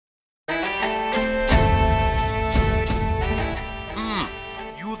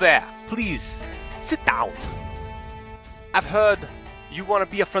there, please, sit down. I've heard you want to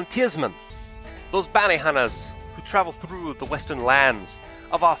be a frontiersman. Those bounty hunters who travel through the western lands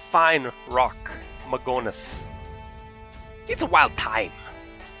of our fine rock, Magonis. It's a wild time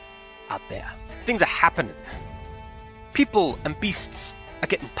out there. Things are happening. People and beasts are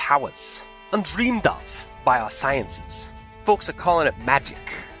getting powers undreamed of by our sciences. Folks are calling it magic.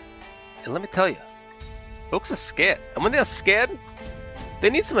 And let me tell you, folks are scared. And when they're scared, they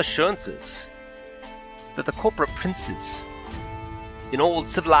need some assurances that the corporate princes in old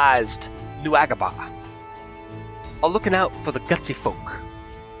civilized New Agabar are looking out for the gutsy folk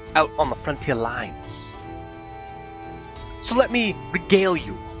out on the frontier lines. So let me regale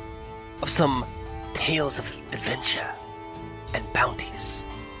you of some tales of adventure and bounties.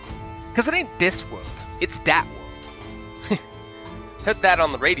 Because it ain't this world, it's that world. Heard that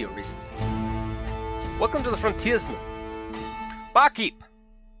on the radio recently. Welcome to the Frontiersman. Barkeep,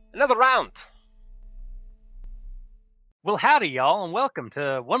 another round. Well, howdy, y'all, and welcome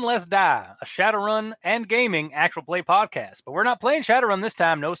to One Less Die, a Shadowrun and gaming actual play podcast. But we're not playing Shadowrun this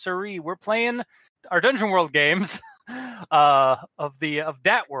time, no siree. We're playing our Dungeon World games of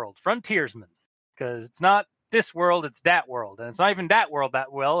that world, Frontiersman. Because it's not this world, it's that world. And it's not even that world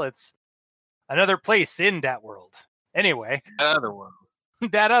that well, it's another place in that world. Anyway. That other world.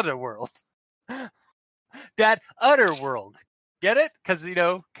 That other world. That other world. Get it? Because,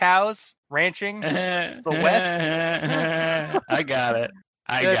 cows, ranching, the West. I got it.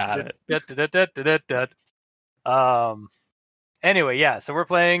 Anyway, yeah. So we're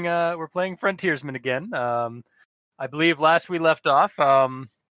playing Frontiersman again. I believe last we left off,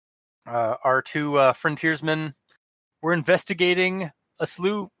 our two frontiersmen were investigating a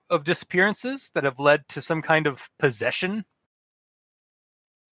slew of disappearances that have led to some kind of possession.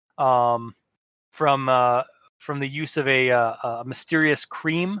 From the use of a mysterious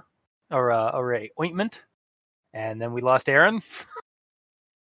cream or a ointment, and then we lost Aaron.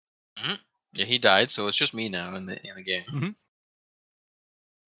 Mm-hmm. Yeah, he died, so it's just me now in the game. Mm-hmm.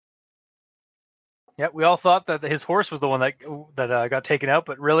 Yeah, we all thought that his horse was the one that got taken out,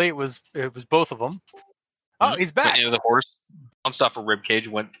 but really it was both of them. Oh, he's back. The horse bounced off a ribcage,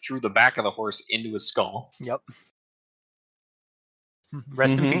 went through the back of the horse into his skull. Yep.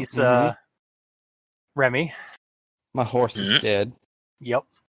 Rest in peace, Remy. My horse is dead. Yep.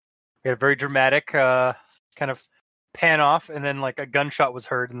 We had a very dramatic kind of pan off, and then like a gunshot was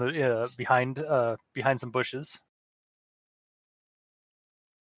heard in the behind some bushes.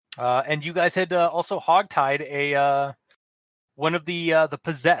 And you guys had also hogtied a one of the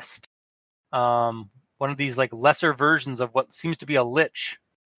possessed, one of these like lesser versions of what seems to be a lich.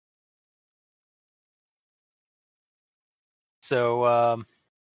 So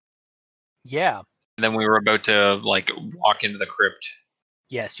yeah. And then we were about to walk into the crypt.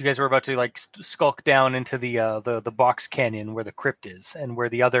 Yes, you guys were about to skulk down into the box canyon where the crypt is, and where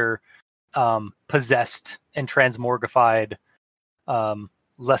the other possessed and transmorgified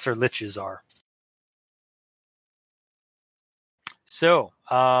lesser liches are. So,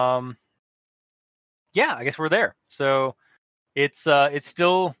 yeah, I guess we're there. So it's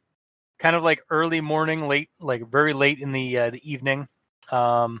still kind of like early morning, very late in the evening.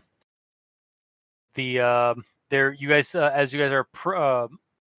 There, you guys, as you guys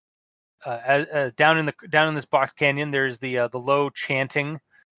are down in this box canyon, there's the low chanting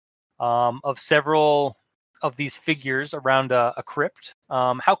of several of these figures around a crypt.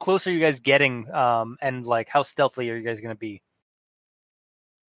 How close are you guys getting? And how stealthy are you guys going to be?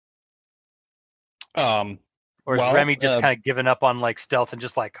 Or is Remy just kind of given up on stealth and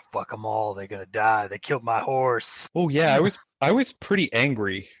just fuck them all? They're gonna die. They killed my horse. Oh yeah, I was pretty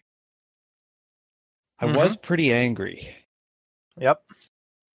angry. I was pretty angry. Yep.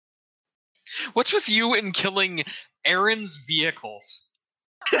 What's with you in killing Aaron's vehicles?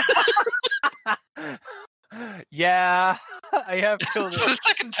 Yeah, I have killed it. It's the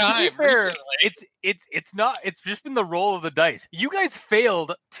second time. To be fair, it's not. It's just been the roll of the dice. You guys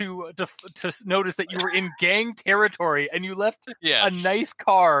failed to notice that you were in gang territory, and you left a nice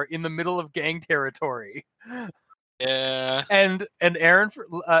car in the middle of gang territory. Yeah. And Aaron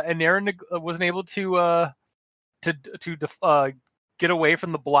wasn't able to get away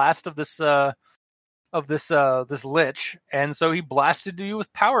from the blast of this lich, and so he blasted you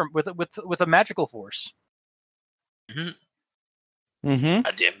with power with a magical force.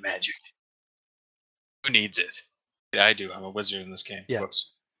 Goddamn magic. Who needs it? Yeah, I do. I'm a wizard in this game. Yeah.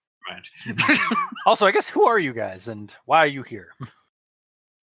 Whoops. Right. Also, I guess, who are you guys, and why are you here?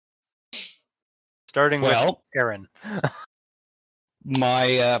 Starting with Aaron.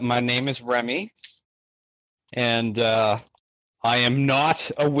 My name is Remy, and I am not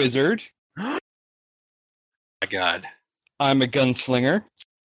a wizard. My God. I'm a gunslinger.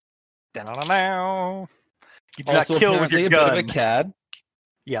 Da-da-da-da. You do Also not kill with apparently your a bit of gun. a cad.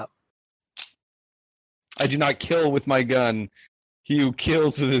 Yep. I do not kill with my gun. He who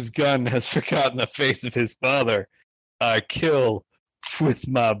kills with his gun has forgotten the face of his father. I kill with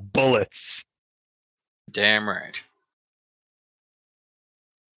my bullets. Damn right.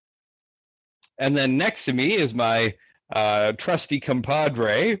 And then next to me is my trusty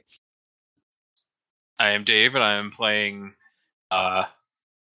compadre. I am Dave, and I am playing, not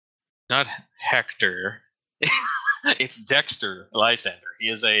Hector. It's Dexter Lysander. He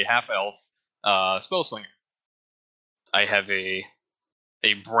is a half-elf spellslinger. I have a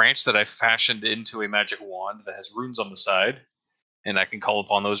branch that I fashioned into a magic wand that has runes on the side, and I can call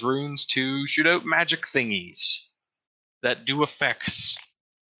upon those runes to shoot out magic thingies that do effects.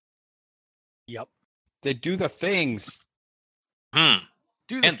 Yep. They do the things.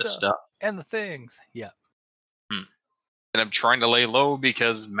 Do And the stuff. and the things. Yeah. And I'm trying to lay low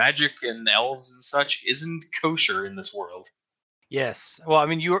because magic and elves and such isn't kosher in this world. Yes. Well, I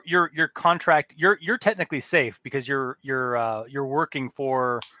mean, your contract. You're technically safe because you're working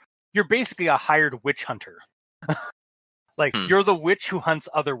for. You're basically a hired witch hunter. Like you're the witch who hunts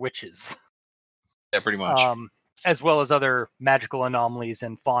other witches. Yeah, pretty much. As well as other magical anomalies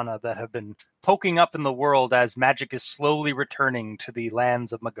and fauna that have been poking up in the world as magic is slowly returning to the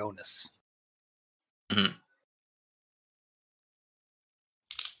lands of Magonis. Mhm.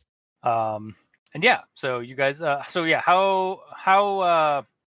 And yeah, so you guys, how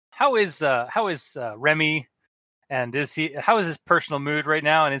is Remy, and how is his personal mood right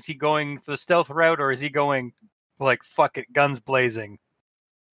now? And is he going for the stealth route, or is he going like fuck it, guns blazing?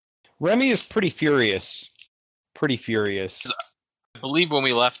 Remy is pretty furious. Pretty furious. I believe when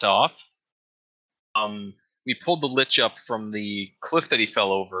we left off, we pulled the lich up from the cliff that he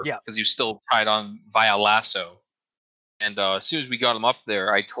fell over because he was still tied on via lasso. And as soon as we got him up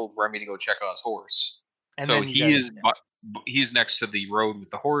there, I told Remy to go check on his horse. And so he's next to the road with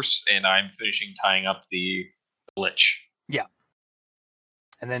the horse, and I'm finishing tying up the lich. Yeah.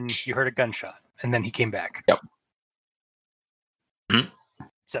 And then you heard a gunshot, and then he came back. Yep.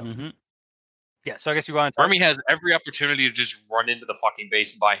 So, yeah. So I guess you want to. Remy has every opportunity to just run into the fucking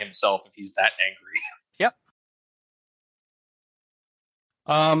base by himself if he's that angry. Yep.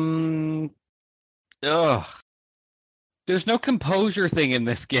 Ugh. There's no composure thing in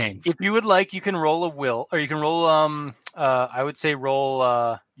this game. If you would like, you can roll a will, or you can roll. I would say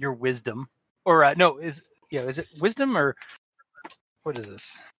roll your wisdom, or no, is it wisdom or what is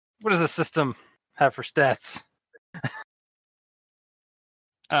this? What does the system have for stats?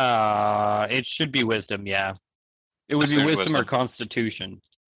 It should be wisdom. Yeah, it would be wisdom or constitution.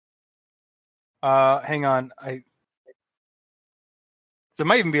 Hang on, there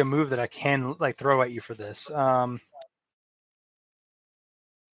might even be a move that I can like throw at you for this.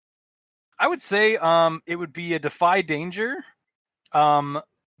 I would say it would be a defy danger, but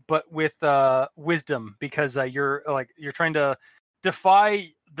with wisdom, because you're trying to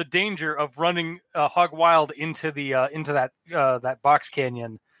defy the danger of running hog wild into that box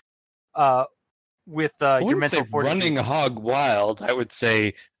canyon with your mental fortitude. Running hog wild, I would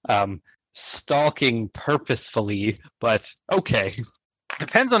say stalking purposefully, but okay.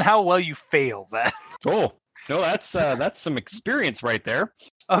 Depends on how well you fail that. Oh. No, that's some experience right there.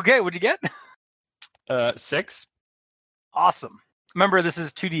 Okay, what'd you get? 6. Awesome. Remember, this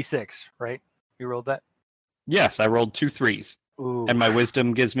is 2d6, right? You rolled that? Yes, I rolled 2 3s. Ooh. And my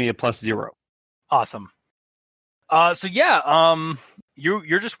wisdom gives me a +0. Awesome. So yeah,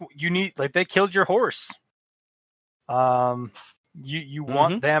 you need, like, they killed your horse. You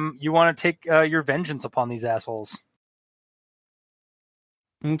want them, you want to take your vengeance upon these assholes.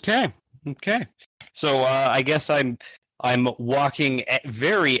 Okay. So I guess I'm walking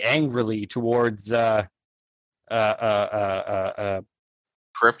very angrily towards Crypt.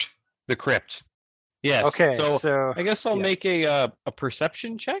 The crypt. Yes. Okay. So I guess I'll make a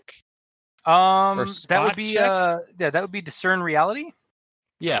perception check. That would be discern reality.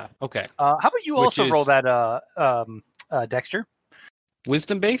 Yeah. Okay. How about you also roll that Dexter?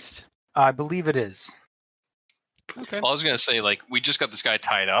 Wisdom based? I believe it is. Okay. Well, I was gonna say, like, we just got this guy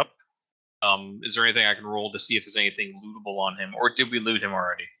tied up. Is there anything I can roll to see if there's anything lootable on him, or did we loot him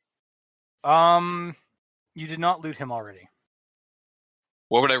already? You did not loot him already.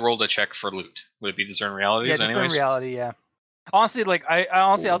 What would I roll to check for loot? Would it be discern realities? Yeah, discern reality. Yeah. Honestly, like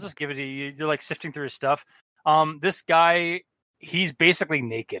I'll just give it to you. You're like sifting through his stuff. This guy, he's basically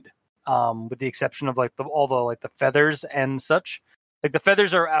naked. With the exception of like all the feathers and such. Like the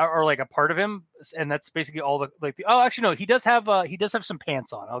feathers are like a part of him, and that's basically all the. Oh, actually no, he does have some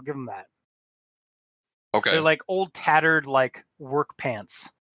pants on. I'll give him that. Okay. They're like old tattered like work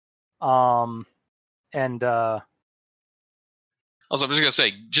pants. And also, I'm just gonna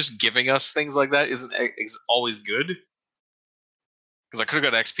say, just giving us things like that isn't always good. Because I could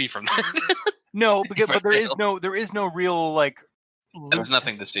have got XP from that. No, but there is no real like. There's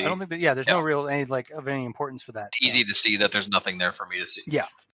nothing to see. I don't think that. Yeah, there's no real any of any importance for that. It's easy to see that there's nothing there for me to see. Yeah.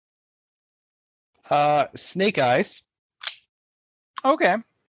 Snake eyes. Okay.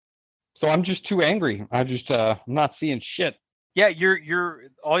 So I'm just too angry. I'm not seeing shit. Yeah, you're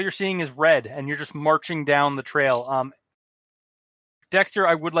all you're seeing is red, and you're just marching down the trail. Dexter,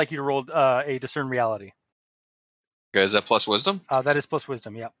 I would like you to roll a discern reality. Okay, is that plus wisdom? That is plus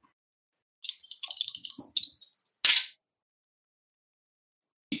wisdom. Yep.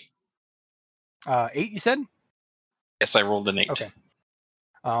 8, you said? Yes, I rolled an 8. Okay.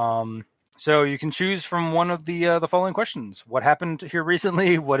 So you can choose from one of the following questions: what happened here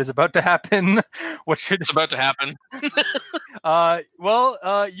recently? What is about to happen? It's about to happen?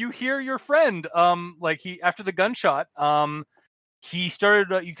 You hear your friend. After the gunshot. He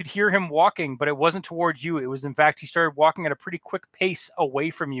started. You could hear him walking, but it wasn't towards you. It was, in fact, he started walking at a pretty quick pace away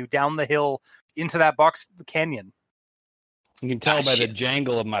from you down the hill into that box canyon. You can tell by the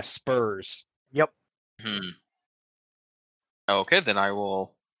jangle of my spurs. Yep. Okay, then I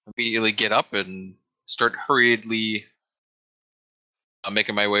will immediately get up and start hurriedly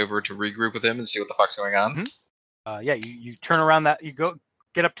making my way over to regroup with him and see what the fuck's going on. You turn around you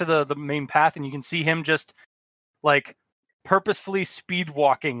get up to the main path, and you can see him just like purposefully speed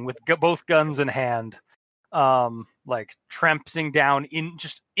walking with both guns in hand, like tramping down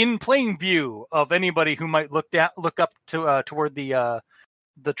in plain view of anybody who might look up toward the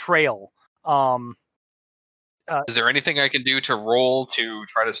trail. Is there anything I can do to roll to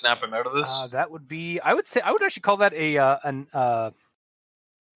try to snap him out of this? That would be, I would actually call that an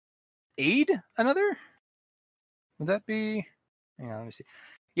aid. Another? Would that be? Hang on, let me see.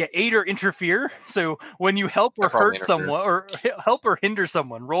 Yeah, aid or interfere. So when you help or hurt someone, or help or hinder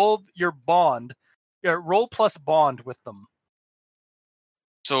someone, roll your bond. Yeah, roll plus bond with them.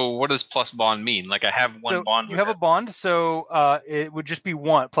 So what does plus bond mean? Like I have one bond. You have a bond, so it would just be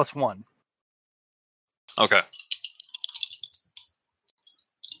 1 plus 1. Okay.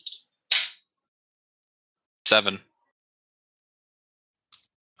 7.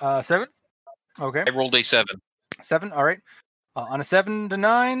 7. Okay. I rolled a 7. 7. All right. On a 7 to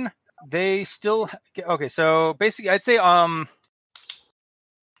 9, they still okay. So basically, I'd say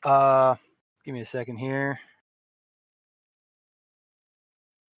give me a second here.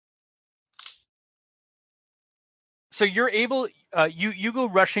 So you're able, you go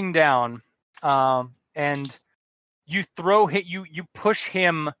rushing down, and you you push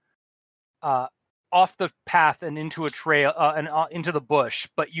him off the path and into a trail and into the bush.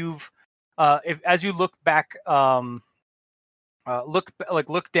 But as you look back,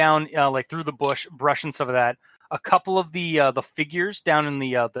 look down like through the brush and stuff of that. A couple of the figures down in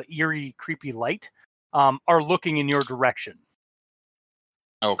the eerie, creepy light are looking in your direction.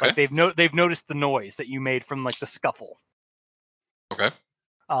 Okay. Like they've noticed the noise that you made from like the scuffle. Okay.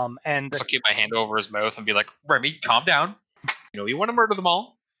 And so keep my hand over his mouth and be like, Remy, calm down. You want to murder them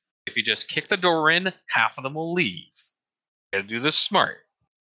all. If you just kick the door in, half of them will leave. You gotta do this smart.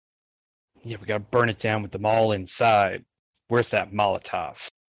 Yeah, we gotta burn it down with them all inside. Where's that Molotov?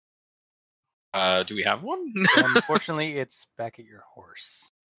 Do we have one? Unfortunately, it's back at your horse.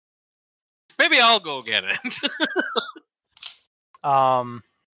 Maybe I'll go get it.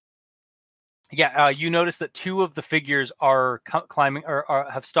 You notice that 2 of the figures are climbing or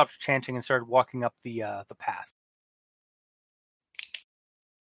have stopped chanting and started walking up the path.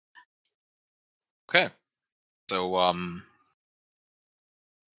 Okay. So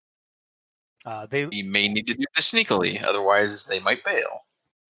we may need to do this sneakily, otherwise they might bail.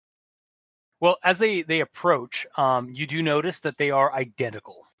 Well, as they approach, you do notice that they are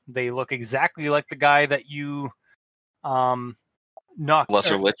identical. They look exactly like the guy that you knocked.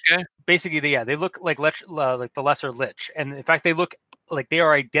 Lesser Lich guy? Basically, they look like the Lesser Lich. And in fact, they look like they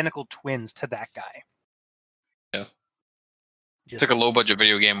are identical twins to that guy. Yeah. It's like a low-budget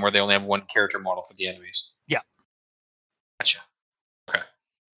video game where they only have one character model for the enemies. Yeah. Gotcha. Okay.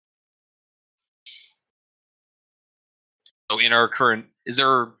 So in our current... Is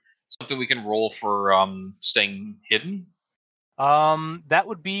there something we can roll for staying hidden? That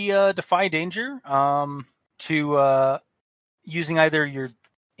would be Defy Danger. To using either your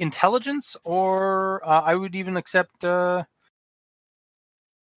intelligence or I would even accept...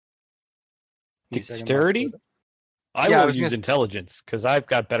 Dexterity? I will use intelligence because I've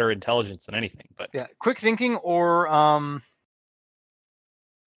got better intelligence than anything. But yeah, quick thinking or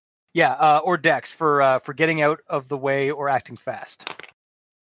or Dex for getting out of the way or acting fast.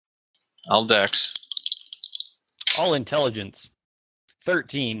 I'll Dex. All intelligence.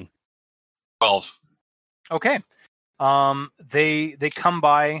 13. 12. Okay. They come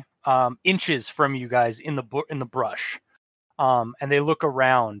by inches from you guys in the brush, and they look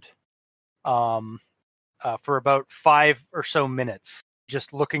around for about 5 or so minutes,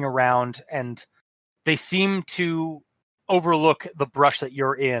 just looking around, and they seem to overlook the brush that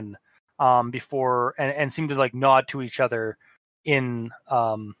you're in before, and seem to like nod to each other in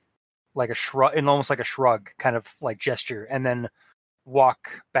like a shrug, in almost like a shrug kind of like gesture, and then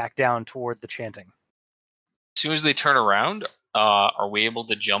walk back down toward the chanting. As soon as they turn around, are we able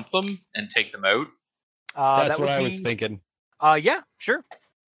to jump them and take them out? That's what I was thinking. Yeah, sure.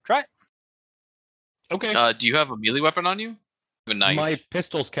 Try it. Okay. Do you have a melee weapon on you? A knife? My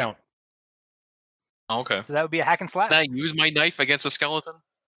pistols count. Okay. So that would be a hack and slash. Can I use my knife against a skeleton?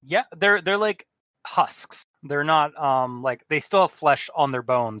 Yeah, they're like husks. They're not like, they still have flesh on their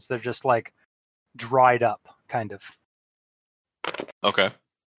bones. They're just like dried up, kind of. Okay.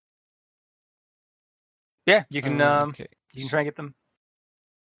 Yeah, you can you can try and get them.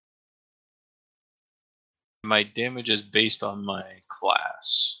 My damage is based on my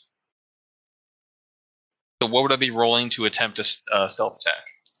class. So what would I be rolling to attempt a stealth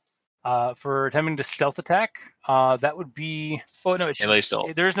attack? For attempting to stealth attack, that would be... Oh, no,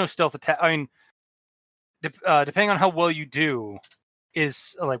 there is no stealth attack. I mean, depending on how well you do,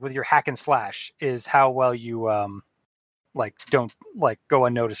 is like with your hack and slash, is how well you like don't like go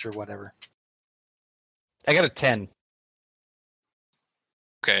unnoticed or whatever. I got a 10.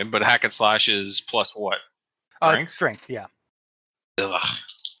 Okay, but hack and slash is plus what? Strength, yeah. Ugh.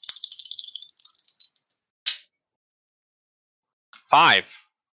 5.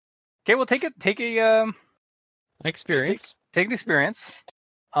 Okay, well take a experience. Take an experience.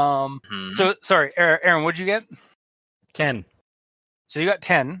 So sorry, Aaron, what'd you get? 10. So you got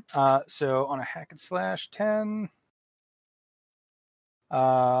 10. So on a hack and slash 10.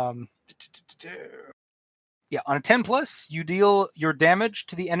 Yeah, on a 10 plus, you deal your damage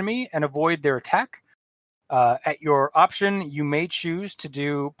to the enemy and avoid their attack. At your option, you may choose to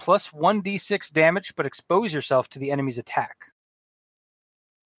do plus 1d6 damage, but expose yourself to the enemy's attack.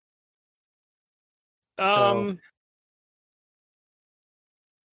 Yeah,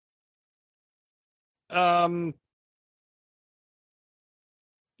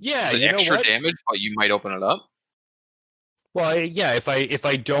 it's extra damage, but you might open it up. Well, yeah, if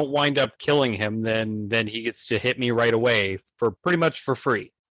I don't wind up killing him, then he gets to hit me right away for pretty much for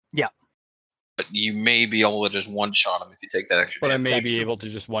free. Yeah. But you may be able to just one-shot him if you take that extra damage. But I may be able to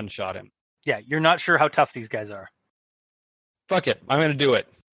just one-shot him. Yeah, you're not sure how tough these guys are. Fuck it. I'm going to do it.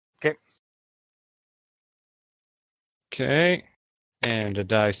 Okay. Okay. And a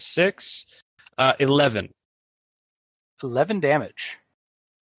die 6. 11. 11 damage.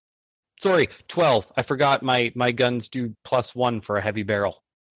 Sorry, 12. I forgot my guns do +1 for a heavy barrel.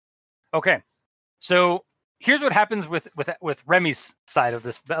 Okay. So here's what happens with Remy's side of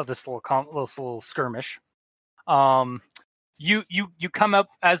this little skirmish. You come up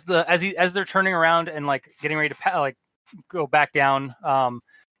as they're turning around and like getting ready to like go back down.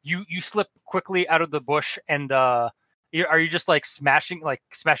 You slip quickly out of the bush and are you just like smashing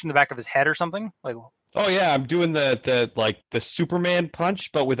the back of his head or something? Like, oh yeah, I'm doing the Superman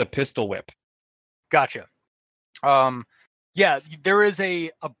punch, but with a pistol whip. Gotcha. Yeah, there is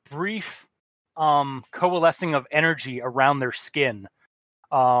a brief coalescing of energy around their skin,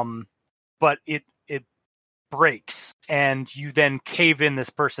 but it breaks, and you then cave in this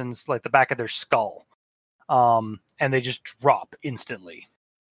person's like the back of their skull, and they just drop instantly.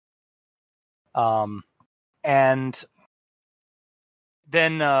 And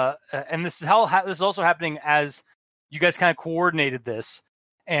then and this is this is also happening as you guys kind of coordinated this,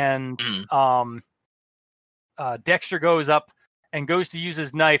 and Dexter goes up and goes to use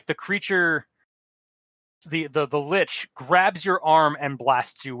his knife. The creature, the lich, grabs your arm and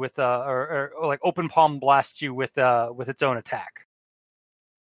blasts you with or like open palm blasts you with its own attack.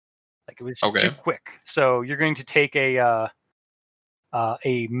 Like it was too quick. So you're going to take a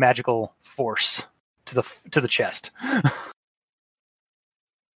magical force to the chest.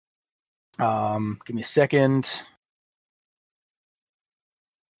 Give me a second.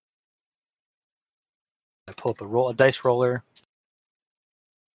 I pull up a dice roller.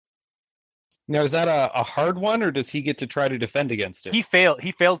 Now, is that a hard one, or does he get to try to defend against it? He failed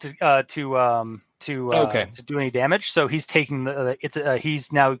to do any damage, so he's taking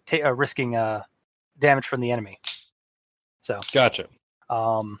he's now risking damage from the enemy. So gotcha.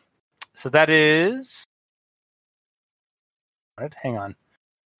 So that is. Right, hang on.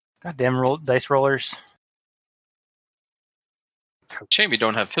 Goddamn dice rollers. Shame you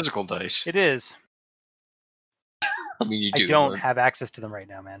don't have physical dice. It is. I mean, you do. I don't have access to them right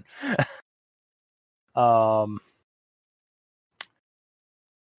now, man.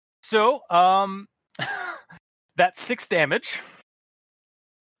 So, that's 6 damage.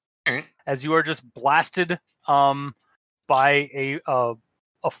 Right. As you are just blasted by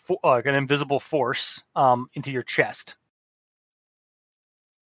an invisible force into your chest.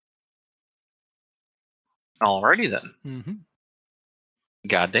 Alrighty then. Mm-hmm.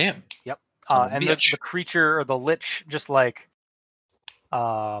 Goddamn. Yep. And the creature or the lich just like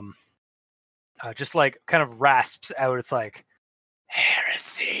kind of rasps out. It's like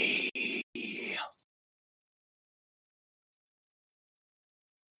heresy.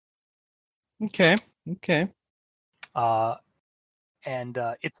 Okay. And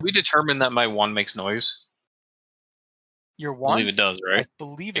it's. We determined that my wand makes noise. Your wand? I believe it does, right? I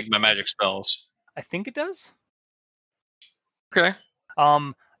believe it. My magic spells. I think it does. Okay.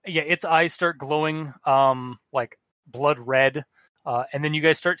 Yeah, its eyes start glowing, like blood red, and then you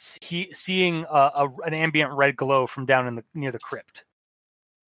guys start seeing an ambient red glow from down near the crypt.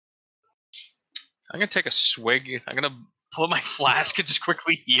 I'm gonna take a swig. I'm gonna pull my flask and just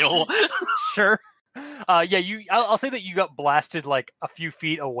quickly heal. Sure. Yeah, I'll say that you got blasted like a few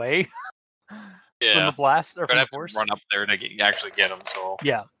feet away. Yeah. From the blast or from the force. Run up there to actually get him. So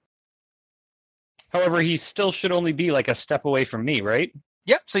yeah. However, he still should only be like a step away from me, right?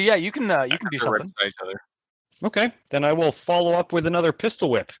 Yep. So yeah, you can do something. Okay, then I will follow up with another pistol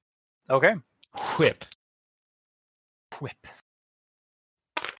whip. Okay. Whip.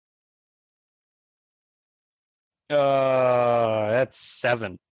 That's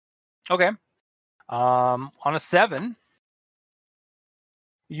 7. Okay. On a 7,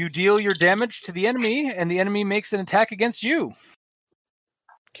 you deal your damage to the enemy, and the enemy makes an attack against you.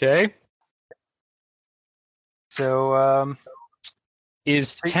 Okay. So,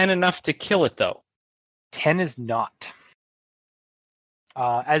 is 10 enough to kill it, though? 10 is not.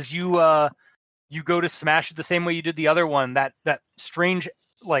 As you go to smash it the same way you did the other one, that strange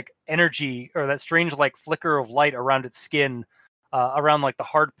like energy or that strange like flicker of light around its skin, around like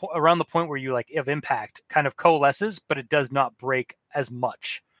around the point where you like of impact, kind of coalesces, but it does not break as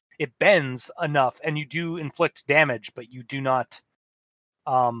much. It bends enough, and you do inflict damage, but you do not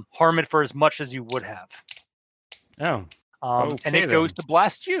harm it for as much as you would have. Oh. Okay, and it goes to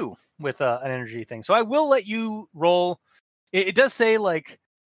blast you with an energy thing. So I will let you roll. It does say like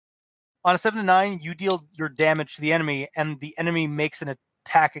on a 7 to 9, you deal your damage to the enemy, and the enemy makes an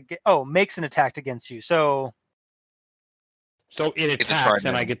attack against you. So it attacks,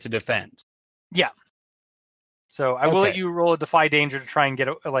 and I get to defend. Yeah. So I will let you roll a defy danger to try and get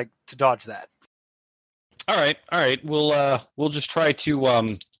to dodge that. All right. We'll just try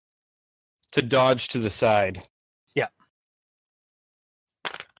to dodge to the side. Yeah.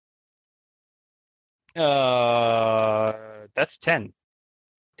 That's 10.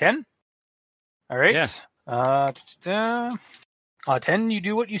 10? All right. Yeah. 10, you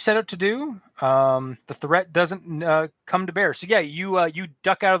do what you set out to do. The threat doesn't come to bear. So yeah, you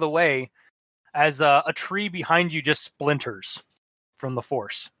duck out of the way as a tree behind you just splinters from the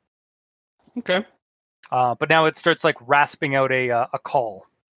force. Okay. But now it starts like rasping out a call,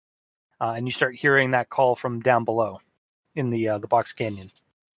 and you start hearing that call from down below in the box canyon.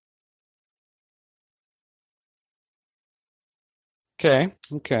 Okay.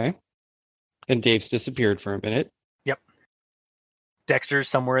 And Dave's disappeared for a minute. Yep. Dexter's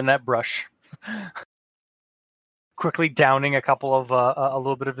somewhere in that brush, quickly downing a couple of a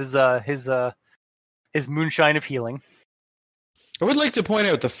little bit of his moonshine of healing. I would like to point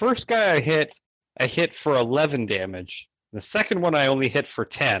out the first guy I hit for 11 damage. The second one I only hit for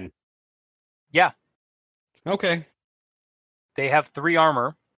 10. Yeah. Okay. They have 3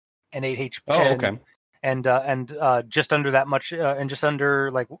 armor and 8 HP. Oh, okay. And just under that much, and just under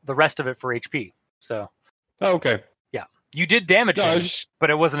like the rest of it for HP. So. Oh, okay. Yeah, you did damage him,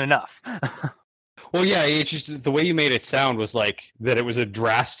 but it wasn't enough. Well, yeah, it's just the way you made it sound was like that it was a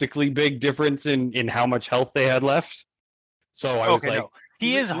drastically big difference in how much health they had left. So I was like, no.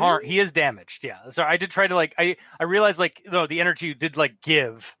 He is damaged. Yeah. So I did try to I realized the energy did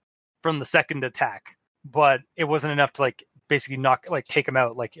give from the second attack, but it wasn't enough to basically take him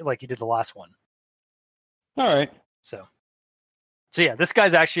out like you did the last one. All right. So yeah, this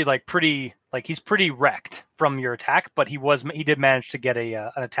guy's actually he's pretty wrecked from your attack, but he did manage to get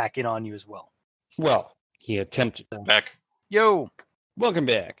an attack in on you as well. Well, he attempted. Back. Yo. Welcome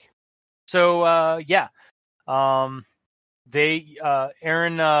back. So yeah.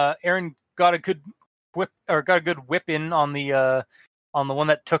 Aaron got a good whip in on the one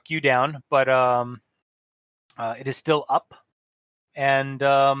that took you down, but it is still up, and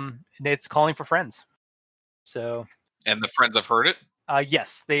it's calling for friends. So, and the friends have heard it.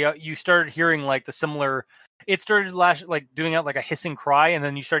 Yes, they. You started hearing like the similar. It started doing out like a hissing cry, and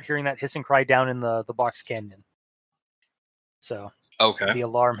then you start hearing that hissing cry down in the box canyon. So, okay, the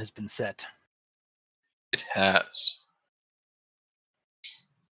alarm has been set. It has.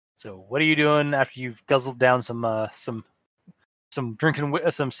 So, what are you doing after you've guzzled down some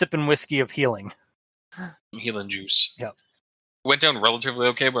sipping whiskey of healing? Healing juice. Yep. Went down relatively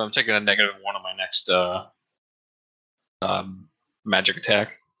okay, but I'm taking a -1 on my next magic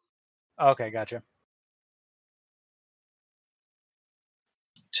attack. Okay, gotcha.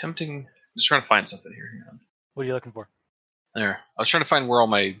 Tempting. Just trying to find something here. Hang on. What are you looking for? There. I was trying to find where all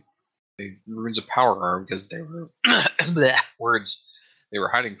my runes of power are because they were words. They were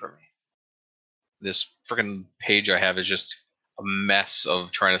hiding from me. This freaking page I have is just a mess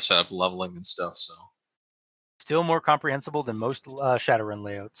of trying to set up leveling and stuff. So still more comprehensible than most Shadowrun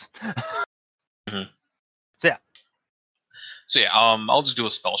layouts. Mm-hmm. So yeah. I'll just do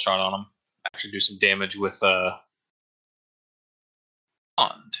a spell shot on him. Actually, do some damage with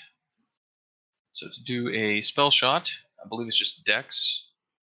Bond. So to do a spell shot, I believe it's just Dex.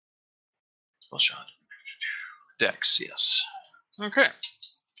 Spell shot. Dex, yes. Okay.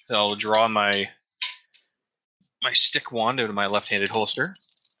 So I'll draw my stick wand out of my left-handed holster,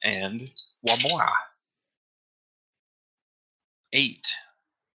 and voila. 8.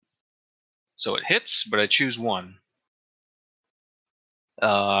 So it hits, but I choose 1.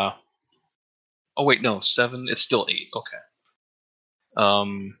 Oh wait, no, 7. It's still 8. Okay.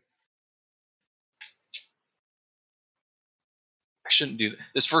 I shouldn't do that.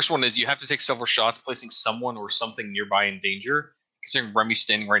 This first one is you have to take several shots, placing someone or something nearby in danger. Considering Remy's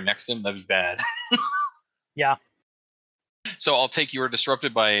standing right next to him, that'd be bad. Yeah. So I'll take you are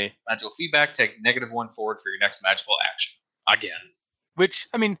disrupted by magical feedback. Take -1 forward for your next magical action. Again. Which,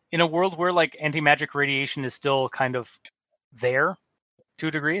 I mean, in a world where like anti-magic radiation is still kind of there to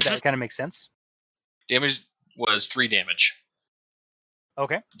a degree, that kind of makes sense. Damage was 3 damage.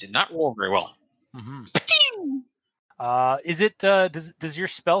 Okay. Did not roll very well. Mm-hmm. Is it does your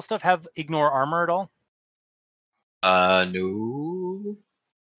spell stuff have ignore armor at all? No.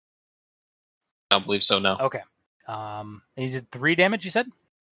 I don't believe so, no. Okay. And you did 3 damage, you said?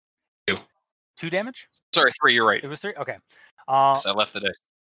 2. 2 damage? Sorry, 3, you're right. It was 3? Okay. Yes, I left the dice.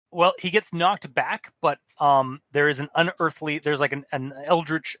 Well, he gets knocked back, but there is an unearthly, there's like an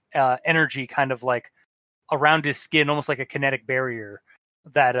eldritch energy kind of like around his skin, almost like a kinetic barrier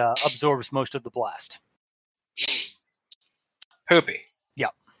that absorbs most of the blast. Poopy.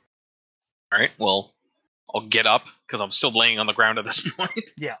 Yep. All right, well, I'll get up because I'm still laying on the ground at this point.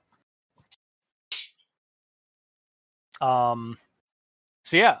 Yeah.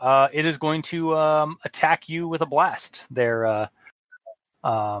 So yeah, it is going to attack you with a blast. There,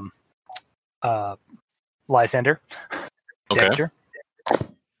 Lysander. Okay. Dexter.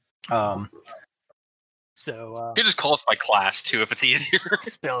 So you just call us by class too, if it's easier.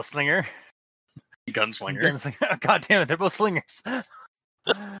 Spell slinger. Gunslinger. God damn it, they're both slingers. So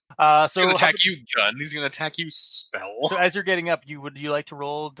he's gonna attack you, gun. He's gonna attack you, spell. So as you're getting up, would you like to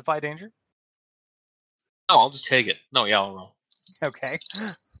roll Defy Danger? No, I'll just take it. No, yeah, I'll roll. Okay.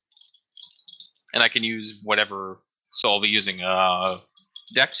 And I can use whatever. So I'll be using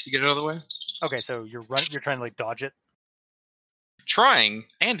Dex to get it out of the way. Okay, so you're trying to like dodge it. Trying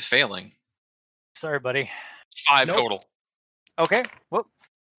and failing. Sorry, buddy. 5 total. Okay. Well,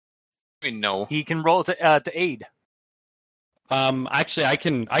 I mean, no. He can roll to aid. Actually, I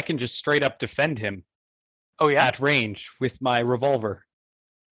can just straight up defend him. Oh yeah. At range with my revolver.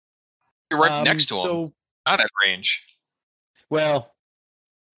 You're right next to him. Not at range. Well,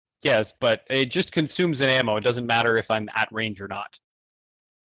 yes, but it just consumes an ammo. It doesn't matter if I'm at range or not.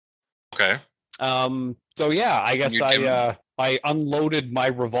 Okay. So yeah, I guess I unloaded my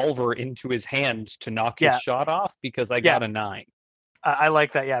revolver into his hand to knock his shot off because I got a 9. I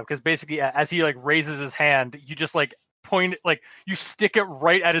like that, yeah, because basically as he like raises his hand, you just like point like you stick it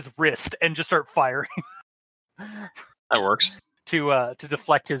right at his wrist and just start firing. That works. To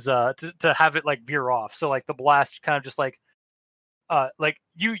deflect his to have it like veer off. So like the blast kind of just like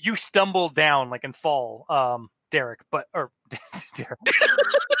you stumble down like and fall, Derek, Derek.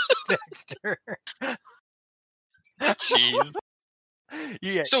 Dexter. Jeez.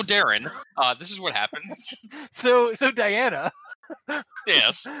 Yeah. So Darren, this is what happens. So Diana.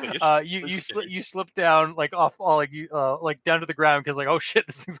 Yes, please. You slip down like off all like you like down to the ground because like oh shit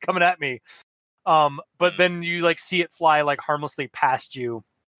this thing's coming at me. But then you like see it fly like harmlessly past you,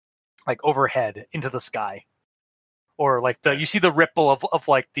 like overhead into the sky, or like you see the ripple of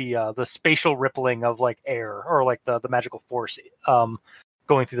like the spatial rippling of like air or like the magical force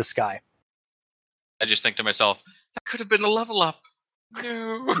going through the sky. I just think to myself, that could have been a level up.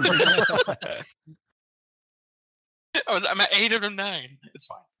 No. I'm at 8 out of 9. It's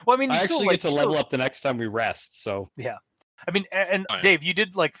fine. Well, I mean, I actually get to level up the next time we rest. So yeah, I mean, and Dave, you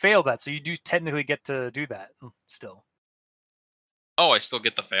did like fail that, so you do technically get to do that still. Oh, I still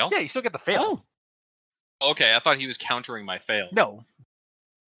get the fail? Yeah, you still get the fail. Oh. Okay, I thought he was countering my fail. No.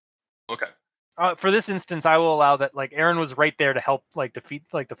 Okay. For this instance, I will allow that. Like Aaron was right there to help, like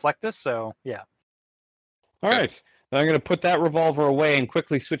deflect this. So yeah. All right. Then I'm going to put that revolver away and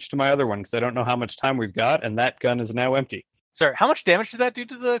quickly switch to my other one because I don't know how much time we've got, and that gun is now empty. Sorry, how much damage did that do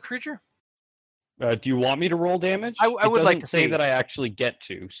to the creature? Do you want me to roll damage? I would like to say see that I actually get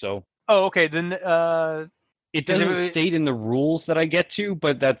to. So. Oh, okay. Then it doesn't state in the rules that I get to,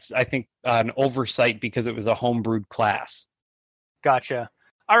 but that's I think an oversight because it was a homebrewed class. Gotcha.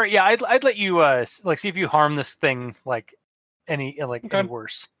 All right. Yeah, I'd let you like see if you harm this thing like any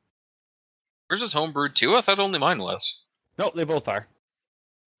worse. Yours is homebrewed too? I thought only mine was. Nope, they both are.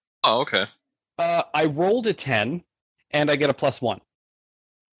 Oh, okay. I rolled a 10, and I get a +1.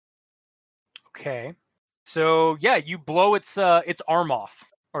 Okay. So yeah, you blow its arm off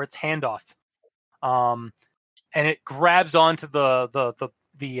or its hand off, and it grabs onto the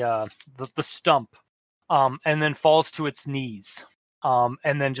stump, and then falls to its knees,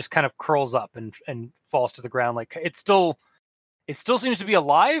 and then just kind of curls up and falls to the ground. Like it still seems to be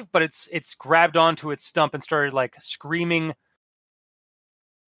alive, but it's grabbed onto its stump and started like screaming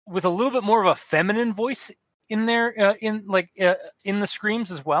with a little bit more of a feminine voice in there, in the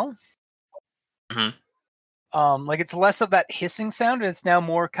screams as well. Mm-hmm. Like it's less of that hissing sound, and it's now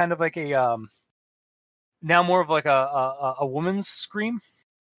more kind of like a woman's scream.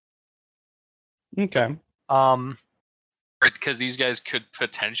 Okay. Because these guys could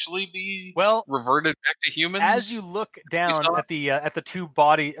potentially be reverted back to humans. As you look down at the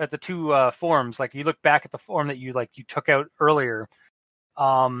two forms, like you look back at the form that you took out earlier,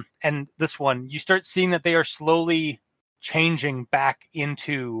 and this one, you start seeing that they are slowly changing back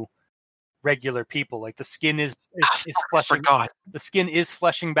into regular people. Like the skin is fleshing. The skin is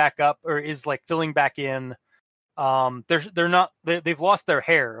fleshing back up, or is like filling back in. They're not. They've lost their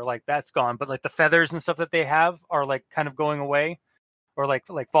hair, like that's gone, but like the feathers and stuff that they have are like kind of going away, or like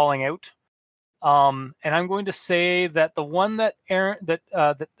falling out. And I'm going to say that the one that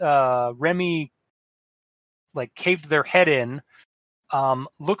Remy like caved their head in,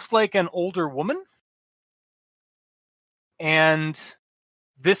 looks like an older woman, and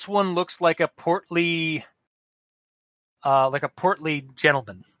this one looks like a portly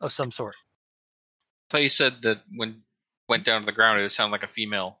gentleman of some sort. I thought you said that when went down to the ground, it sounded like a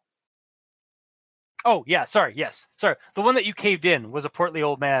female. Oh yeah, sorry. Yes, sorry. The one that you caved in was a portly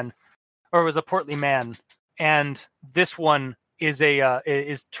old man, or was a portly man, and this one is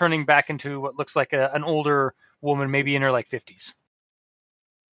is turning back into what looks like an older woman, maybe in her like 50s.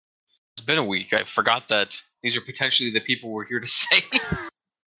 It's been a week. I forgot that these are potentially the people we're here to save.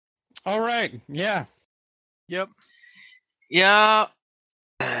 All right. Yeah. Yep. Yeah.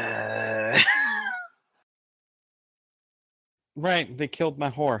 Right, they killed my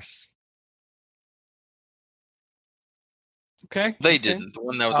horse. Okay. They didn't. The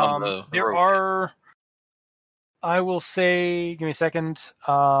one that was on the there road. are, I will say, give me a second.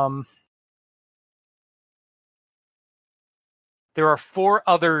 There are 4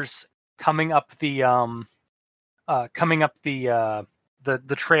 others coming up the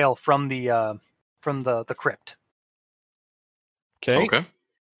trail from the crypt. Okay. Okay.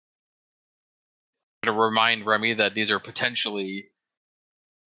 To remind Remy that these are potentially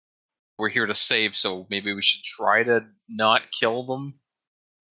we're here to save, so maybe we should try to not kill them.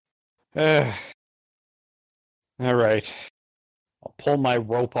 All right. I'll pull my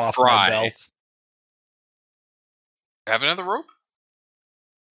rope off my belt. Have another rope?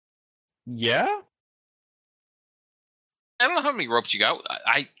 Yeah. I don't know how many ropes you got.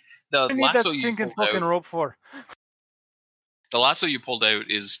 The lasso you pulled out. Rope for. The lasso you pulled out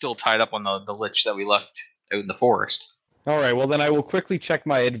is still tied up on the lich that we left out in the forest. All right, well then I will quickly check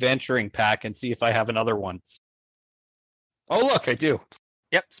my adventuring pack and see if I have another one. Oh look, I do.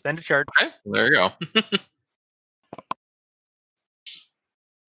 Yep, spend a charge. Okay, there you go.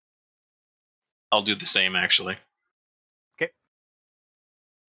 I'll do the same, actually. Okay.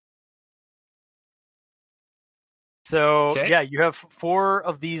 So yeah, you have 4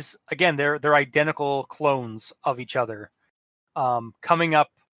 of these. Again, they're identical clones of each other. Coming up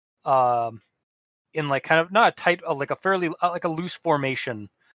in like kind of not a tight, like a fairly like a loose formation,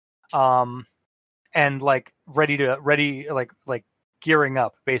 and like ready like gearing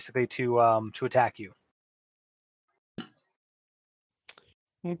up basically to attack you.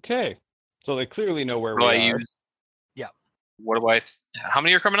 Okay, so they clearly know where we are. Yeah. What do I? How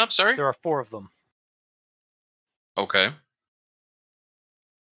many are coming up? Sorry. There are 4 of them. Okay.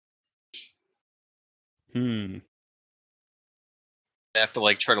 Hmm. I have to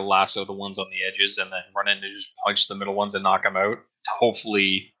like try to lasso the ones on the edges and then run in and just punch the middle ones and knock them out to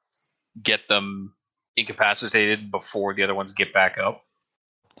hopefully get them incapacitated before the other ones get back up.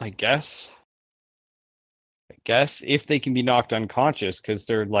 I guess if they can be knocked unconscious, because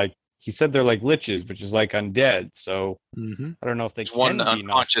they're like, he said they're like liches, which is like undead. So I don't know if they There's can one be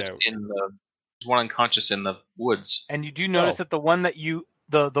unconscious knocked out. there's one unconscious in the woods. And you do notice that the one that you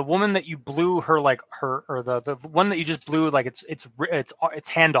the woman that you blew her like her or the one that you just blew like its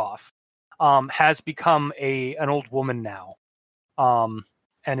hand off has become an old woman now,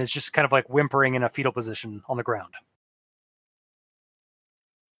 and is just kind of like whimpering in a fetal position on the ground.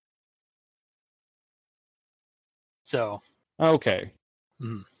 So Okay.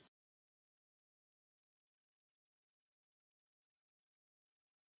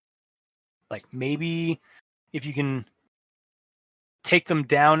 Like maybe if you can take them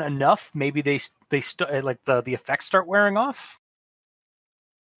down enough, maybe they like the effects start wearing off.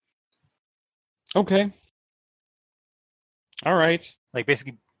 Okay. All right. Like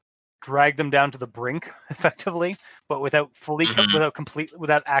basically drag them down to the brink effectively, but without fully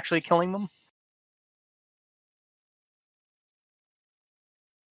without actually killing them.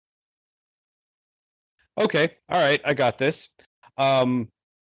 Okay. All right. I got this. I'm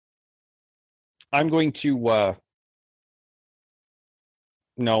going to.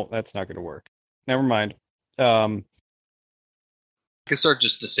 No, that's not going to work. Never mind. You can start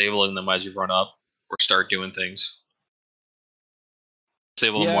just disabling them as you run up, or start doing things.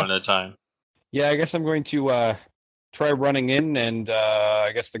 Disable them one at a time. Yeah, I guess I'm going to try running in, and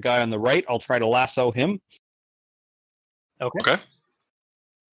I guess the guy on the right, I'll try to lasso him. Okay.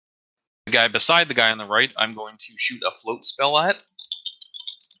 The guy beside the guy on the right, I'm going to shoot a float spell at.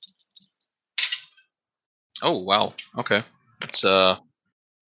 Oh, wow. Okay. It's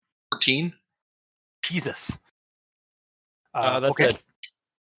 14. Jesus. That's okay. a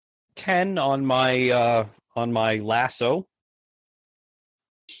 10 on my lasso.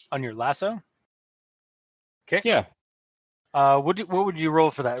 On your lasso? Okay. Yeah. What would you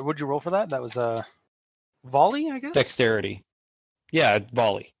roll for that? Would you roll for that? That was a volley, I guess? Dexterity. Yeah,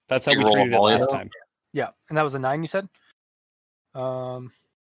 volley. That's how You we roll a treated it volley, last though? time. Yeah, and that was a 9, you said? Higher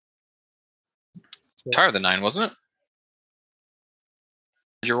than 9, wasn't it?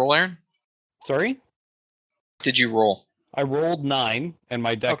 Did you roll, Aaron? Sorry? Did you roll? I rolled 9, and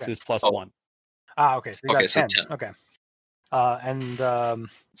my dex is plus 1. Okay. So you got 10. 10. Okay.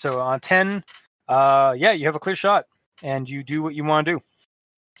 So on 10, yeah, you have a clear shot, and you do what you want to do.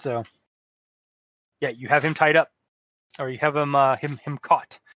 So, yeah, you have him tied up, or you have him him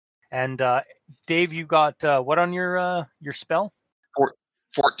caught. And Dave, you got what on your spell?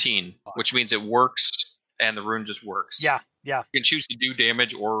 14, which means it works, and the rune just works. Yeah. You can choose to do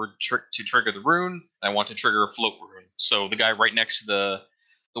damage or to trigger the rune. I want to trigger a float rune. So the guy right next to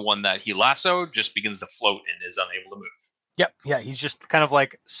the one that he lassoed just begins to float and is unable to move. Yep. Yeah, he's just kind of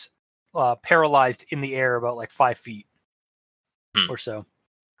like paralyzed in the air about like 5 feet or so.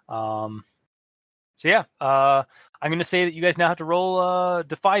 So yeah, I'm going to say that you guys now have to roll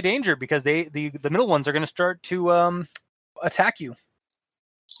Defy Danger, because the middle ones are going to start to attack you.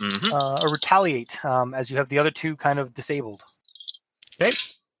 Or retaliate, as you have the other 2 kind of disabled. Okay.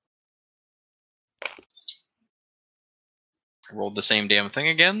 I rolled the same damn thing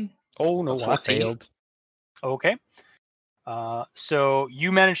again. Oh, no, I failed. Okay. So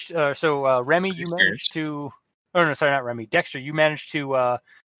you managed... Remy, you managed to... Oh, no, sorry, not Remy. Dexter, you managed to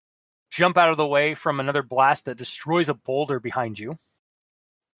jump out of the way from another blast that destroys a boulder behind you.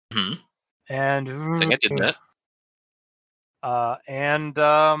 And... I think I did that.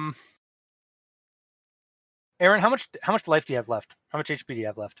 Aaron, how much life do you have left? How much HP do you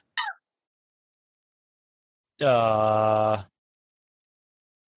have left?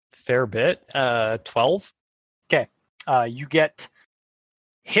 Fair bit. 12. Okay. You get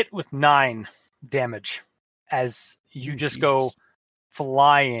hit with 9 damage as you just go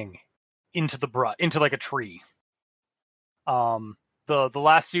flying into the into like a tree. The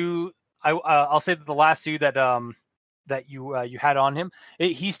lasso, I'll say that the lasso that you had on him,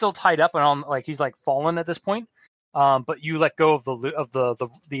 he's still tied up and on, like, he's like fallen at this point. But you let go of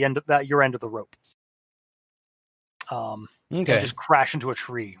the end of that, your end of the rope. And just crash into a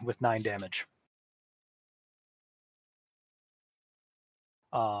tree with 9 damage.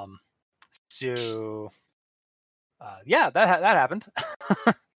 So yeah, that happened.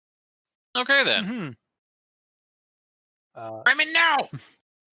 Okay then. Mm-hmm. I'm in now.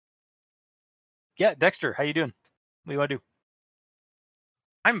 Yeah, Dexter, how you doing? What do you want to do?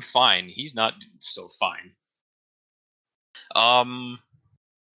 I'm fine. He's not so fine.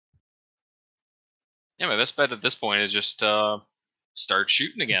 Yeah, my best bet at this point is just start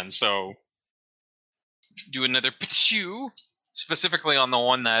shooting again. So do another pshoo, specifically on the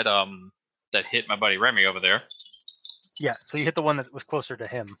one that that hit my buddy Remy over there. Yeah, so you hit the one that was closer to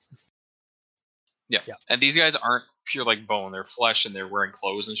him. Yeah. And these guys aren't pure like bone; they're flesh, and they're wearing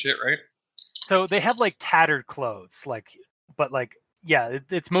clothes and shit, right? So they have like tattered clothes, but yeah,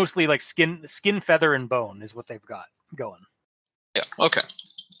 it's mostly like skin, feather, and bone is what they've got going. Yeah. Okay.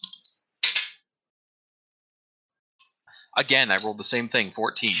 Again, I rolled the same thing,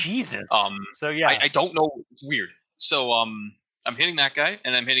 14. Jesus. So yeah, I don't know. It's weird. So I'm hitting that guy,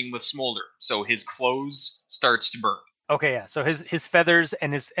 and I'm hitting with Smolder. So his clothes starts to burn. Okay, yeah. So his feathers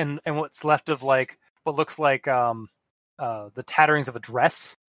and his and what's left of like what looks like the tatterings of a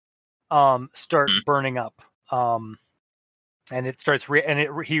dress start burning up. And it starts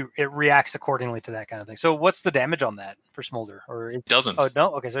it reacts accordingly to that kind of thing. So what's the damage on that for Smolder? Or it doesn't. Oh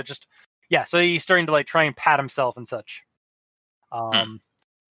no. Okay, so it just so he's starting to like try and pat himself and such.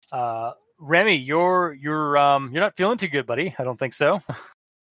 Remy, you're not feeling too good, buddy. I don't think so.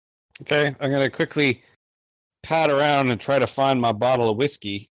 Okay, I'm gonna quickly pat around and try to find my bottle of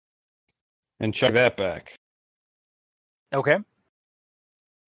whiskey and check that back. Okay.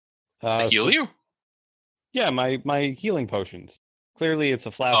 Heal you? Yeah, my healing potions. Clearly, it's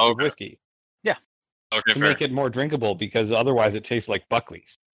a flask of whiskey. Yeah. Okay. To make it more drinkable, because otherwise it tastes like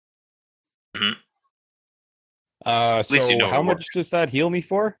Buckley's. Mm-hmm. So how much does that heal me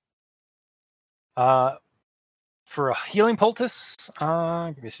for? For a healing poultice,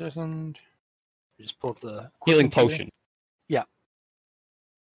 give me a second. Just pull up the healing potion. Yeah.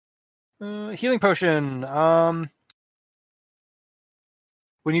 Healing potion.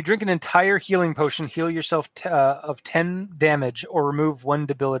 When you drink an entire healing potion, heal yourself of 10 damage or remove 1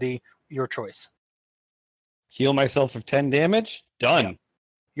 debility, your choice. Heal myself of 10 damage? Done.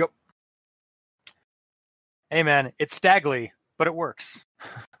 Yep. Hey man, it's Stagly, but it works.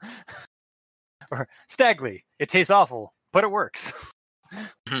 Or Stagly, it tastes awful, but it works.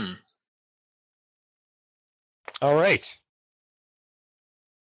 All right.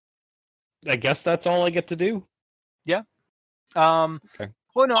 I guess that's all I get to do. Yeah. Okay.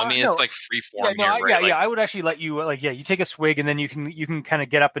 Well, no, I mean, it's like free form here, right? I would actually let you you take a swig and then you can kind of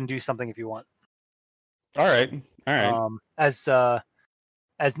get up and do something if you want. All right. As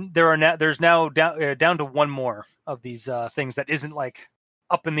there's now down to one more of these things that isn't like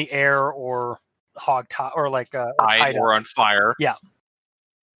up in the air or hog tie or like tied or on fire. Yeah.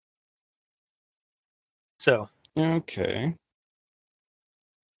 So. Okay.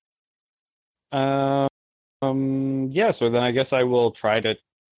 Yeah, so then I guess I will try to,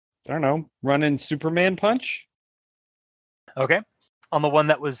 run in Superman punch. Okay. On the one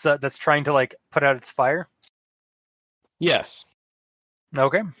that was that's trying to like put out its fire? Yes.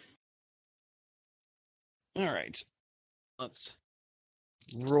 Okay. All right. Let's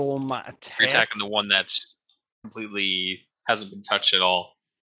roll my attack. You're attacking the one that's completely hasn't been touched at all.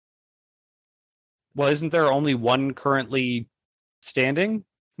 Well, isn't there only one currently standing?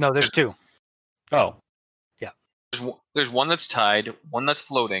 No, there's 2. Oh. There's one that's tied, one that's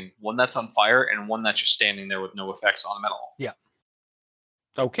floating, one that's on fire, and one that's just standing there with no effects on him at all. Yeah.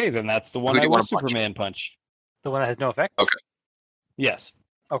 Okay, then that's the one I will Superman punch. The one that has no effect? Okay. Yes.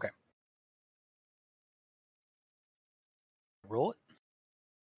 Okay. Roll it.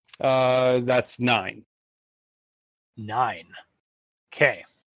 That's 9. 9. Okay.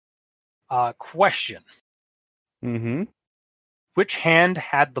 Question. Mm-hmm. Which hand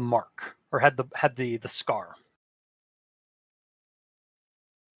had the mark or had the scar?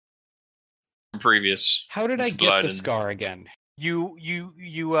 Previous. How did I get the scar again? You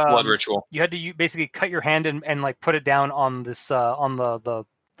blood ritual. You had to basically cut your hand and like put it down on this on the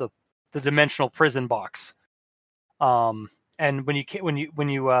dimensional prison box. And when you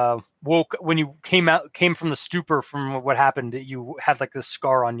came from the stupor from what happened, you had like this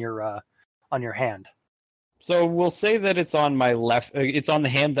scar on your hand. So we'll say that it's on my left. It's on the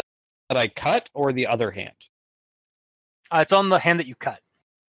hand that I cut, or the other hand. It's on the hand that you cut.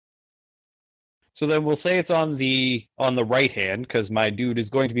 So then we'll say it's on the right hand, because my dude is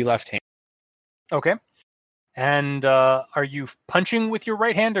going to be left hand. Okay. And are you punching with your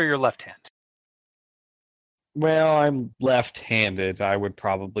right hand or your left hand? Well, I'm left-handed. I would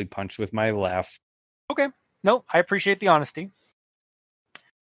probably punch with my left. Okay. No, I appreciate the honesty.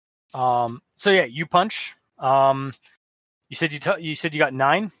 So yeah, you punch. You said you got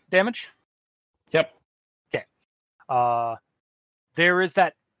 9 damage. Yep. Okay. There is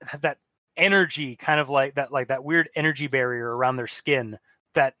that energy, kind of like that weird energy barrier around their skin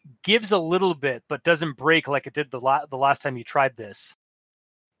that gives a little bit, but doesn't break like it did the last time you tried this.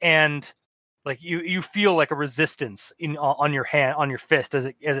 And like you feel like a resistance on your hand, on your fist as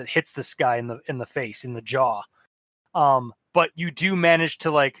it hits this guy in the face, in the jaw. But you do manage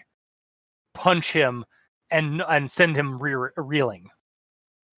to like punch him and send him reeling.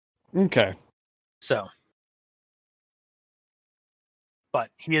 Okay. So, but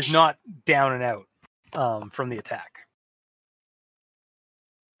he is not down and out from the attack.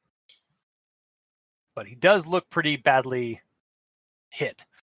 But he does look pretty badly hit.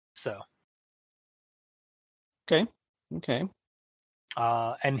 So. Okay.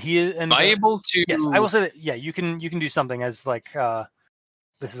 And he is. Am I able to? Yes, I will say that. Yeah, you can do something as like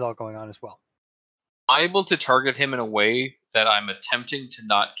this is all going on as well. Am I able to target him in a way that I'm attempting to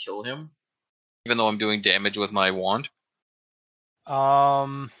not kill him, even though I'm doing damage with my wand?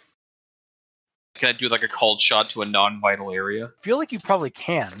 Can I do like a cold shot to a non-vital area? I feel like you probably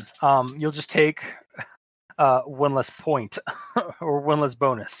can. You'll just take 1 less point or 1 less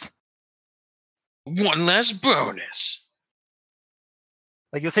bonus. 1 less bonus.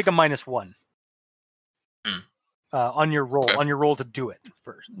 Like you'll take a -1 on your roll. Okay. On your roll to do it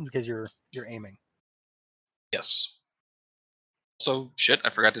first, because you're aiming. Yes. So shit, I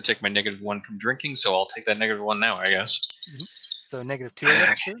forgot to take my -1 from drinking, so I'll take that -1 now, I guess. Mm-hmm. So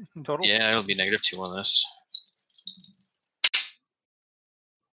 -2 in total? Yeah, it'll be -2 on this.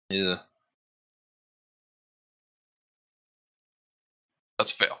 Yeah.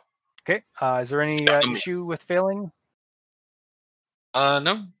 That's a fail. Okay. Is there any issue with failing?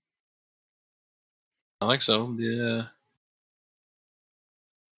 No. I think so. Yeah.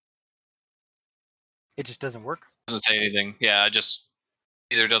 It just doesn't work? Doesn't say anything. Yeah, it just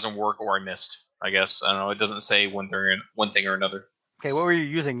either doesn't work or I missed, I guess. I don't know. It doesn't say one thing or another. Okay, what were you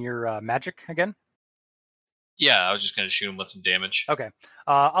using? Your magic again? Yeah, I was just going to shoot him with some damage. Okay.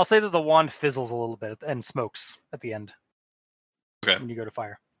 I'll say that the wand fizzles a little bit and smokes at the end. Okay. When you go to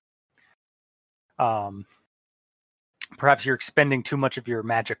fire. Perhaps you're expending too much of your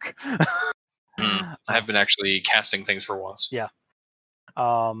magic. I have been actually casting things for once. Yeah.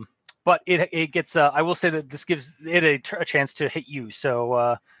 But it gets. I will say that this gives it a chance to hit you.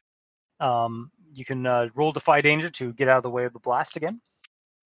 So, you can roll Defy Danger to get out of the way of the blast again.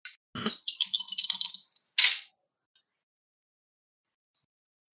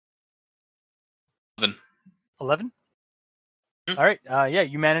 11. All right. Yeah,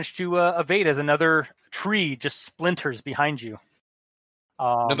 you managed to evade as another tree just splinters behind you.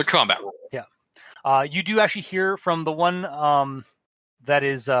 Another combat roll. Yeah. You do actually hear from the one that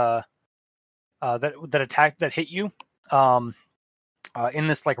is that attacked, that hit you, in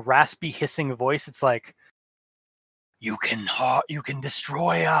this like raspy hissing voice. It's like, you can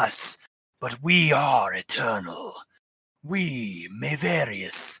destroy us, but we are eternal. We,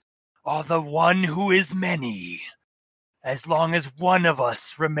 Maverius, are the one who is many. As long as one of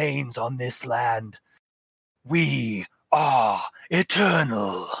us remains on this land, we are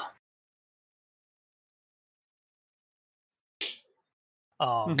eternal.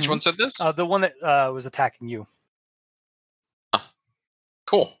 Which one said this? The one that was attacking you.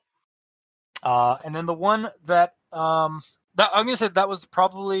 Cool. And then the one that I'm going to say that was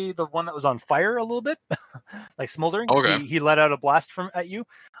probably the one that was on fire a little bit, like smoldering. Okay. He let out a blast at you.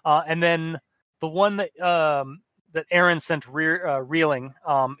 And then the one that that Aaron sent reeling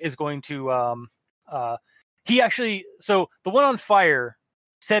is going to he actually, so the one on fire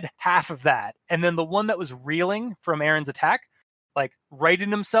said half of that, and then the one that was reeling from Aaron's attack like righted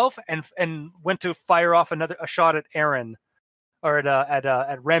himself and went to fire off a shot at Aaron or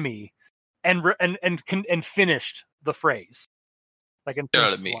at Remy and finished the phrase. Like in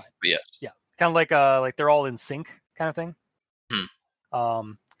Shot at me. Yes. Yeah. Kind of like they're all in sync kind of thing.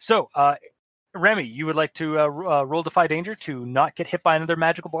 So Remy, you would like to roll Defy Danger to not get hit by another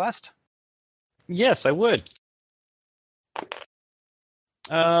magical blast? Yes, I would.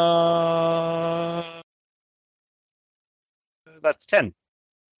 That's 10.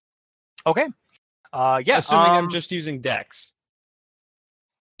 Okay. Yeah. Assuming I'm just using Dex.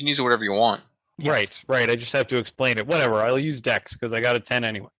 You can use it whatever you want. Yeah. Right. I just have to explain it. Whatever. I'll use Dex because I got a 10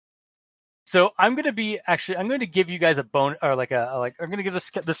 anyway. So I'm going to give you guys a bone, or I'm going to give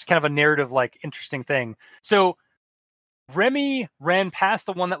this kind of a narrative, like, interesting thing. So Remy ran past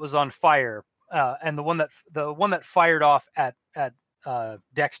the one that was on fire, and the one that fired off at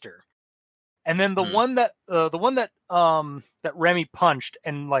Dexter. And then the one that that Remy punched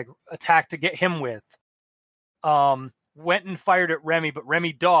and like attacked to get him with, went and fired at Remy, but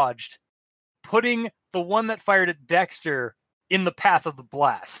Remy dodged, putting the one that fired at Dexter in the path of the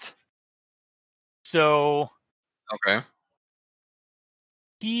blast. So okay,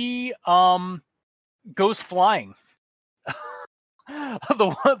 he goes flying.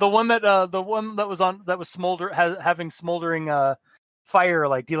 the one that was having smoldering fire,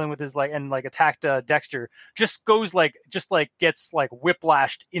 like dealing with his like and like attacked Dexter, just gets like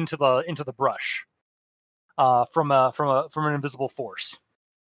whiplashed into the brush from an invisible force.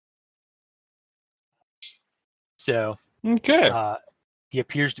 So okay, he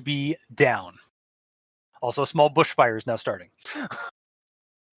appears to be down. Also, a small bushfire is now starting. Is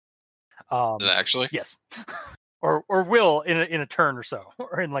it actually? Yes. Or will in a turn or so,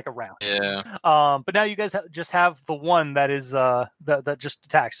 or in like a round. Yeah. But now you guys just have the one that is that just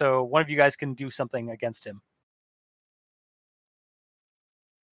attacked. So one of you guys can do something against him.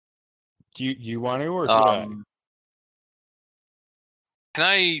 Do you want to, or should I? Can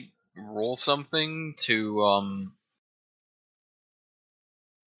I roll something to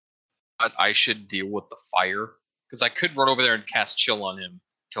I should deal with the fire? Because I could run over there and cast chill on him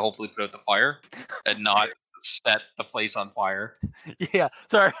to hopefully put out the fire and not set the place on fire. Yeah,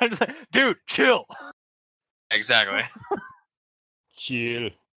 sorry. I'm just like, dude, chill. Exactly. Chill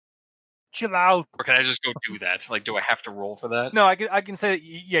out. Or can I just go do that? Like, do I have to roll for that? No, I can say that,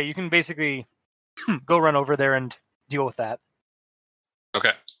 yeah, you can basically go run over there and deal with that.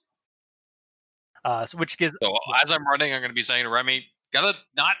 Okay. So which gives. So as I'm running, I'm going to be saying to Remy, gotta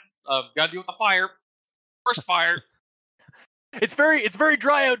deal with the fire. First fire. It's very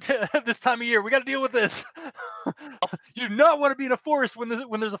dry out this time of year. We got to deal with this. You do not want to be in a forest when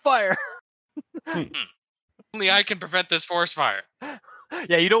there's a fire. Only I can prevent this forest fire.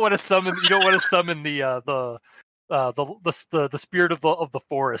 Yeah, you don't want to summon. You don't want to summon the spirit of the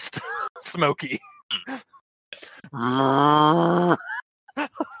forest, Smokey.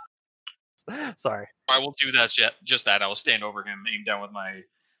 Sorry. I will do that. Just that. I will stand over him, aim down with my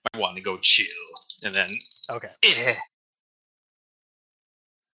wand, and go chill, and then okay.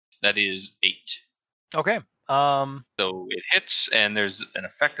 That is 8. Okay. So it hits, and there's an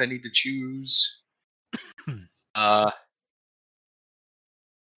effect I need to choose. I'll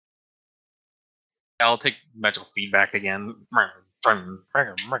take magical feedback again.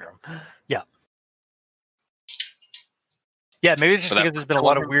 Yeah. Yeah, maybe it's just because there's been a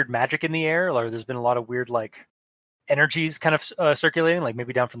lot of weird magic in the air, or there's been a lot of weird like energies kind of circulating, like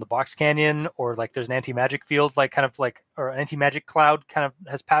maybe down from the box canyon, or like there's an anti-magic field, like kind of like, or an anti-magic cloud kind of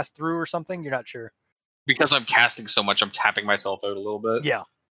has passed through or something. You're not sure. Because I'm casting so much, I'm tapping myself out a little bit. Yeah.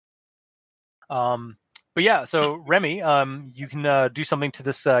 But yeah, so Remy, you can do something to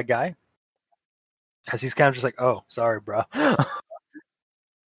this guy, because he's kind of just like, oh, sorry, bro.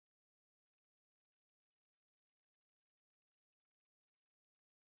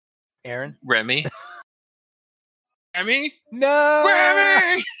 Aaron? Remy? Remy? No!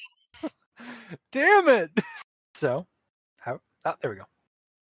 Remy! Damn it! So, there we go.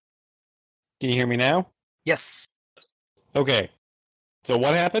 Can you hear me now? Yes. Okay. So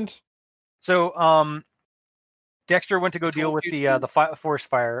what happened? So, Dexter went to go deal with the forest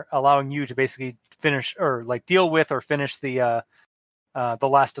fire, allowing you to basically finish, or like deal with or finish the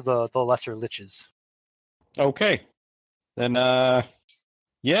last of the lesser liches. Okay. Then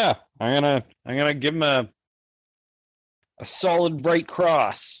yeah, I'm gonna give him a solid right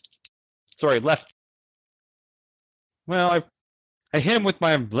cross. Sorry, left. Well, I hit him with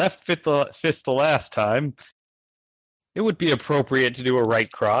my left fist the last time. It would be appropriate to do a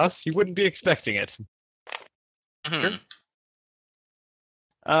right cross. You wouldn't be expecting it. Mm-hmm. Sure.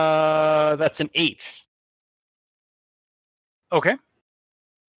 That's an 8. Okay.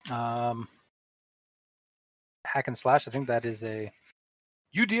 Hack and slash. I think that is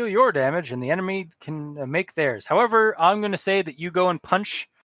you deal your damage and the enemy can make theirs. However, I'm going to say that you go and punch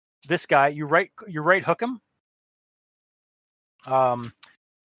this guy. You right hook him.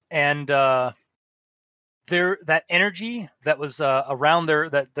 And that energy that was around there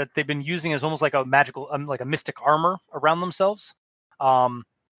that they've been using as almost like a magical, like a mystic armor around themselves,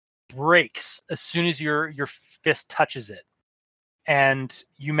 breaks as soon as your fist touches it, and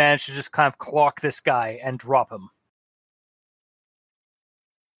you manage to just kind of clock this guy and drop him.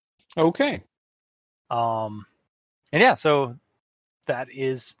 Okay. And yeah, so that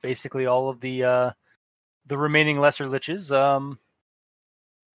is basically all of the remaining lesser liches.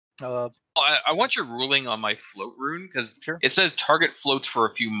 I want your ruling on my float rune, because Sure. It says target floats for a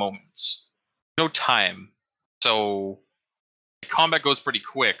few moments. No time. So combat goes pretty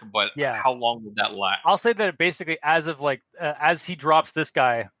quick, but Yeah. how long would that last? I'll say that basically, as of like as he drops this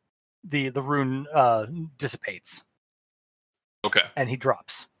guy, the rune dissipates. Okay. And he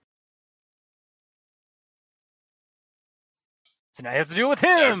drops. So now you have to deal with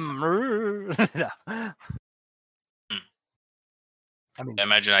him. I mean, I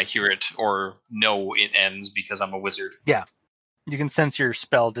imagine I hear it or know it ends because I'm a wizard. Yeah. You can sense your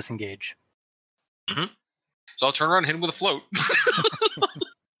spell disengage. Mm-hmm. So I'll turn around and hit him with a float.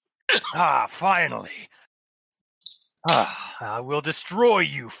 Finally. I will destroy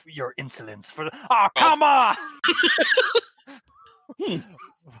you for your insolence. Come on!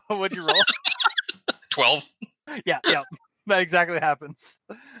 What'd you roll? 12. Yeah. That exactly happens.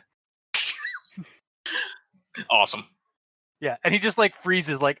 Awesome. Yeah, and he just like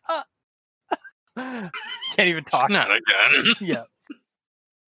freezes, like, can't even talk. Not again. Yeah.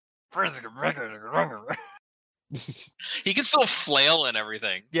 He can still flail and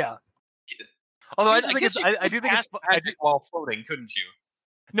everything. Yeah. Although I just think I do think it's magic while floating, couldn't you?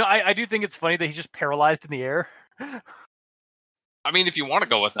 No, I do think it's funny that he's just paralyzed in the air. I mean, if you want to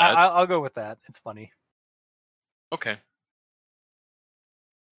go with that, I'll go with that. It's funny. Okay.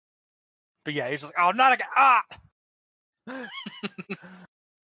 But yeah, he's just like, oh, not again! Ah.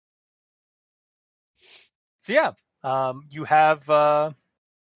 So yeah, you have them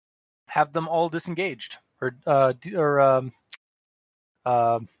all disengaged, or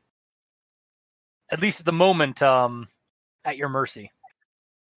at least at the moment, at your mercy.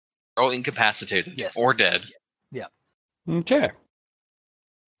 They're all incapacitated, yes, or dead. Yeah. Okay.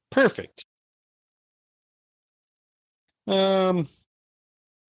 Perfect.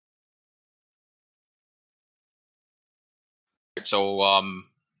 So,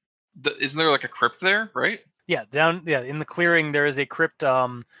 isn't there like a crypt there, right? Yeah, in the clearing there is a crypt.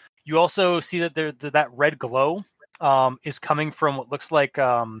 You also see that that red glow is coming from what looks like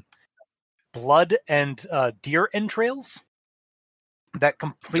blood and deer entrails that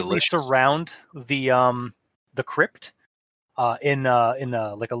completely surround the crypt in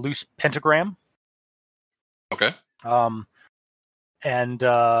like a loose pentagram. Okay. And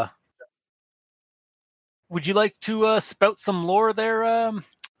would you like to spout some lore there,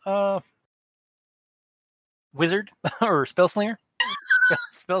 wizard or spellslinger?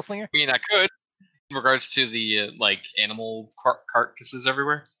 Spellslinger? I mean, I could, in regards to the like animal carcasses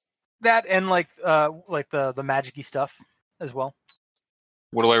everywhere. That and like the magic-y stuff as well.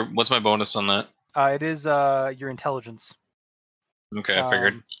 What's my bonus on that? It is your intelligence. Okay, I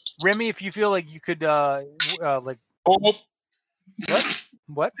figured. Remy, if you feel like you could like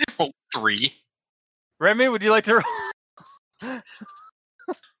what? 3. Remy, would you like to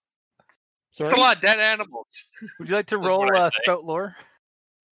Sorry? A lot of dead animals. Would you like to roll spout lore?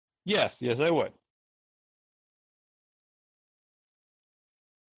 Yes, I would.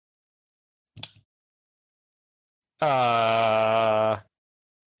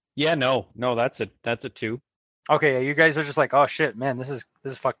 Yeah, no, that's a 2. Okay, yeah, you guys are just like, oh shit, man, this is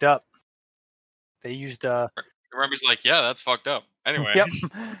fucked up. They used Remy's like, yeah, that's fucked up. Anyway. Yep.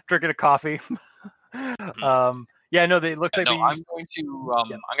 Drinking a coffee. Yeah, no, they look like they used... I'm going to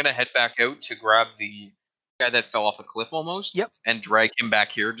I'm gonna head back out to grab the guy that fell off the cliff almost. Yep. And drag him back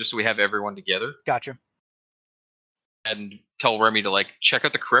here just so we have everyone together. Gotcha. And tell Remy to like check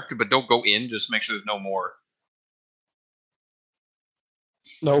out the crypt, but don't go in, just make sure there's no more.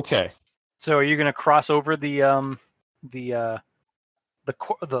 Okay. So are you gonna cross over the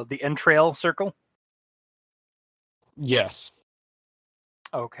entrail circle? Yes.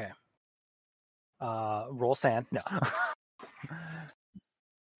 Okay. Roll sand. No.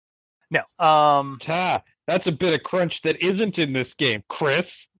 No. That's a bit of crunch that isn't in this game,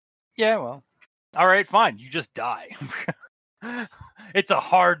 Chris. Yeah, well. All right, fine. You just die. It's a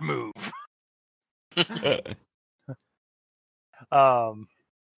hard move.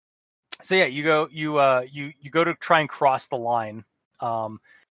 So yeah, you go to try and cross the line.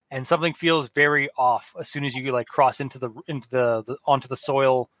 And something feels very off as soon as you like cross onto the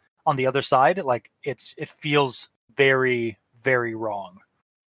soil on the other side. Like it feels very, very wrong.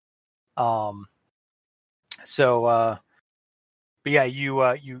 But yeah,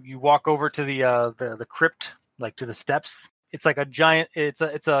 you walk over to the crypt, like to the steps. It's like a giant. It's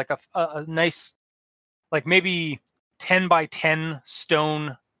like a nice, like maybe 10 by 10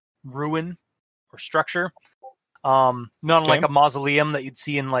 stone ruin or structure. Not like a mausoleum that you'd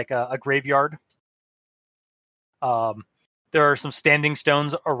see in like a graveyard. There are some standing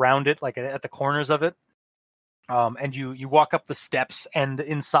stones around it, like at the corners of it. And you walk up the steps, and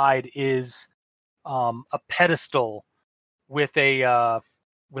inside is a pedestal with a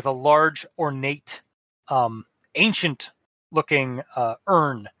large ornate ancient looking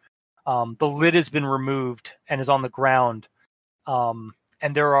urn. The lid has been removed and is on the ground, and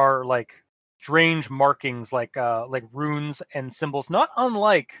there are like strange markings, like runes and symbols, not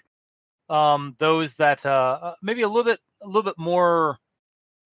unlike those that maybe a little bit more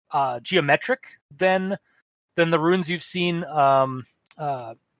geometric than the runes you've seen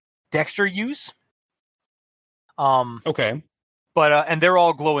Dexter use. Okay. But and they're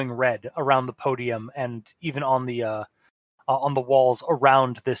all glowing red around the podium and even on the walls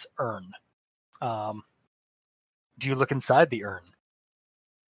around this urn. Do you look inside the urn?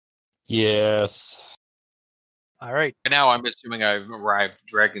 Yes. All right. And now I'm assuming I've arrived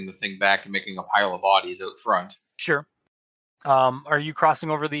dragging the thing back and making a pile of bodies out front. Sure. Are you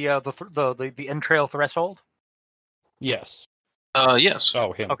crossing over the entrail threshold? Yes. Yes.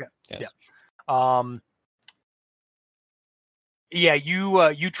 Oh, him. Okay. Yes. Yeah. Yeah,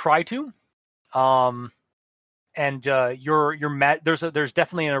 you try to, and your there's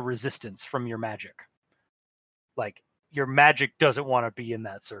definitely a resistance from your magic. Like your magic doesn't want to be in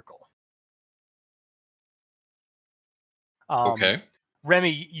that circle. Okay.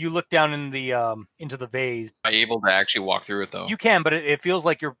 Remy, you look down in the into the vase. Are you able to actually walk through it though? You can, but it feels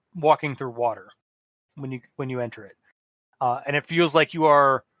like you're walking through water when you enter it, and it feels like you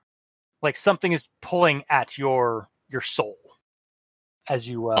are like something is pulling at your soul as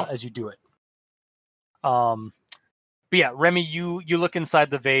you do it. But yeah, Remy, you look inside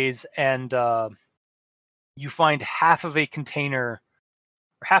the vase and you find half the container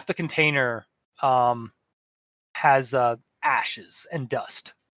has ashes and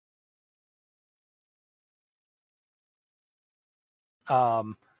dust. I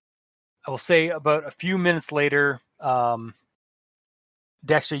will say about a few minutes later,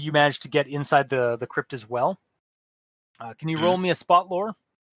 Dexter, you managed to get inside the crypt as well. Can you roll me a spot lore?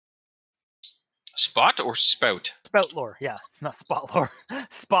 Spot or spout? Spout lore, yeah, not spot lore.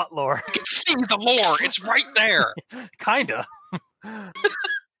 Spot lore. You can see the lore. It's right there. Kinda.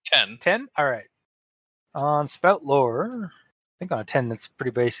 10. 10? All right. On spout lore, I think on a 10, that's pretty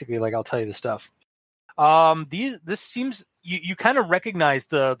basically like I'll tell you the stuff. This seems you kind of recognize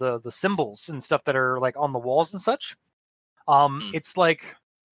the symbols and stuff that are like on the walls and such. It's like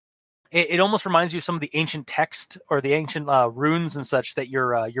it almost reminds you of some of the ancient text or the ancient runes and such that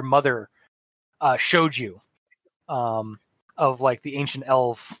your mother showed you, of like the ancient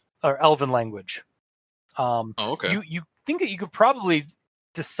elven language. Okay. You think that you could probably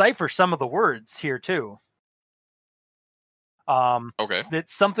decipher some of the words here too. Okay.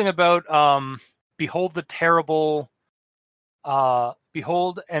 It's something about behold the terrible,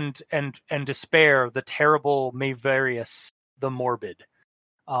 behold and despair the terrible Mavarius the morbid.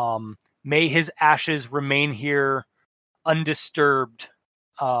 May his ashes remain here undisturbed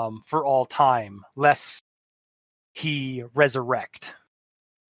for all time, lest he resurrect.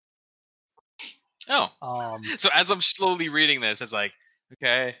 Oh. So as I'm slowly reading this, it's like,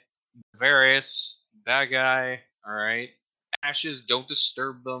 okay, various, bad guy, all right. Ashes, don't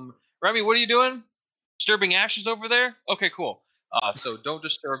disturb them. Remy, what are you doing? Disturbing ashes over there? Okay, cool. So don't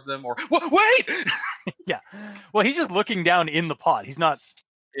disturb them or... Wait! Yeah. Well, he's just looking down in the pot. He's not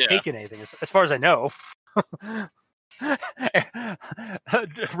taking anything, as far as I know.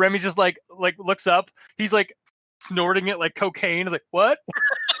 Remy just like looks up. He's like snorting it like cocaine. He's like, what?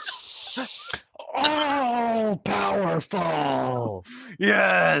 Oh, powerful!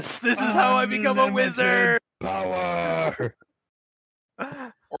 Yes, this is how I become a wizard. Power.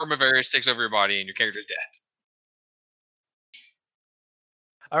 Or Mavarius takes over your body and your character's dead.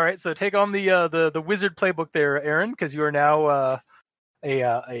 All right, so take on the wizard playbook there, Aaron, because you are now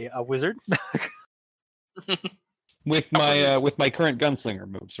a wizard. with my current gunslinger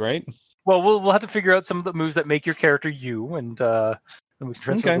moves, right? Well, we'll have to figure out some of the moves that make your character you, and we can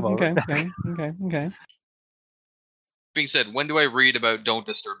transfer them over. Okay. Being said, when do I read about don't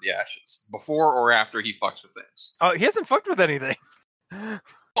disturb the ashes? Before or after he fucks with things? Oh, he hasn't fucked with anything. Oh,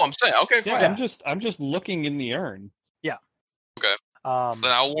 I'm saying, okay, fine. Yeah, I'm just looking in the urn. Yeah. Okay.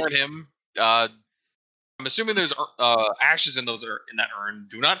 Then I'll warn him. I'm assuming there's ashes in that urn.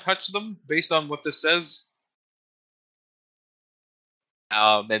 Do not touch them, based on what this says.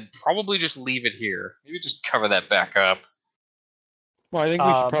 And probably just leave it here. Maybe just cover that back up. Well, I think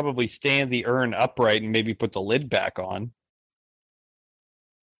we should probably stand the urn upright and maybe put the lid back on.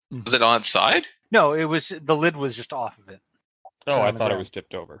 Was it on its side? No, the lid was just off of it. Oh, I thought it was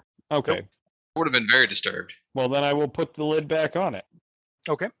tipped over. Okay. Nope. I would have been very disturbed. Well, then I will put the lid back on it.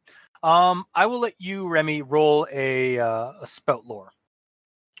 Okay. I will let you, Remy, roll a spout lore.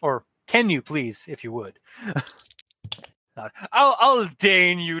 Or can you, please, if you would? I'll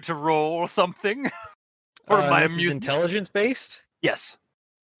deign you to roll something. my this is intelligence based? Yes.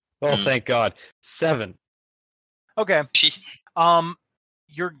 Oh, thank God. 7. Okay. Jeez.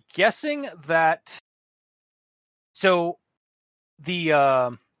 You're guessing that. So,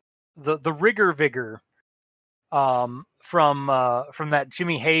 the rigor vigor, from that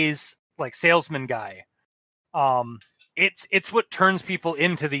Jimmy Hayes like salesman guy, it's what turns people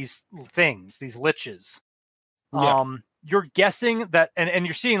into these things, these liches. Yeah. You're guessing that, and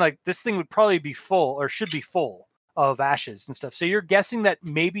you're seeing like this thing would probably be full or should be full of ashes and stuff. So you're guessing that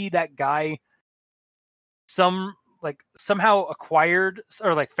maybe that guy somehow acquired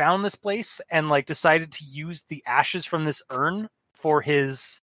or like found this place and like decided to use the ashes from this urn for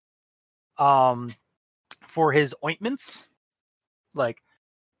his ointments. Like,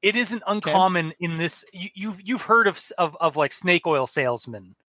 it isn't uncommon in this. You've heard of like snake oil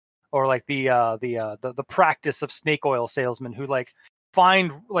salesmen, or like the practice of snake oil salesmen who like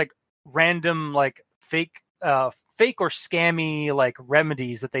find like random like fake or scammy like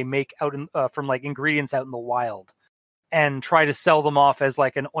remedies that they make out from like ingredients out in the wild, and try to sell them off as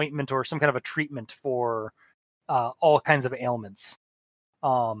like an ointment or some kind of a treatment for all kinds of ailments.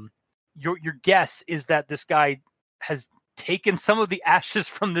 Your guess is that this guy has taken some of the ashes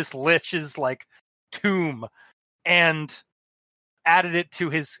from this lich's like tomb and added it to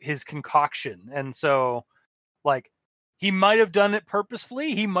his concoction. And so like he might have done it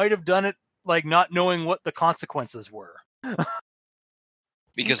purposefully, he might have done it like not knowing what the consequences were.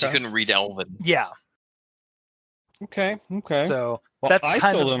 Because he couldn't read Elven. Yeah. Okay. So that's I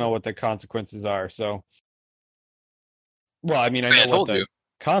still don't know what the consequences are, so well, I mean, I know what the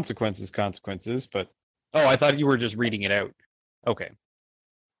consequences, but I thought you were just reading it out. Okay.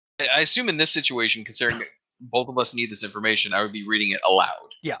 I assume in this situation, considering both of us need this information, I would be reading it aloud.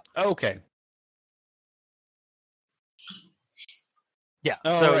 Yeah. Okay. Yeah.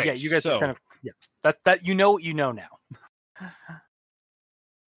 So right. Yeah, you guys are kind of that you know what you know now.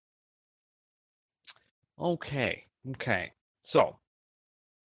 Okay. So,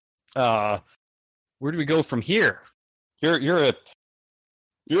 where do we go from here? You're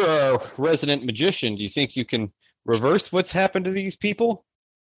a resident magician. Do you think you can reverse what's happened to these people?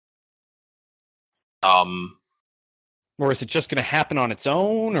 Or is it just going to happen on its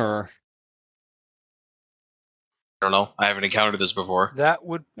own, or? I don't know. I haven't encountered this before. That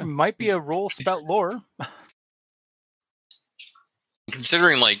might be a roll spout lore.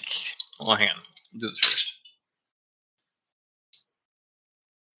 Considering, like, well, hang on. I'll do this first.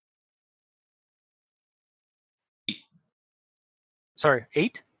 Sorry,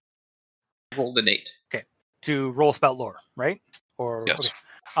 8? I rolled an 8. Okay, to roll spout lore, right? Or yes.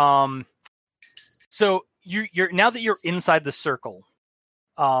 Okay. So you're now that you're inside the circle,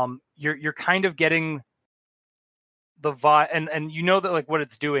 you're kind of getting the vibe, and you know that like what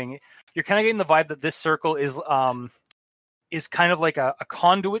it's doing. You're kind of getting the vibe that this circle is kind of like a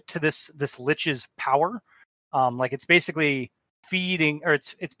conduit to this lich's power. Like it's basically feeding, or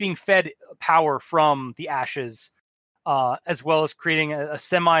it's being fed power from the ashes, as well as creating a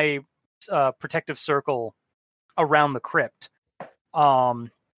semi protective circle around the crypt.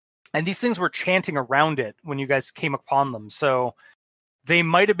 And these things were chanting around it when you guys came upon them. So they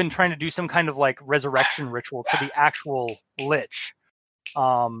might have been trying to do some kind of like resurrection ritual to the actual lich.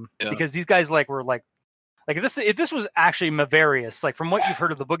 Because these guys like were like if this was actually Maverius, like from what you've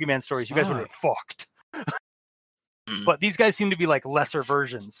heard of the boogeyman stories, you guys would have fucked. But these guys seem to be like lesser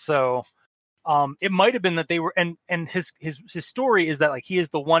versions. So it might have been that they were, and his story is that like he is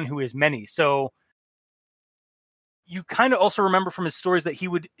the one who is many. So you kind of also remember from his stories that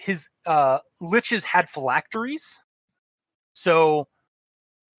his liches had phylacteries. So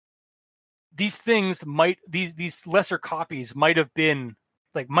these things these lesser copies might have been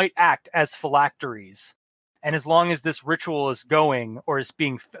like might act as phylacteries. And as long as this ritual is going, or is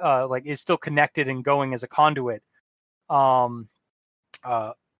being is still connected and going as a conduit,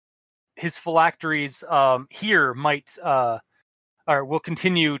 his phylacteries here might or will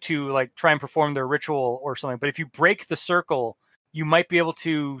continue to like try and perform their ritual or something. But if you break the circle, you might be able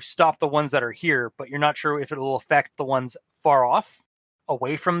to stop the ones that are here, but you're not sure if it will affect the ones far off,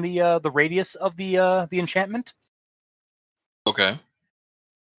 away from the radius of the enchantment. Okay.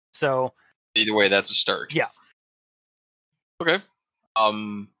 So either way, that's a start. Yeah. Okay.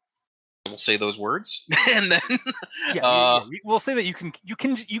 We'll say those words, and then we'll say that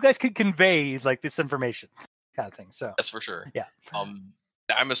you guys can convey like this information, kind of thing. So that's for sure. Yeah.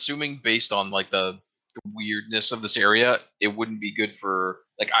 I'm assuming based on like the weirdness of this area, it wouldn't be good for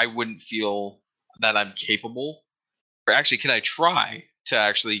like I wouldn't feel that I'm capable. Or actually, can I try to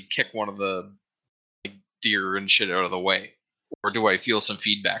actually kick one of the like, deer and shit out of the way, or do I feel some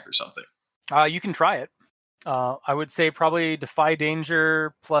feedback or something? You can try it. I would say probably defy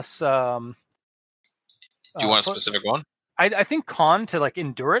danger plus. Do you want a specific one? I think con to like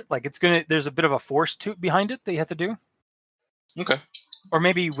endure it. Like there's a bit of a force behind it that you have to do. Okay. Or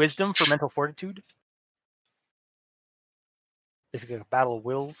maybe wisdom for mental fortitude. Basically a battle of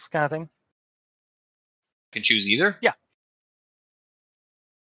wills kind of thing. You can choose either? Yeah.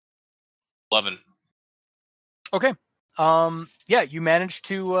 11. Okay. Yeah, you managed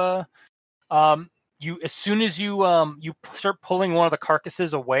to you as soon as you start pulling one of the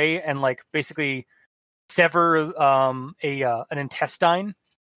carcasses away and like basically sever an intestine,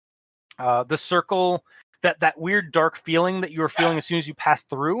 the circle, that weird dark feeling that you were feeling as soon as you passed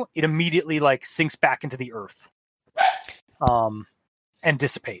through, it immediately like sinks back into the earth, and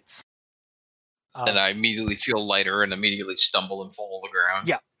dissipates. And I immediately feel lighter and immediately stumble and fall to the ground.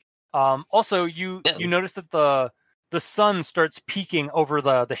 Yeah. Also, you notice that the sun starts peeking over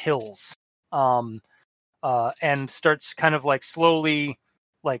the hills, and starts kind of like slowly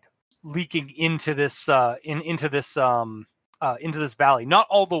like leaking into this into this valley. Not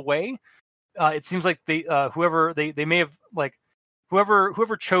all the way. It seems like they may have like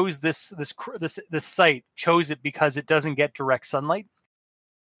whoever chose this site chose it because it doesn't get direct sunlight.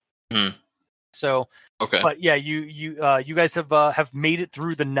 Hmm. So, okay. But yeah, you guys have made it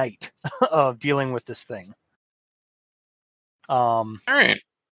through the night of dealing with this thing. All right.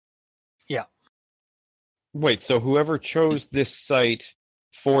 Yeah. Wait, so whoever chose this site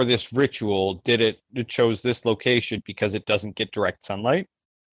for this ritual it chose this location because it doesn't get direct sunlight?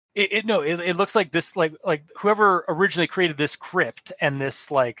 It looks like this like whoever originally created this crypt and this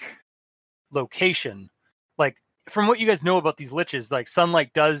like location, like from what you guys know about these liches, like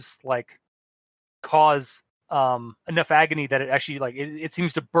sunlight does like cause enough agony that it actually like it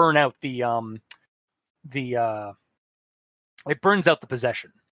seems to burn out it burns out the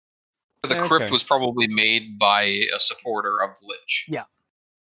possession. The crypt was probably made by a supporter of Lich. Yeah.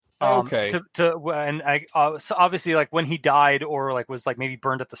 Okay. So obviously, like when he died, or like was like maybe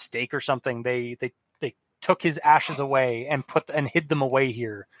burned at the stake or something, they took his ashes away and hid them away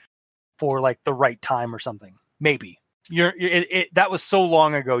here for like the right time or something. Maybe that was so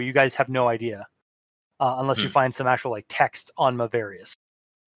long ago. You guys have no idea, unless you find some actual like text on Mavarius.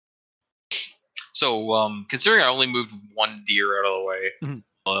 So, considering I only moved one deer out of the way,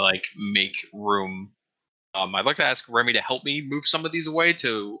 like make room. I'd like to ask Remy to help me move some of these away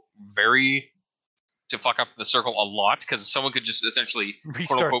to fuck up the circle a lot, because someone could just essentially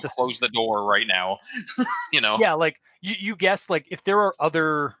quote unquote close the door right now. You know? Yeah, like you guess, like if there are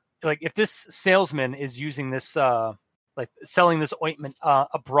other, like if this salesman is using this, like selling this ointment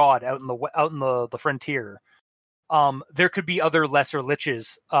abroad out in the frontier, there could be other lesser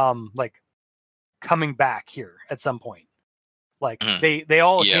liches, like coming back here at some point. Like they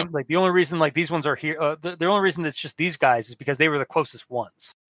all came, like the only reason like these ones are here, the only reason it's just these guys is because they were the closest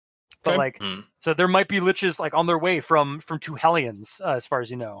ones. But like, so there might be liches like on their way from two Hellions, as far as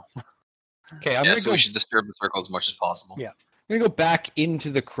you know. Okay, we should disturb the circle as much as possible. Yeah, I'm gonna go back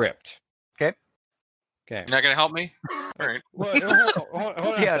into the crypt. Okay. You're not gonna help me? All right. Well, hold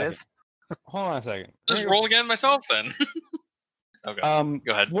on see how it is. Hold on a second. Just roll again myself then. Okay.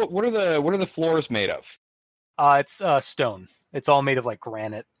 Go ahead. What are the floors made of? It's stone. It's all made of like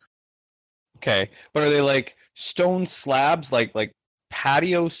granite. Okay, but are they like stone slabs, like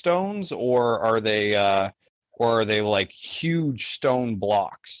patio stones, or are they like huge stone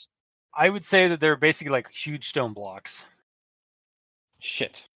blocks? I would say that they're basically like huge stone blocks.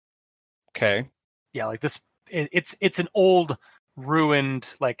 Shit. Okay. Yeah, like this. It's an old,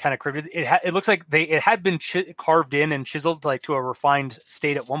 ruined, like kind of crypt. It looks like it had been carved in and chiseled like to a refined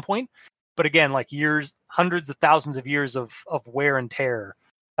state at one point. But again, like hundreds of thousands of years of wear and tear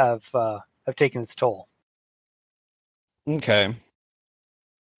have taken its toll. Okay.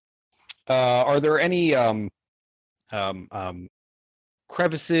 Are there any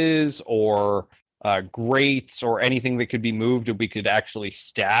crevices or grates or anything that could be moved, and we could actually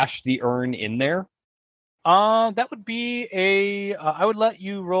stash the urn in there? That would be I would let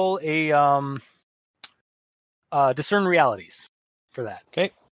you roll a discern realities for that.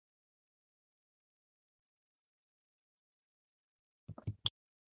 Okay.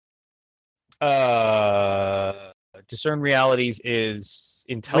 Discern realities is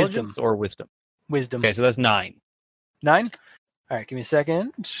intelligence or wisdom? Wisdom. Okay, so that's 9. 9? All right, give me a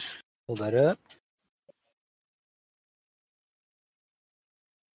second. Pull that up.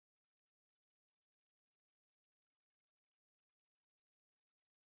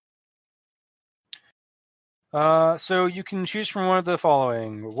 So you can choose from one of the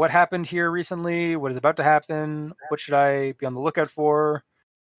following. What happened here recently? What is about to happen? What should I be on the lookout for?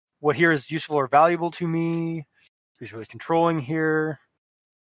 What here is useful or valuable to me? Who's really controlling here?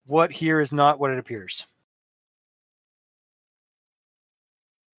 What here is not what it appears?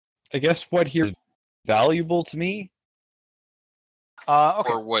 I guess what here is valuable to me?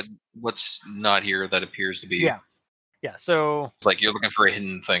 Okay. Or what's not here that appears to be. Yeah, so it's like you're looking for a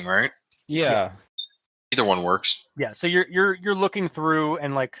hidden thing, right? Yeah. Either one works. Yeah, so you're looking through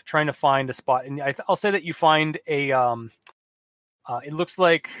and like trying to find a spot, and I'll say that you find a it looks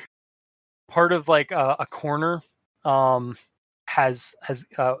like part of like a corner has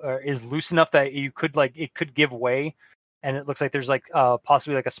is loose enough that you could like it could give way, and it looks like there's like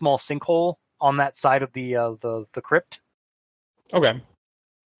possibly like a small sinkhole on that side of the crypt. Okay.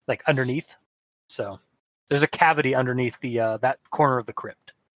 Like underneath, so there's a cavity underneath the that corner of the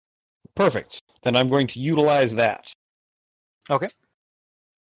crypt. Perfect. Then I'm going to utilize that. Okay.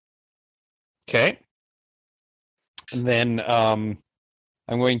 Okay. And then I'm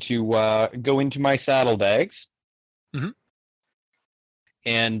going to go into my saddlebags. Mm-hmm.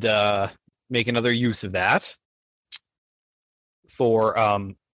 And make another use of that for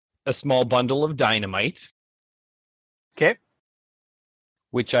a small bundle of dynamite. Okay.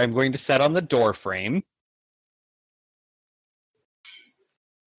 Which I'm going to set on the door frame.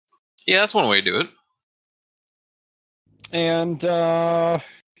 Yeah, that's one way to do it. And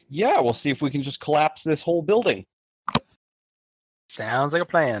yeah, we'll see if we can just collapse this whole building. Sounds like a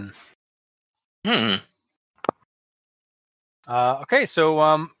plan. Hmm. Okay,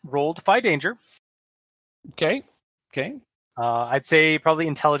 so roll Defy Danger. Okay. I'd say probably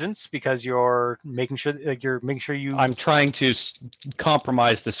intelligence because you're making sure you. I'm trying to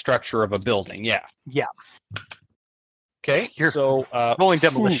compromise the structure of a building. Yeah. Yeah. Okay. You're so rolling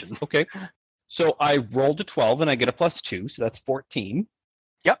demolition. Okay. So I rolled a 12 and I get a +2, so that's 14.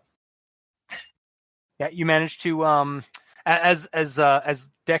 Yep. Yeah, you managed to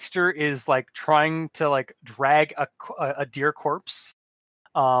as Dexter is like trying to like drag a deer corpse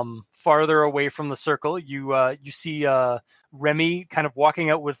farther away from the circle. You see Remy kind of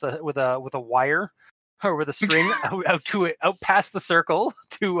walking out with a wire or with a string out past the circle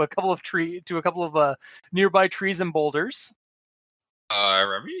to a couple of nearby trees and boulders.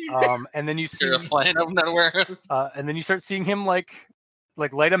 Remy. And then you see flying I'm not aware of. and then you start seeing him like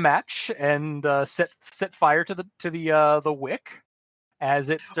light a match and set fire to the wick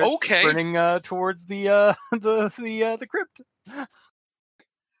as it starts burning towards the crypt.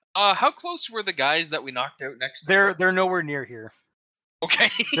 How close were the guys that we knocked out next to They're nowhere near here.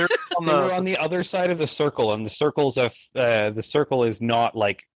 Okay. They were on the other side of the circle, and the circle is not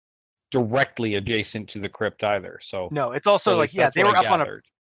like directly adjacent to the crypt either. So no, it's also like they were up on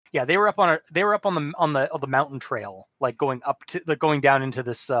the mountain trail, like going down into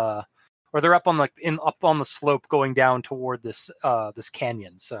this or they're up on the slope going down toward this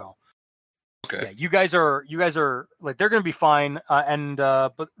canyon. So okay. Yeah, you guys are like they're going to be fine.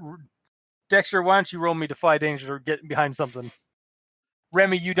 But Dexter, why don't you roll me Defy Danger or get behind something?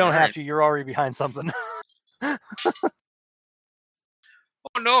 Remy, you don't have to. You're already behind something. Oh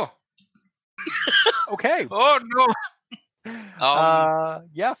no. Okay. Oh no.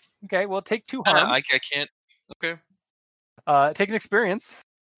 Yeah. Okay. Well, take 2 harm. I can't. Okay. Take an experience.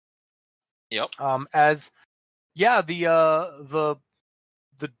 Yep. The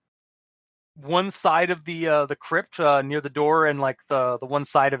one side of the crypt near the door and like the one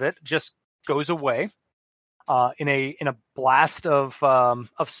side of it just goes away in a blast of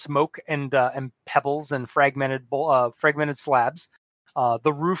smoke and pebbles and fragmented slabs.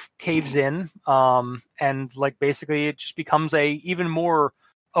 The roof caves in and like basically it just becomes even more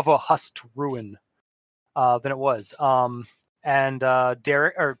of a husked ruin than it was.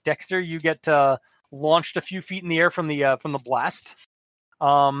 Dexter, you get launched a few feet in the air from the blast.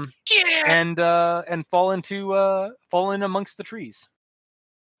 And fall in amongst the trees.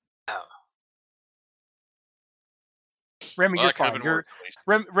 Oh. Remy, you're fine.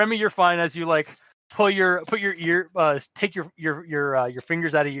 Remy, you're fine as you like take your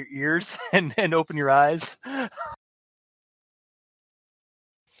fingers out of your ears and open your eyes.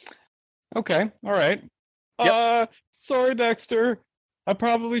 Okay, all right. Yep. Sorry, Dexter. I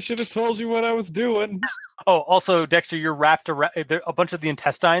probably should have told you what I was doing. Oh, also, Dexter, you're wrapped around. A bunch of the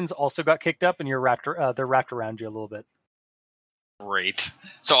intestines also got kicked up, and you're wrapped. They're wrapped around you a little bit. Great.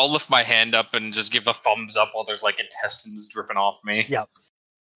 So I'll lift my hand up and just give a thumbs up while there's like intestines dripping off me. Yep.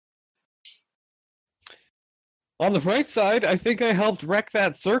 On the bright side, I think I helped wreck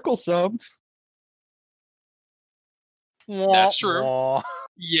that circle some. That's true.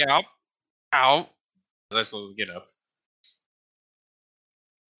 Yeah. Ow. I slowly get up.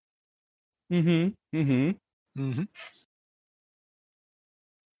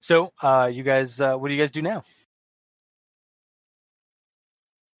 So, you guys, what do you guys do now?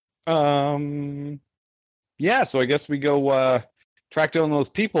 Yeah, so I guess we go track down those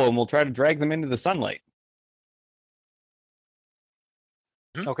people and we'll try to drag them into the sunlight.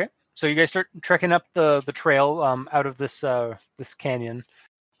 Okay. So you guys start trekking up the trail out of this this canyon,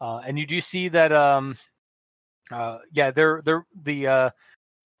 and you do see that they're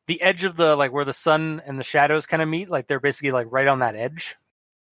the edge of the like where the sun and the shadows kind of meet, like they're basically like right on that edge.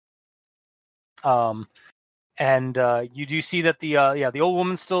 And you do see that the old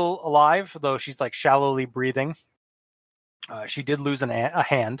woman's still alive, though she's like shallowly breathing. She did lose a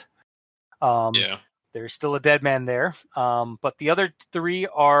hand. Yeah. There's still a dead man there. But the other three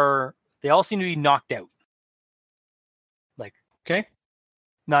they all seem to be knocked out. Like, okay.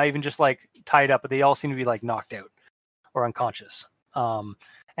 Not even just like tied up, but they all seem to be like knocked out or unconscious.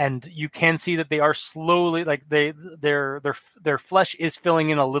 And you can see that they are slowly, like their flesh is filling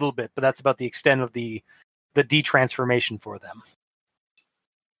in a little bit, but that's about the extent of the detransformation for them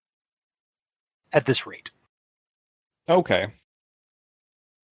at this rate. Okay.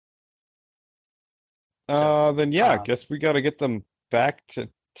 Then I guess we got to get them back to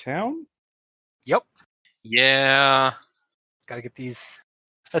town. Yep. Yeah. Got to get these.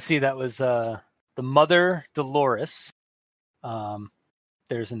 Let's see. That was the mother Dolores.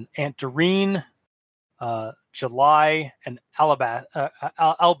 There's an Aunt Doreen, July, and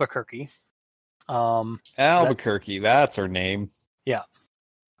Albuquerque. Albuquerque, so that's her name. Yeah.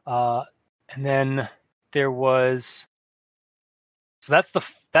 And then there was. So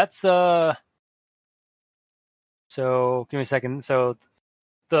So give me a second. So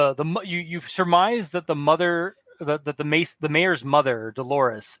you surmise that the mother that the mayor's mother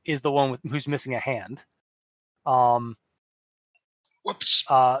Dolores is the one who's missing a hand. Whoops.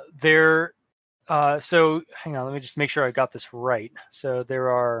 So hang on, let me just make sure I got this right. So there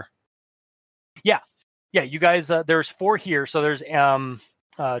are, yeah, you guys. There's 4 here. So there's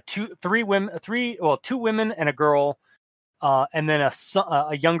two women and a girl, and then a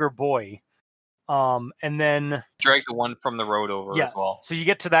younger boy. And then drag the one from the road over as well. So you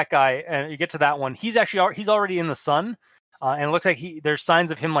get to that guy, and you get to that one. He's already in the sun, and it looks like there's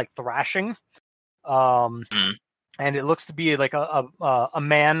signs of him like thrashing. And it looks to be like a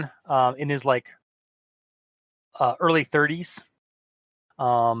man in his like early 30s.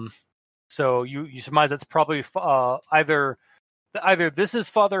 So you surmise that's probably either this is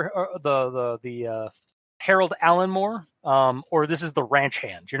Father the Harold Allenmore, or this is the ranch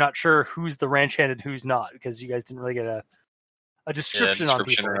hand. You're not sure who's the ranch hand and who's not, because you guys didn't really get a description on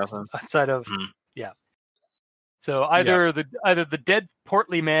people outside of So either the dead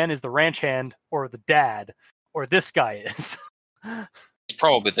portly man is the ranch hand, or the dad, or this guy is. It's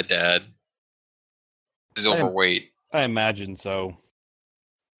probably the dad. He's overweight. I imagine so.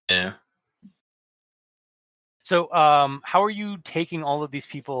 Yeah. So, how are you taking all of these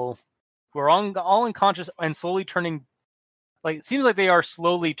people who are all unconscious and slowly turning? Like, it seems like they are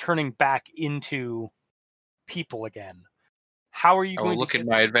slowly turning back into people again. How are you going to look at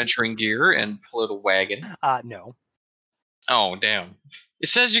my adventuring gear and pull out a wagon? No. Oh, damn. It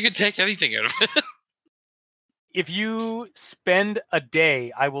says you can take anything out of it. If you spend a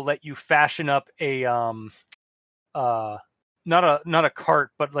day, I will let you fashion up a not a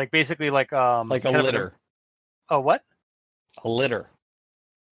cart, but like basically like a litter. A what? A litter.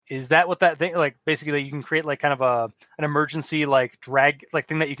 Is that what that thing like? Basically, you can create like kind of an emergency like drag like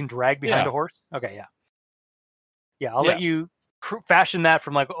thing that you can drag behind a horse. Okay, yeah. I'll let you fashion that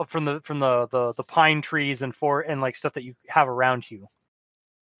from the pine trees and like stuff that you have around you.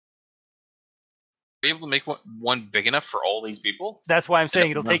 Are you able to make one big enough for all these people? That's why I'm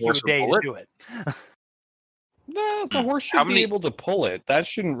saying it'll take you a day to do it. No, the horse should be able to pull it. That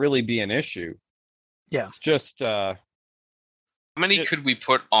shouldn't really be an issue. Yeah. It's just how many could we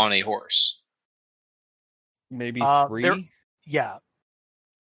put on a horse? Maybe 3? Yeah.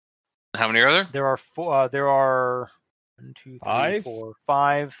 How many are there? There are 4. There are 1, 2, 3, 4,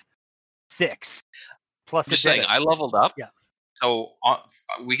 5, 6. Plus, I'm just saying, I leveled up. Yeah. So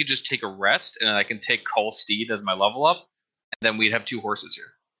we could just take a rest, and I can take Cull Steed as my level up, and then we'd have 2 horses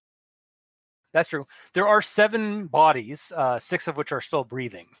here. That's true. There are 7 bodies, 6 of which are still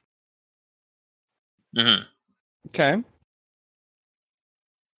breathing. Mm-hmm. Okay.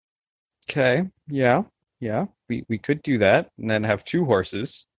 Yeah. We could do that, and then have 2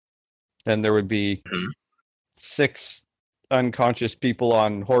 horses. Then there would be 6 unconscious people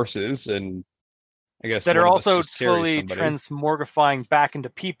on horses, and I guess that are also slowly transmorgifying back into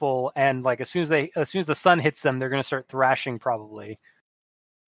people, and like as soon as the sun hits them, they're going to start thrashing probably.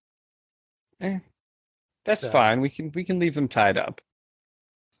 That's fine. We can leave them tied up.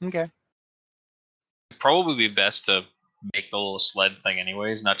 Okay. It'd probably be best to make the little sled thing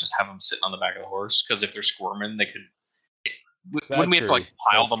anyways, not just have them sitting on the back of the horse. Because if they're squirming, they could. Wouldn't we have to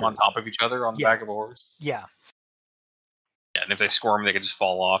pile them on top of each other on the back of a horse? Yeah. Yeah, and if they squirm, they could just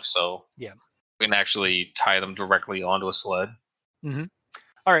fall off. So yeah, we can actually tie them directly onto a sled. Mm-hmm.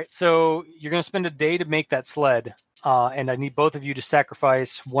 All right, so you're going to spend a day to make that sled, and I need both of you to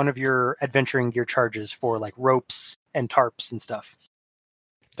sacrifice one of your adventuring gear charges for like ropes and tarps and stuff.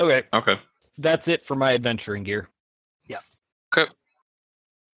 Okay. Okay. That's it for my adventuring gear. Yeah. Okay.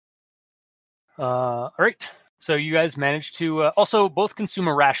 All right. So you guys managed to also both consume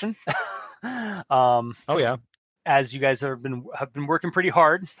a ration. Oh yeah. As you guys have been working pretty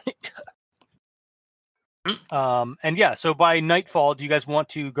hard. And yeah, so by nightfall, do you guys want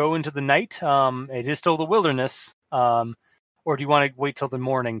to go into the night? It is still the wilderness. Or do you want to wait till the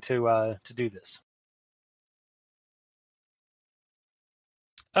morning to do this?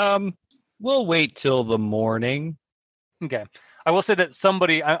 We'll wait till the morning. Okay. I will say that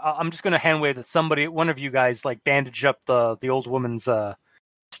somebody, I'm just going to hand wave that somebody, one of you guys, like bandaged up the old woman's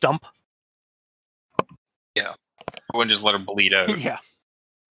stump. Yeah. I wouldn't just let her bleed out. Yeah.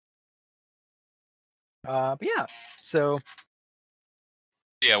 But yeah, so.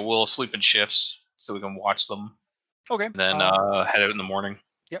 Yeah, we'll sleep in shifts so we can watch them. Okay. And then head out in the morning.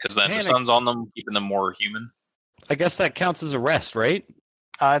 Because then the sun's on them, keeping them more human. I guess that counts as a rest, right?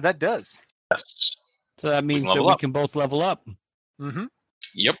 That does. Yes. So that means that we can both level up. Mm-hmm.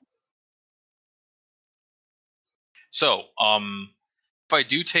 Yep. So, if I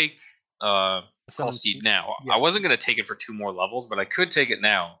do take Call Steed now, I wasn't going to take it for 2 more levels, but I could take it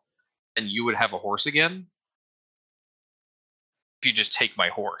now, and you would have a horse again. If you just take my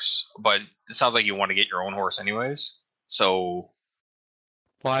horse, but it sounds like you want to get your own horse anyways. So,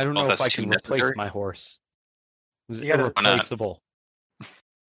 well, I don't know if I can replace my horse. Is it irreplaceable?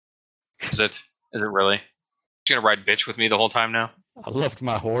 Is it really? You're gonna ride bitch with me the whole time now? I loved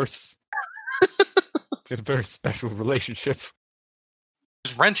my horse. We had a very special relationship. It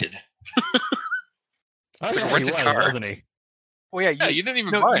was rented. It's like a rented car, wasn't he? Well, yeah, you didn't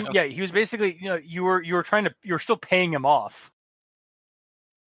even buy him. Yeah, he was basically, you were still paying him off.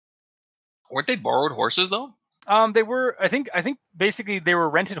 Weren't they borrowed horses though? They were. I think basically they were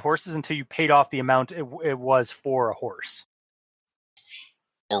rented horses until you paid off the amount it was for a horse.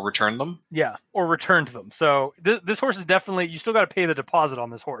 Or returned them? Yeah, or returned them. So this horse is definitely, you still got to pay the deposit on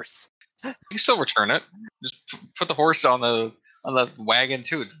this horse. You can still return it. Just put the horse on the wagon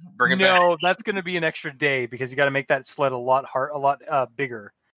too. Bring it back. No, that's going to be an extra day because you got to make that sled a lot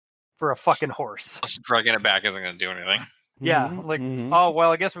bigger for a fucking horse. Dragging it back isn't going to do anything. Yeah, oh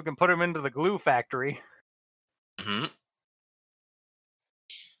well, I guess we can put him into the glue factory. Mm-hmm.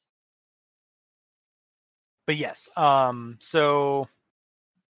 But yes, so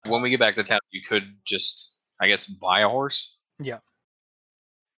when we get back to town, you could just, I guess, buy a horse. Yeah.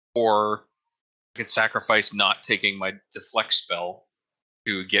 Or I could sacrifice not taking my deflect spell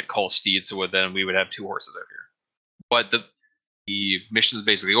to get Call Steed, so then we would have 2 horses out here. But the mission's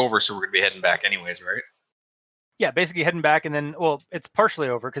basically over, so we're going to be heading back anyways, right? Yeah, basically heading back, and then, well, it's partially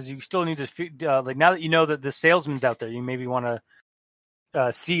over because you still need to now that you know that the salesman's out there, you maybe want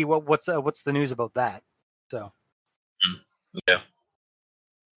to see what's the news about that. So. Yeah.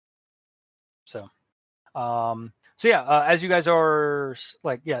 So yeah, as you guys are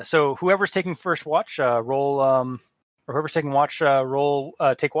so whoever's taking first watch, roll, or whoever's taking watch, roll,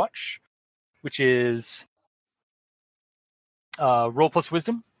 take watch, which is roll plus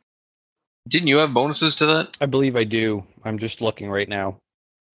wisdom. Didn't you have bonuses to that? I believe I do. I'm just looking right now.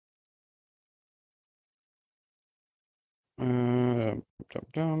 When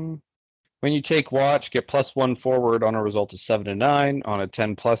you take watch, get +1 forward on a result of 7 to 9. On a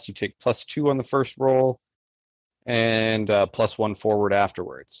 10+, you take +2 on the first roll, and +1 forward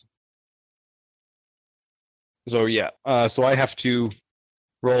afterwards. So yeah, so I have to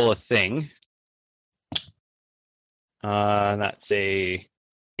roll a thing. That's a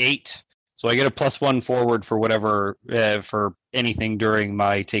 8. So I get a +1 forward for whatever, for anything during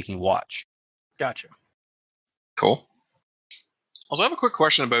my taking watch. Gotcha. Cool. Also, I have a quick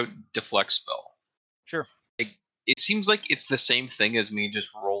question about deflect spell. Sure. It seems like it's the same thing as me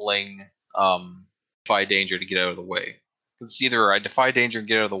just rolling defy danger to get out of the way. It's either I defy danger and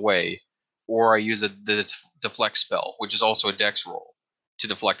get out of the way, or I use the deflect spell, which is also a dex roll, to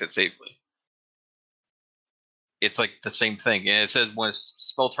deflect it safely. It's like the same thing, and it says when a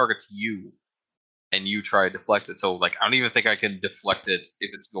spell targets you, and you try to deflect it. So, like, I don't even think I can deflect it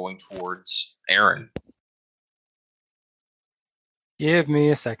if it's going towards Aaron. Give me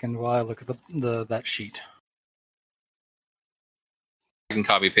a second while I look at that sheet. I can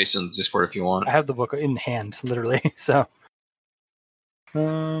copy paste it in the Discord if you want. I have the book in hand, literally. So,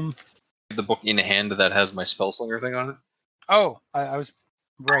 the book in hand that has my spell slinger thing on it. Oh, I was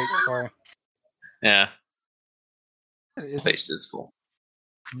right. Sorry. Yeah. Is Paste it. It's cool.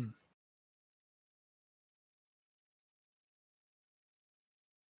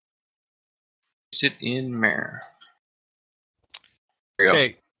 Sit in Mare.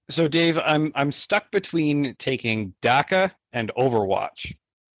 Okay, so Dave, I'm stuck between taking DACA and Overwatch.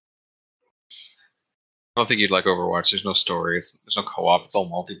 I don't think you'd like Overwatch. There's no story. There's no co-op. It's all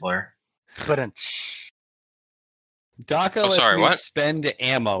multiplayer. But DACA lets me spend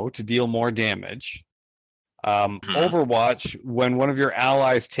ammo to deal more damage. Overwatch, when one of your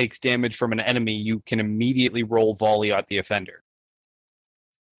allies takes damage from an enemy, you can immediately roll volley at the offender.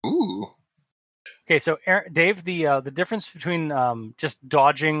 Ooh. Okay, so Dave, the difference between just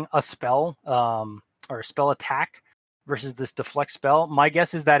dodging a spell or a spell attack versus this deflect spell, my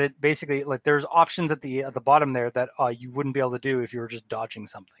guess is that it basically there's options at the bottom there that you wouldn't be able to do if you were just dodging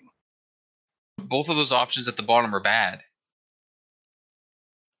something. Both of those options at the bottom are bad.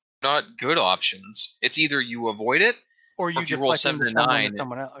 Not good options. It's either you avoid it, or you roll 7 to 9,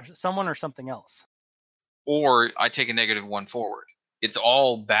 someone or something else, or I take a -1 forward. It's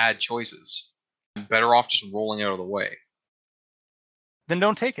all bad choices. I'm better off just rolling out of the way. Then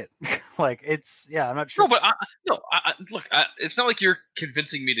don't take it. I'm not sure. No, but look, it's not like you're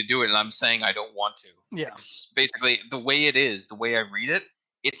convincing me to do it, and I'm saying I don't want to. Yeah. It's basically the way it is, the way I read it.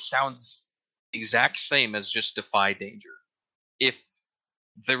 It sounds exact same as just defy danger. If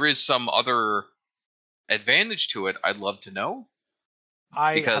there is some other advantage to it, I'd love to know.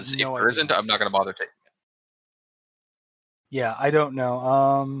 Because if there isn't, I'm not going to bother taking it. Yeah, I don't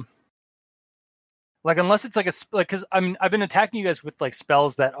know. Unless it's because I've been attacking you guys with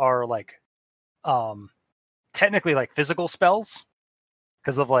spells that are technically physical spells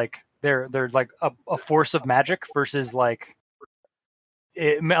because of they're a force of magic versus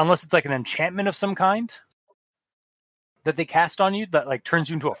unless it's an enchantment of some kind that they cast on you that turns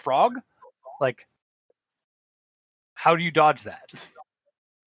you into a frog. How do you dodge that?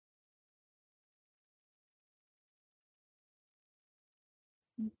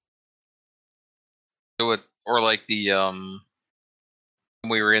 Or when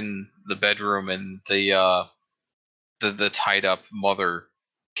we were in the bedroom and the tied up mother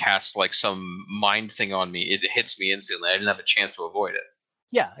casts some mind thing on me, it hits me instantly. I didn't have a chance to avoid it.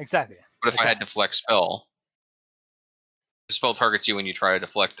 Yeah, exactly. But if I had deflect spell, the spell targets you when you try to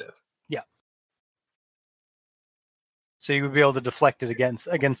deflect it. Yeah. So you would be able to deflect it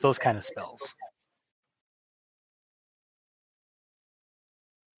against those kind of spells.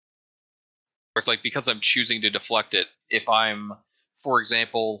 It's because I'm choosing to deflect it, if I'm, for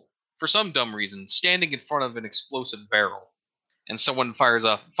example, for some dumb reason, standing in front of an explosive barrel and someone fires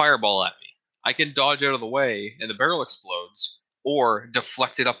a fireball at me, I can dodge out of the way and the barrel explodes, or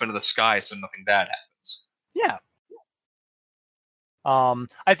deflect it up into the sky so nothing bad happens. Yeah.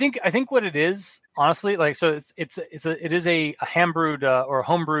 I think what it is, honestly, so it is a hand-brewed or a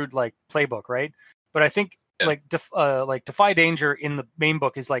home-brewed playbook, right? But I think defy danger in the main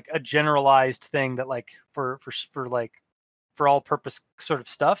book is a generalized thing that for all purpose sort of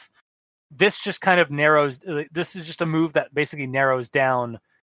stuff. This just kind of narrows. This is just a move that basically narrows down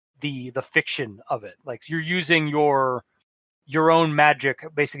the fiction of it. You're using your own magic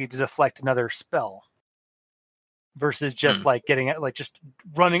basically to deflect another spell, versus just getting it just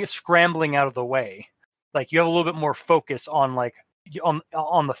scrambling out of the way. You have a little bit more focus on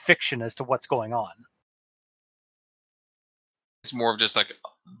on the fiction as to what's going on. It's more of just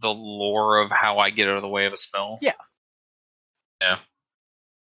the lore of how I get out of the way of a spell. Yeah. Yeah.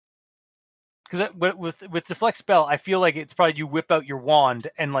 Because with deflect spell, I feel it's probably you whip out your wand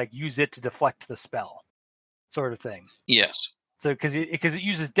and use it to deflect the spell, sort of thing. Yes. So because it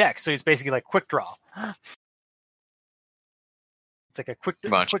uses dex, so it's basically quick draw. It's a quick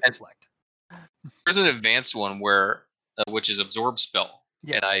deflect. There's an advanced one where which is absorb spell,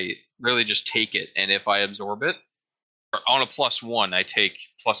 and I really just take it, and if I absorb it on a +1, I take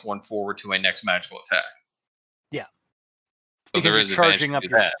 +1 forward to my next magical attack. Yeah. So because you're charging up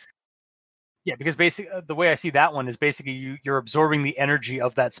your. That. Yeah, because basically the way I see that one is basically you're absorbing the energy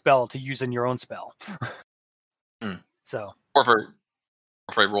of that spell to use in your own spell. So. Or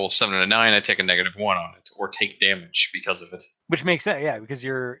if I roll 7 and a 9, I take a -1 on it, or take damage because of it. Which makes sense, yeah, because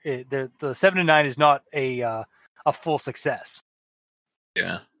the 7 and 9 is not a full success.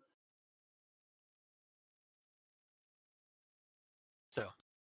 Yeah. So.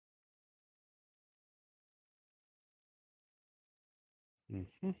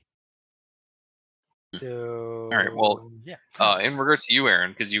 Mm-hmm. So, all right. Well, yeah. In regards to you,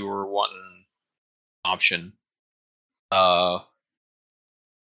 Aaron, because you were wanting an option.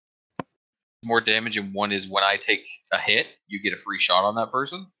 More damage, and one is when I take a hit, you get a free shot on that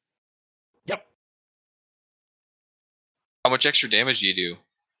person. Yep. How much extra damage do you do?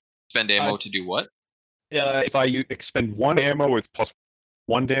 Spend ammo to do what? If I expend 1 ammo, it's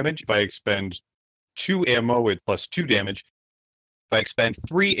 +1 damage. If I expend 2 ammo, it's +2 damage. If I expend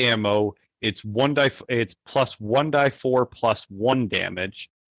 3 ammo, it's +1 die 4 +1 damage,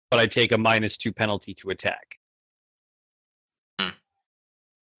 but I take a -2 penalty to attack.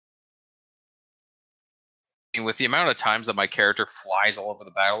 And with the amount of times that my character flies all over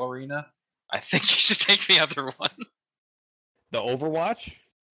the battle arena, I think you should take the other one. The Overwatch?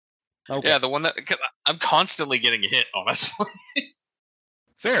 Okay. Yeah, the one that I'm constantly getting hit, honestly.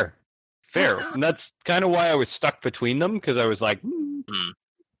 Fair. And that's kind of why I was stuck between them, because I was like,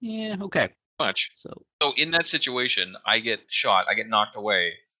 yeah, okay. Much. So in that situation, I get shot, I get knocked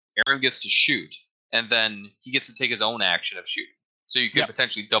away. Aaron gets to shoot, and then he gets to take his own action of shooting. So you could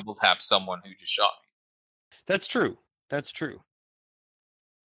potentially double tap someone who just shot me. That's true.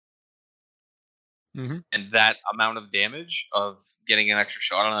 Mm-hmm. And that amount of damage of getting an extra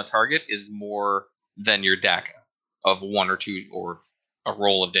shot on a target is more than your DACA of 1 or 2 or a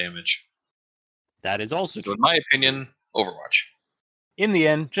roll of damage. That is also true. In my opinion, Overwatch. In the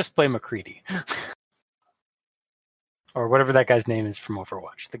end, just play McCready. Or whatever that guy's name is from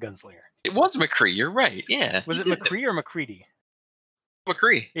Overwatch, the gunslinger. It was McCree, you're right, yeah. Was it McCree or McCready?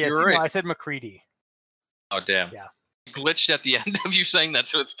 McCree, yeah, you were right. I said McCready. Oh, damn. Yeah. Glitched at the end of you saying that,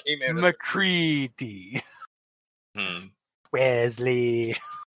 so it came out. McCready. Wesley.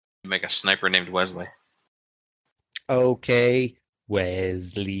 Make a sniper named Wesley. Okay,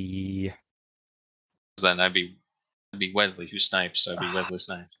 Wesley. Then I'd be Wesley who snipes, so I'd be Wesley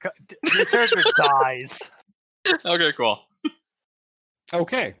Snipes. Your character dies. Okay, cool.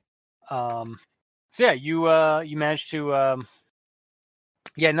 Okay. So yeah, you managed to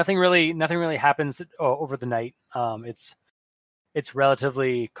nothing really happens over the night. It's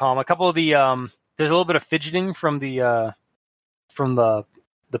relatively calm. A couple of the there's a little bit of fidgeting from the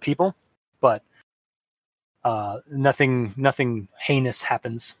people, but nothing heinous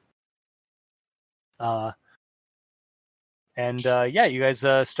happens. You guys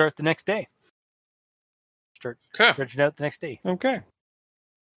start the next day. Stretching out the next day. Okay.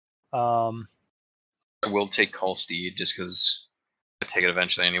 I will take Call Steed just because I take it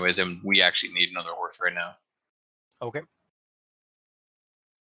eventually anyways, and we actually need another horse right now. Okay.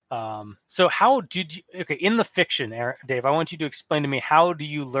 So how did you... Okay, in the fiction, Dave, I want you to explain to me, how do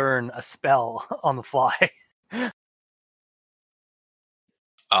you learn a spell on the fly?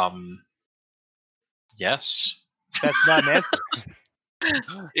 Yes. That's not an answer.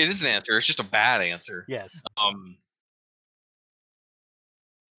 It is an answer. It's just a bad answer. Yes.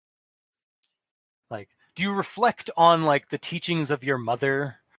 Like, do you reflect on like the teachings of your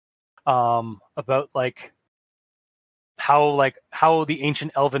mother, about like how the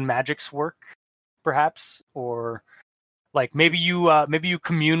ancient elven magics work, perhaps, or like maybe you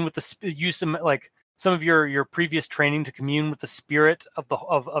commune with use some of your previous training to commune with the spirit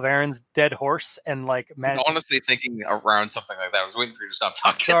of Aaron's dead horse and like I'm honestly thinking around something like that. I was waiting for you to stop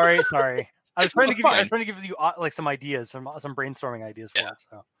talking. Sorry. I was trying to give you like some ideas, some brainstorming ideas for it.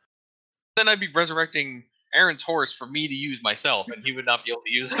 So then I'd be resurrecting Aaron's horse for me to use myself, and he would not be able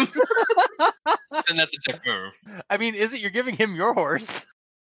to use him. And that's a dick move. I mean, you're giving him your horse?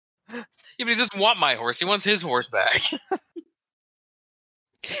 Yeah, but he doesn't want my horse. He wants his horse back.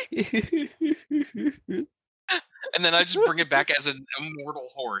 And then I just bring it back as an immortal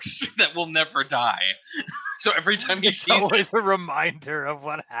horse that will never die. So every time he sees always a reminder of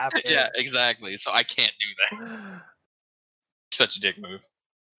what happened. Yeah, exactly. So I can't do that. Such a dick move.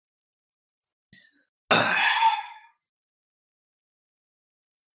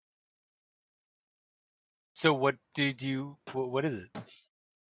 So what is it?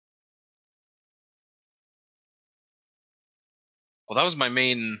 Well, that was my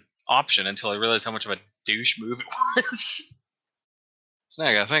main option until I realized how much of a douche move it was. So now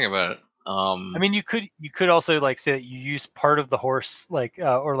I gotta think about it. I mean, you could also like say that you use part of the horse, like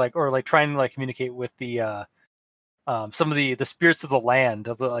or try and like communicate with the some of the spirits of the land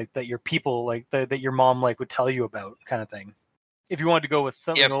of the, like that your people like that your mom like would tell you about, kind of thing. If you wanted to go with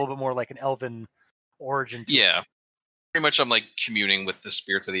something a little bit more like an elven origin. Yeah, pretty much. I'm like communing with the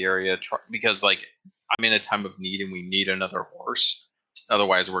spirits of the area because like I'm in a time of need and we need another horse.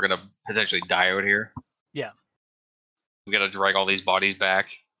 Otherwise, we're gonna potentially die out here. Yeah, we gotta drag all these bodies back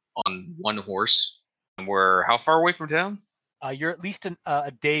on one horse. And we're how far away from town? You're at least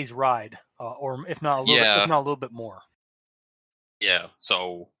a day's ride, or if not a little bit more. Yeah.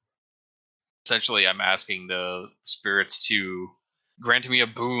 So essentially, I'm asking the spirits to grant me a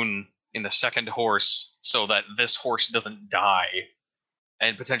boon in the second horse, so that this horse doesn't die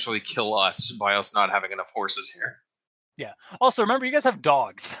and potentially kill us by us not having enough horses here. Yeah. Also, remember, you guys have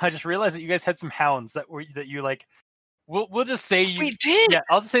dogs. I just realized that you guys had some hounds that you like. We'll just say we did. Yeah,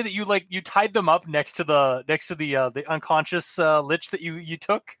 I'll just say that you tied them up next to the unconscious lich that you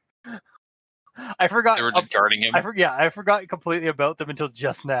took. I forgot they were just guarding him. I forgot completely about them until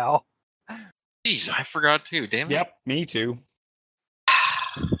just now. Jeez, I forgot too. Damn it. Yep, me too.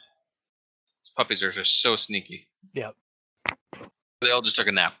 These puppies are just so sneaky. Yep. They all just took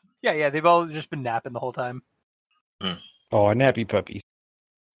a nap. Yeah, they've all just been napping the whole time. Oh, nappy puppies.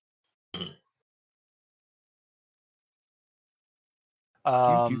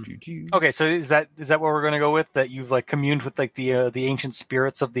 Okay, so is that what we're gonna go with? That you've like communed with like the ancient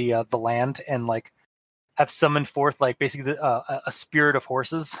spirits of the land and like have summoned forth like basically a spirit of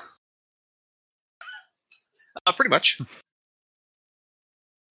horses? Pretty much.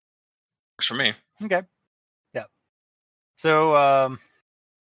 Works for me. Okay. Yeah. So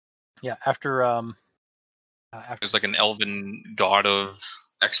after there's like an elven god of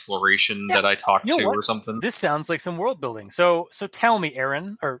exploration that I talked to or something. This sounds like some world building. So tell me,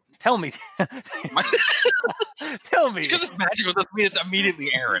 Aaron, or tell me tell me. It's because it's magical doesn't mean it's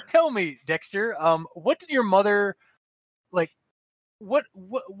immediately Aaron. Tell me, Dexter, what did your mother like what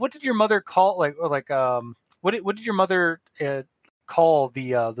did your mother call what did your mother call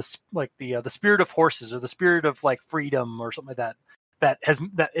the spirit of horses or the spirit of like freedom or something like that that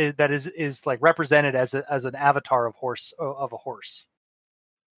is like represented as an avatar of a horse?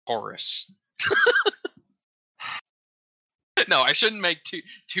 Horus. No, I shouldn't make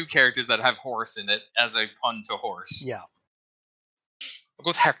two characters that have horse in it as a pun to horse. Yeah. I'll go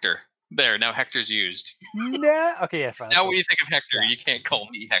with Hector. There, now Hector's used. Nah. Okay, yeah, fine. Now when you think of Hector, you can't call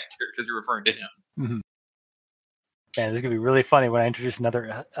me Hector because you're referring to him. Mm-hmm. Yeah, this is gonna be really funny when I introduce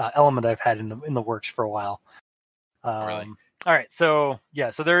another element I've had in the works for a while. Really? All right, so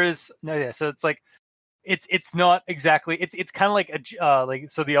there is so it's like it's not exactly it's kind of like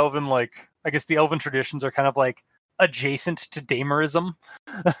so the elven I guess the elven traditions are kind of like adjacent to Daemorism.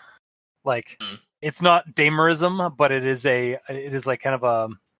 It's not Daemorism, but it is like kind of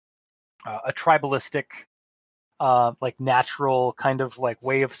a tribalistic like natural kind of like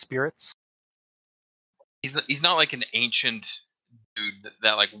way of spirits. He's not like an ancient dude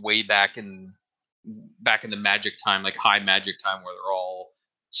that like way back in the magic time, like high magic time, where they're all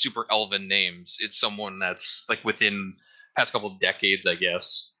super elven names. It's someone that's like within past couple of decades, I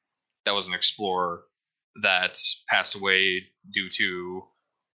guess, that was an explorer that passed away due to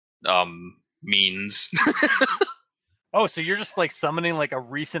means. Oh, so you're just like summoning like a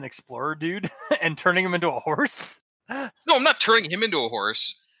recent explorer dude and turning him into a horse? No, I'm not turning him into a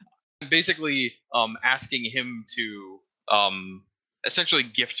horse. I'm basically asking him to essentially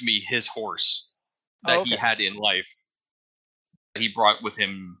gift me his horse that he had in life. He brought with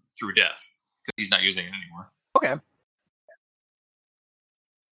him through death because he's not using it anymore. Okay.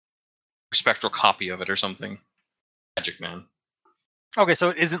 Spectral copy of it or something. Magic Man. Okay, so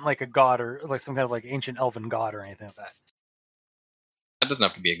it isn't like a god or like some kind of like ancient elven god or anything like that. That doesn't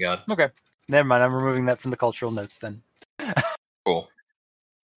have to be a god. Okay. Never mind. I'm removing that from the cultural notes then. Cool.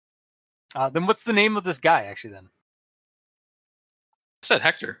 Then what's the name of this guy actually then? I said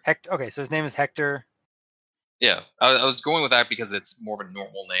Hector. Okay, so his name is Hector. Yeah, I was going with that because it's more of a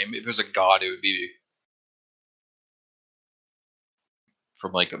normal name. If it was a god, it would be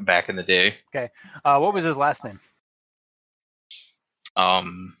from like back in the day. Okay. What was his last name?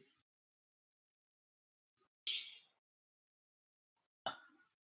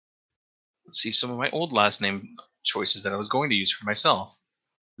 Let's see some of my old last name choices that I was going to use for myself.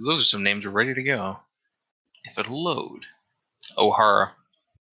 Those are some names ready to go. If it'll load. O'Hara.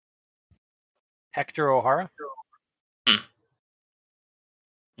 Hector O'Hara?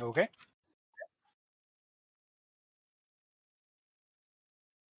 Okay.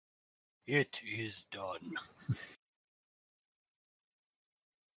 It is done.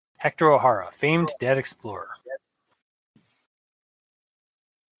 Hector O'Hara, famed dead explorer.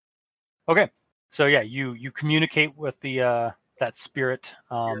 Okay, so yeah, you communicate with the that spirit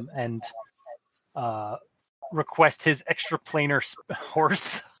and request his extraplanar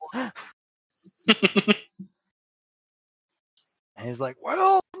horse. And he's like,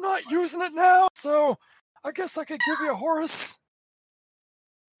 "Well, I'm not using it now, so I guess I could give you a horse."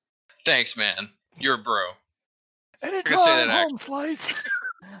 Thanks, man. You're a bro. Anytime, home slice.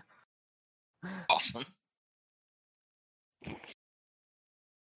 Awesome.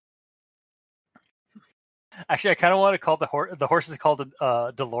 Actually, I kind of want to call the horse is called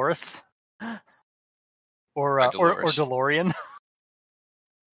Dolores, or DeLorean.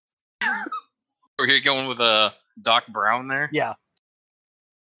 Are you going with a Doc Brown there? Yeah.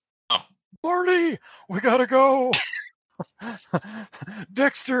 Oh, Marty, we gotta go.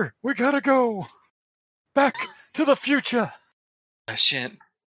 Dexter, we gotta go. Back to the future. Oh, shit.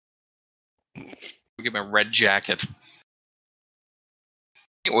 We get my red jacket.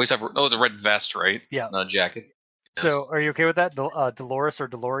 You always have a red vest, right? Yeah. Not a jacket. Yes. So, are you okay with that, Dolores or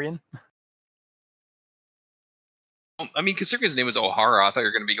DeLorean? I mean, considering his name was O'Hara, I thought you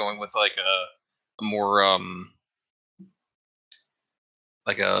were going to be going with like a more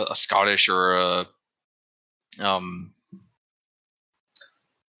like a Scottish or a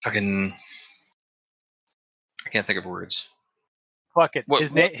fucking. I can't think of words. Fuck it.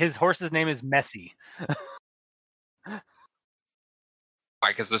 His horse's name is Messy. Why?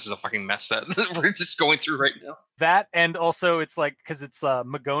 Because this is a fucking mess that we're just going through right now. That, and also it's like, because it's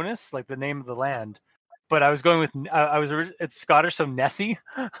Magonis, like the name of the land. But I was going with it's Scottish, so Nessie.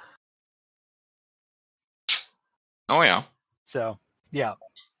 Oh yeah. So yeah,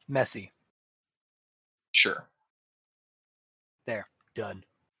 Messy. Sure. There, done.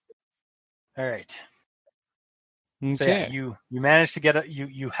 All right. Okay. So yeah, you managed to get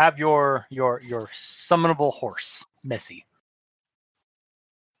you have your summonable horse, Messy.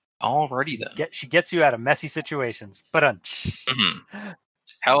 Alrighty then. She gets you out of messy situations. But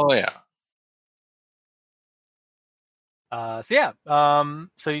Hell yeah.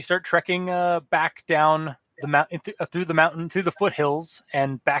 So you start trekking back down the mountain, through the mountain, through the foothills,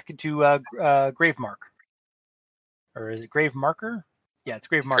 and back into Gravemark. Or is it Gravemarker? Yeah, it's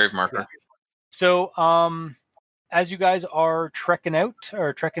Gravemarker. Gravemarker. Yeah. So, as you guys are trekking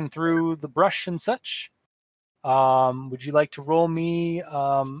through the brush and such, would you like to roll me?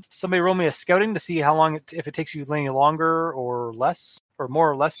 Somebody roll me a scouting to see how long if it takes you any longer or less, or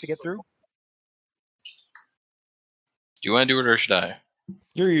more or less to get through. Do you want to do it or should I?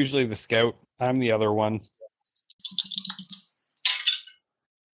 You're usually the scout. I'm the other one.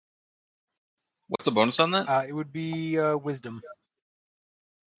 What's the bonus on that? It would be wisdom.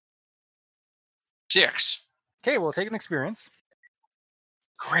 6. Okay, well, take an experience.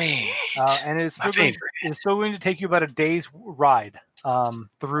 Great. And it is still going to take you about a day's ride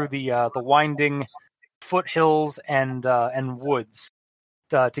through the winding foothills and woods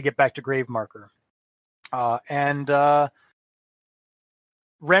to get back to Gravemarker. And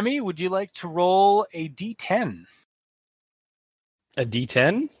Remy, would you like to roll a D10? A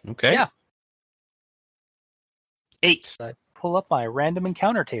D10? Okay. Yeah. 8. I pull up my random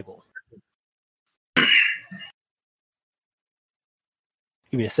encounter table.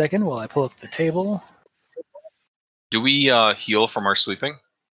 Give me a second while I pull up the table. Do we heal from our sleeping?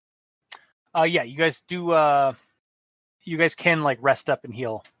 Yeah, you guys do. You guys can like rest up and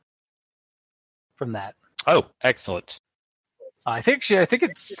heal from that. Oh, excellent. I think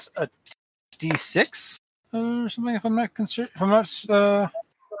it's a D6 or something. If I'm not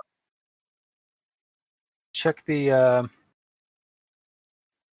check the.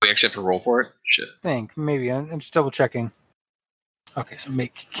 We actually have to roll for it. Shit. I think maybe I'm just double checking. Okay, so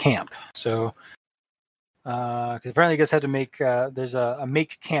make camp. So, because apparently you guys had to make. There's a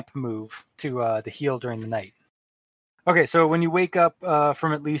make camp move to heal during the night. Okay, so when you wake up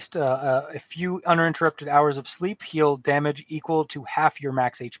from at least a few uninterrupted hours of sleep, heal damage equal to half your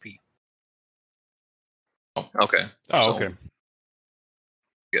max HP. Oh, okay. Okay.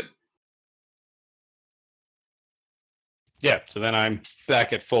 Good. Yeah, so then I'm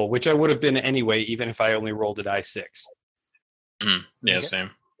back at full, which I would have been anyway, even if I only rolled a die 6. Yeah, okay. Same.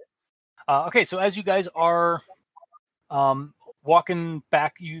 Okay, so as you guys are walking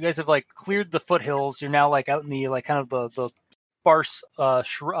back, you guys have like cleared the foothills. You're now like out in the like kind of the sparse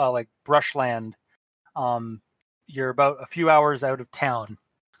like brushland. You're about a few hours out of town,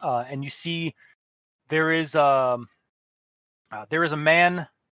 and you see there is a man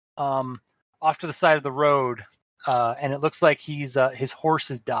off to the side of the road, and it looks like his horse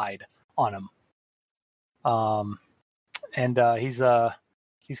has died on him. And he's kind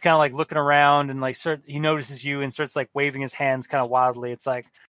of like looking around and like he notices you and starts like waving his hands kind of wildly. It's like,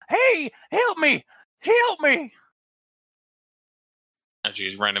 "Hey, help me! Help me!" Oh,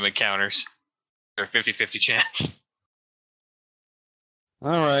 geez, random encounters. They're 50-50 chance.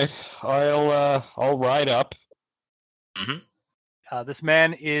 All right, I'll ride up. Mm-hmm. This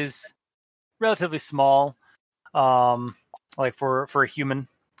man is relatively small, like for a human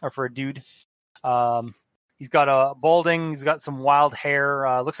or for a dude. He's got a balding. He's got some wild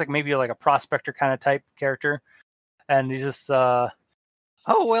hair. Looks like maybe like a prospector kind of type character. and he's just, oh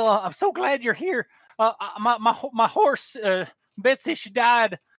well, I'm so glad you're here. My horse, Betsy, she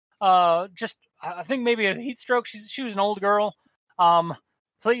died. Just I think maybe a heat stroke. She was an old girl.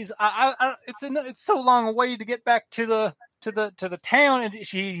 Please, it's so long away to get back to the town, and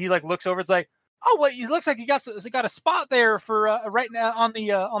he like looks over. It's like, oh, well, it looks like he got a spot there for right now on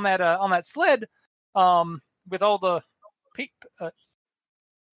the on that sled, with all the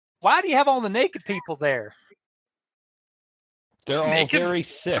why do you have all the naked people there? They're all very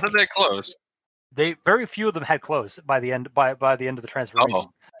sick. How did they close? Very few of them had clothes by the end of the transformation.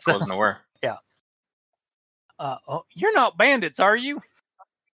 Oh, I wasn't aware. Yeah. You're not bandits, are you?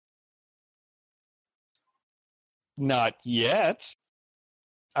 Not yet.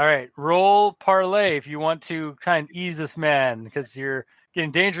 All right, roll parlay if you want to try and ease this man, because you're getting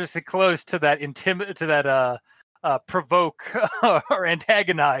dangerously close to that provoke or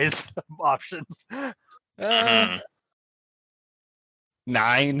antagonize option.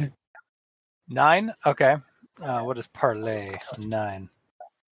 9. 9? Okay. What is parlay? 9.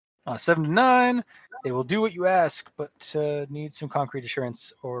 7 to 9. They will do what you ask, but need some concrete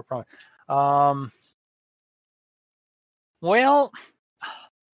assurance or promise. Well,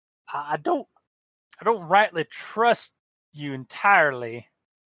 I don't rightly trust you entirely,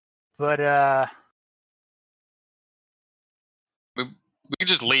 but we can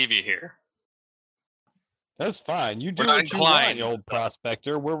just leave you here. That's fine. You do what you want, you old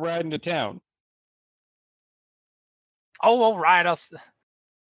prospector. We're riding to town. Oh, all right.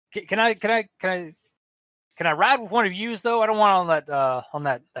 Can I ride with one of yous though? I don't want on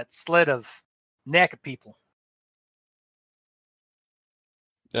that sled of naked people.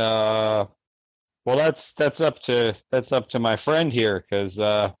 Well, that's up to my friend here, because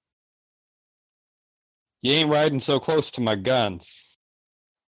you ain't riding so close to my guns.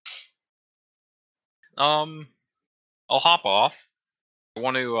 I'll hop off. I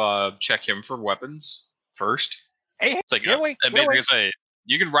want to check him for weapons first. Hey, it's like wait, I'm basically gonna say,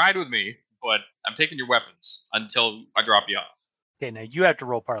 you can ride with me, but I'm taking your weapons until I drop you off. Okay, now you have to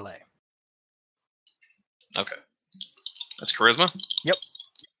roll parlay. Okay, that's charisma. Yep.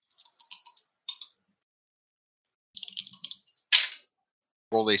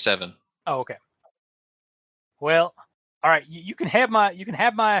 Roll a 7. Oh, okay. Well, all right. You can have my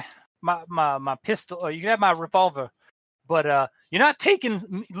pistol, or you can have my revolver, but you're not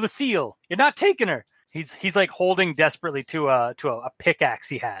taking Lucille. You're not taking her. He's like holding desperately to a pickaxe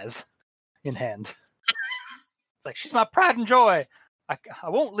he has in hand. It's like, she's my pride and joy. I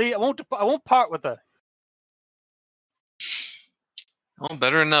won't leave. I won't part with her. Well,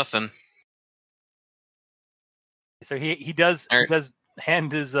 better than nothing. So he does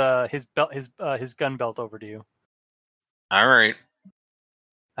hand his belt his gun belt over to you. All right.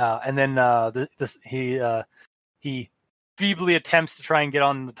 And then he feebly attempts to try and get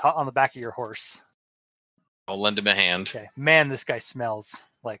on the back of your horse. I'll lend him a hand. Okay, man, this guy smells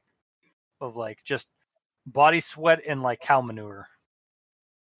like just body sweat and like cow manure.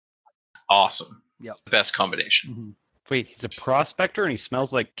 Awesome. Yep. The best combination. Mm-hmm. Wait, he's a prospector and he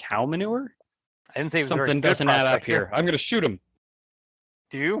smells like cow manure? I didn't say he was something doesn't add up here. I'm going to shoot him.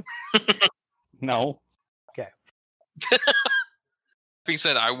 Do you? No. Okay. Being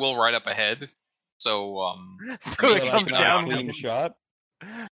said, I will ride up ahead. So so it comes down clean shot.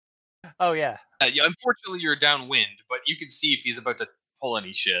 Oh yeah. Yeah. Unfortunately, you're downwind, but you can see if he's about to pull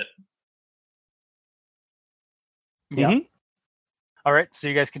any shit. Yeah. Mm-hmm. All right. So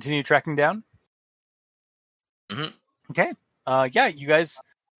you guys continue tracking down. Mm-hmm. Okay. Yeah. You guys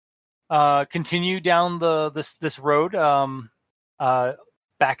continue down this road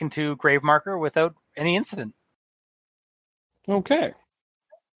back into Gravemarker without any incident. Okay.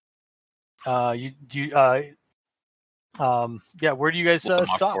 Yeah. Where do you guys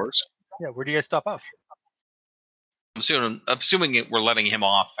stop? Yeah. Where do you guys stop off? I'm assuming we're letting him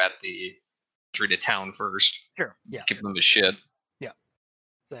off at the entry to town first. Sure. Yeah. Giving him the shit. Yeah.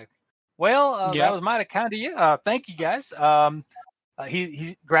 Exactly. Well, that was mighty kind of you. Thank you guys.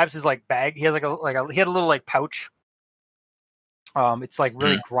 He grabs his like bag. He has he had a little like pouch. It's like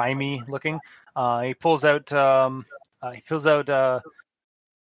really grimy looking. He pulls out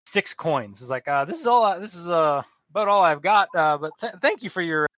 6 coins. He's like, this is about all I've got. But thank you for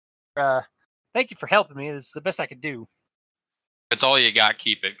your thank you for helping me. It's the best I could do. If it's all you got,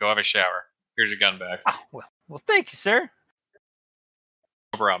 keep it. Go have a shower. Here's your gun back. Oh, well, thank you, sir.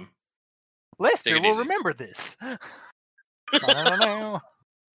 No problem. Lester will remember this. Tip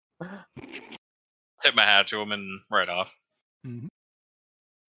my hat to him and right off. Mm-hmm.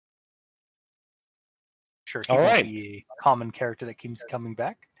 Sure, he will be a common character that keeps coming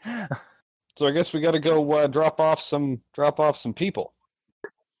back. So I guess we got to go drop off some people.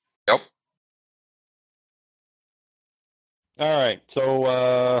 Yep. All right. So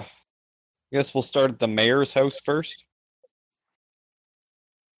I guess we'll start at the mayor's house first.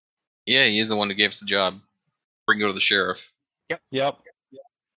 Yeah, he is the one who gave us the job. Bring go to the sheriff. Yep.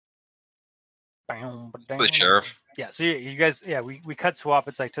 The sheriff. Yeah. So you guys, we cut swap.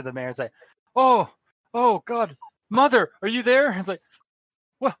 It's like to the mayor. It's like, oh God, Mother, are you there? It's like,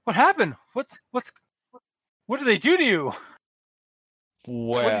 what happened? What did they do to you?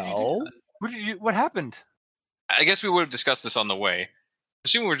 Well, what happened? I guess we would have discussed this on the way.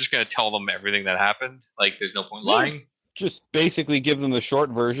 Assuming we're just going to tell them everything that happened. Like, there's no point lying. Just basically give them the short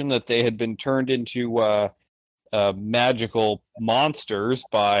version that they had been turned into magical monsters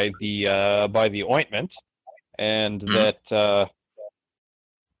by the ointment, and that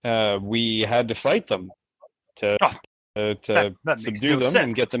we had to fight them to subdue them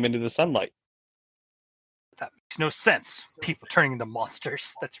and get them into the sunlight. That makes no sense. People turning into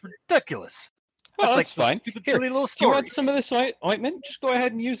monsters. That's ridiculous. That's like fine. Stupid, Here, silly little stories. do you want some of this ointment? Just go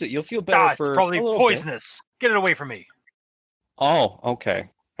ahead and use it. You'll feel better it's probably poisonous. Get it away from me. Oh, okay.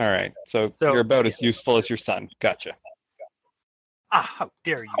 All right. So you're about as useful as your son. Gotcha. How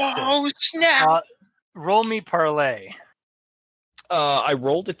dare you? Oh, snap! Roll me parlay. I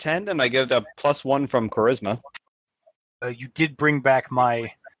rolled a 10 and I get a +1 from charisma. You did bring back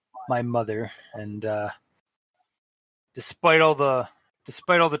my mother, and despite all the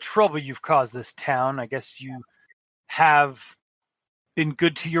trouble you've caused this town, I guess you have been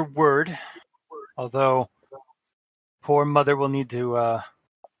good to your word. Although poor mother will need to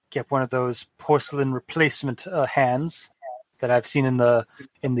get one of those porcelain replacement hands that I've seen in the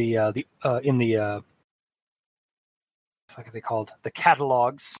what are they called? The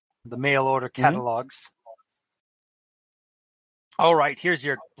catalogs, the mail order catalogs. All right, here's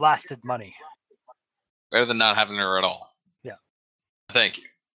your blasted money. Better than not having her at all. Yeah. Thank you.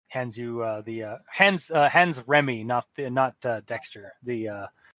 Hands you hands Remy, not Dexter, the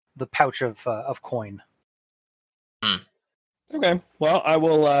pouch of coin. Okay. Well, I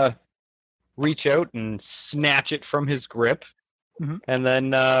will reach out and snatch it from his grip, and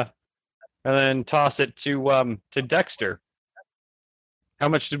then toss it to Dexter. How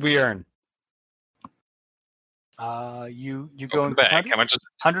much did we earn? You go in the bag. How much is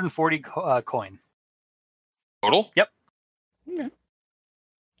 140 coin total? Yep. Okay.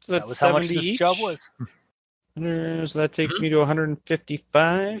 So that was how much this each. job was. So that takes me to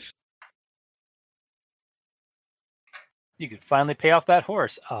 155. You could finally pay off that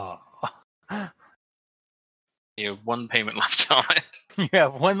horse. Oh. You have one payment left on it. You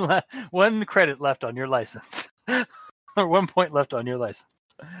have one credit left on your license, or 1 point left on your license.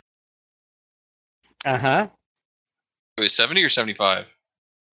 Uh-huh. It was 70 or 75?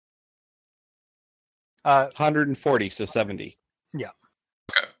 140, so 70. Yeah.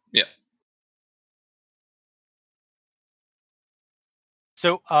 Okay. Yeah.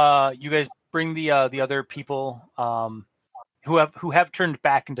 So, you guys bring the other people who have turned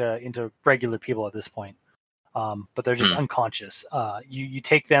back into regular people at this point, but they're just unconscious. You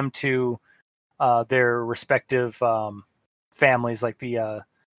take them to their respective families, like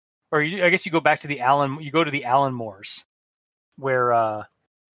I guess you go back to the Allen Moores, where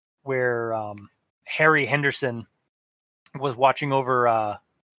Harry Henderson was watching over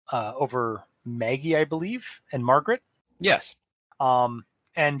Maggie, I believe, and Margaret. Yes.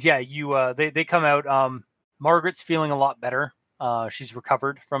 And yeah, they come out. Margaret's feeling a lot better. She's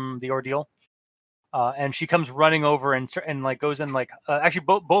recovered from the ordeal, and she comes running over and like goes in like actually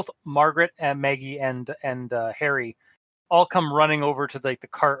both Margaret and Maggie and Harry all come running over to like the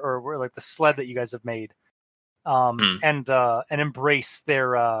cart or like the sled that you guys have made, and embrace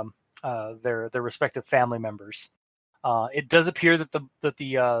their respective family members. It does appear that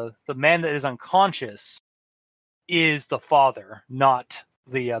the man that is unconscious is the father, not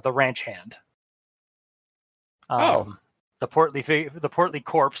the ranch hand. The portly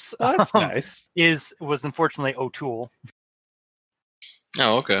corpse. Oh, that's nice. Was unfortunately O'Toole.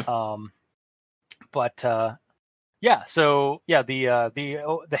 Oh, okay. But yeah. So yeah, the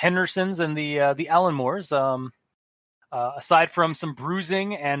Hendersons and the Allen Moores. Aside from some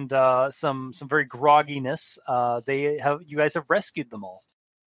bruising and some very grogginess, you guys have rescued them all.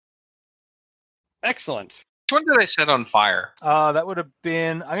 Excellent. Which one did I set on fire? That would have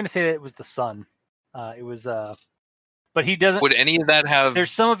been. I'm going to say that it was the sun. It was. But he doesn't. Would any of that have?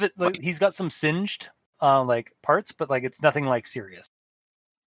 There's some of it. Like, he's got some singed, like parts, but like it's nothing like serious.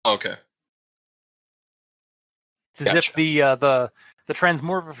 Okay. It's as if the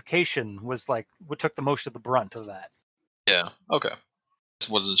transmogrification was like what took the most of the brunt of that. Yeah. Okay.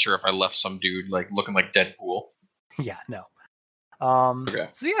 just wasn't sure if I left some dude like looking like Deadpool. Yeah, no. Okay.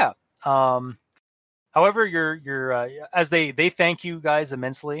 So yeah. However, you're as they thank you guys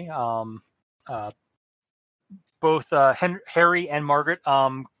immensely. Both Harry and Margaret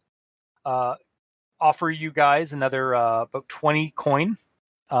offer you guys another about 20 coin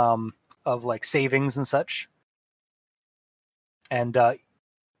of like savings and such, and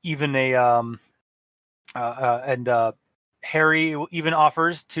even Harry even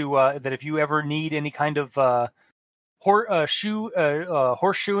offers to that if you ever need any kind of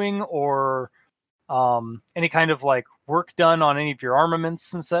horseshoeing or any kind of like work done on any of your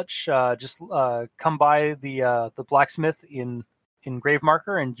armaments and such, just come by the blacksmith in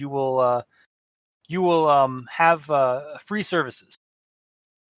Gravemarker, and you will have free services.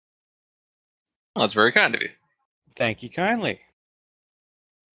 Well, that's very kind of you. Thank you kindly.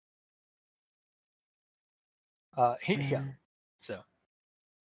 Yeah.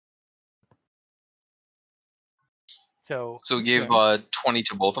 So we gave 20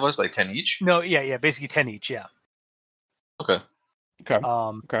 to both of us, like 10 each? No, yeah, basically 10 each, yeah. Okay. Okay.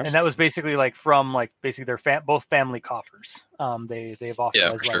 And that was basically like from like basically their both family coffers. They've offered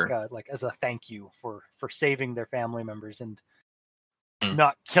as like as a thank you for saving their family members and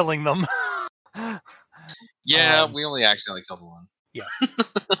not killing them. Yeah, we only accidentally killed one. Yeah.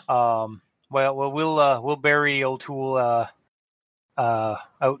 Well, we'll bury O'Toole out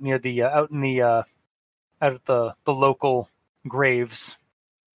near the out at the local graves.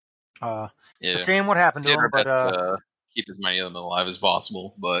 Shame what happened to him, but keep as many of them alive as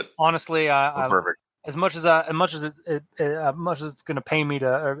possible. But honestly, perfect. As much as it's going to pay me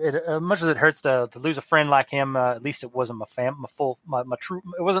as much as it hurts to lose a friend like him, at least it wasn't my true.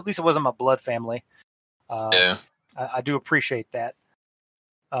 It wasn't, at least it wasn't my blood family. Yeah, I do appreciate that.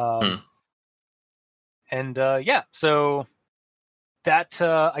 And yeah, so that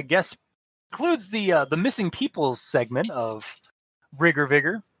I guess includes the missing people segment of Rigor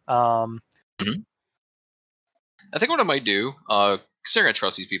Vigor. I think what I might do, considering I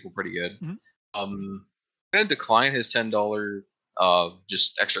trust these people pretty good, I'm gonna decline his $10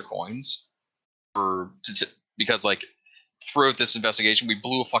 just extra coins because like throughout this investigation we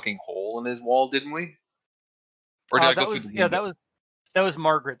blew a fucking hole in his wall, didn't we? Or did I go through the window? that was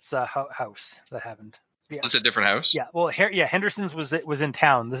Margaret's house that happened. Yeah. It's a different house. Yeah, well, Henderson's was in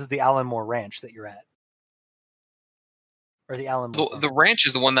town. This is the Allenmore Ranch that you're at, or the Allenmore. The ranch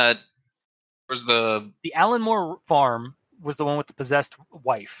is the one that was the Allenmore farm was the one with the possessed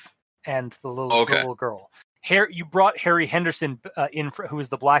wife and the little girl. You brought Harry Henderson in, who was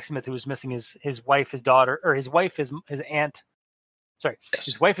the blacksmith who was missing his wife, his daughter, or his wife, his aunt. Sorry, yes.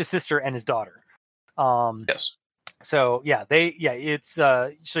 His wife, his sister, and his daughter. Yes. So yeah, it's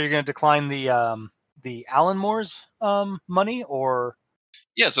so you're going to decline the Allenmore's money, or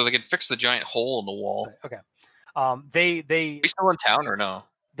so they could fix the giant hole in the wall. Okay. They are we still in town or no?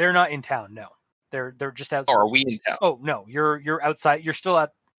 They're not in town. No, they're just outside. Oh, are we in town? Oh no, you're outside. You're still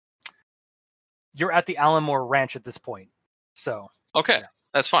at the Allenmore Ranch at this point. So okay,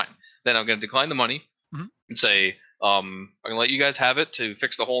 that's fine. Then I'm going to decline the money and say I'm going to let you guys have it to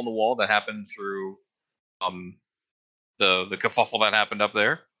fix the hole in the wall that happened through the kerfuffle that happened up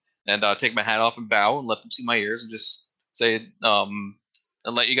there. And take my hat off and bow and let them see my ears and just say, and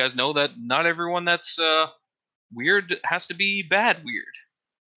let you guys know that not everyone that's weird has to be bad weird.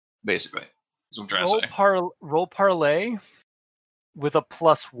 Basically, is what I'm trying to say. Roll parlay with a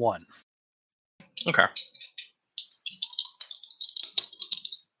 +1. Okay.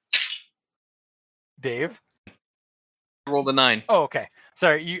 Dave? I rolled a 9. Oh, okay.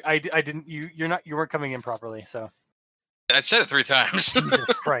 Sorry, I didn't. You weren't coming in properly, so. I said it 3 times.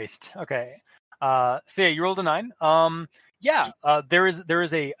 Jesus Christ. Okay. So yeah, you rolled a 9. There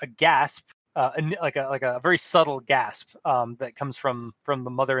is a gasp, like a very subtle gasp that comes from the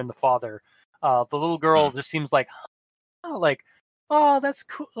mother and the father. The little girl just seems like, oh, that's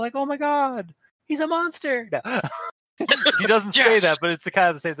cool. Like, oh my God, he's a monster. No. She doesn't say that, but it's the kind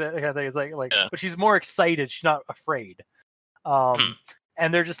of the same thing. It's but she's more excited. She's not afraid. And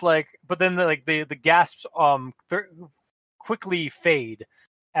they're just like, but then the gasps quickly fade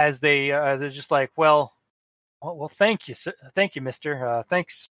as they're just like, well, thank you, sir. Thank you, Mister.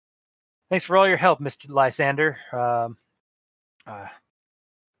 Thanks for all your help, Mr. Lysander.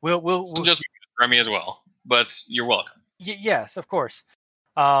 We'll just Remy as well, but you're welcome. Yes, of course.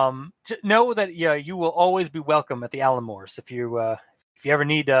 Know that you will always be welcome at the Allenmores if you ever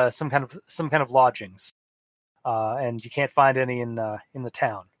need some kind of lodgings, and you can't find any in the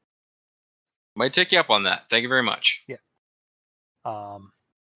town. Might take you up on that. Thank you very much. Yeah.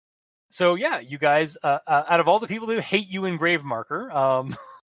 So yeah, you guys, out of all the people who hate you in Gravemarker,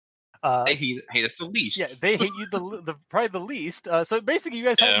 they hate us the least. Yeah, they hate you the probably the least. So basically, you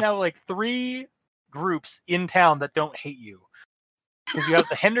guys have now like 3 groups in town that don't hate you, because you have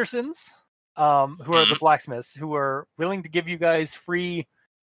the Hendersons, who are the blacksmiths, who are willing to give you guys free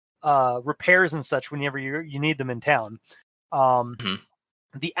repairs and such whenever you need them in town.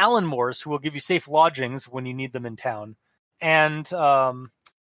 The Allenmores, who will give you safe lodgings when you need them in town, and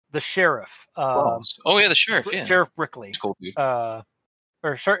the sheriff. The sheriff. Yeah. Sheriff Brickley. Cool, dude. Or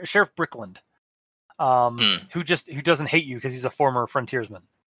Sheriff Brickland, who doesn't hate you because he's a former frontiersman.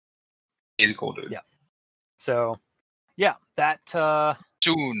 He's a cool dude. Yeah. So, yeah, that.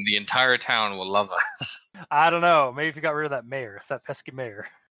 Soon the entire town will love us. I don't know. Maybe if you got rid of that pesky mayor.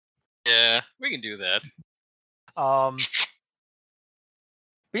 Yeah, we can do that. But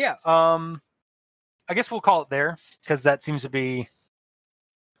yeah, I guess we'll call it there because that seems to be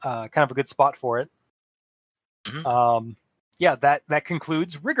kind of a good spot for it. Yeah, that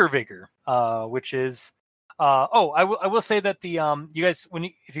concludes Rigor Vigor, which is I will say that the you guys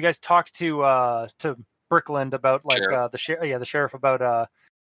if you guys talk to Brickland about like the sheriff about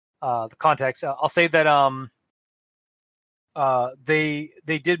the context, I'll say that they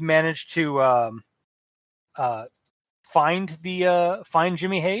did manage to find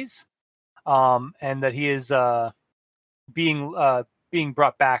Jimmy Hayes, and that he is being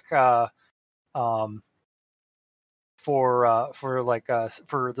brought back for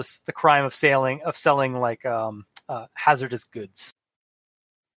the crime of selling like hazardous goods.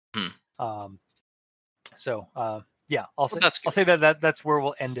 So yeah, I'll say that's where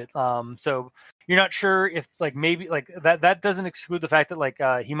we'll end it. So you're not sure if like maybe like that doesn't exclude the fact that like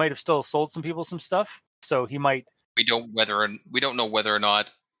he might have still sold some people some stuff. So he might. We don't know whether or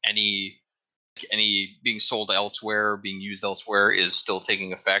not any being sold elsewhere, being used elsewhere, is still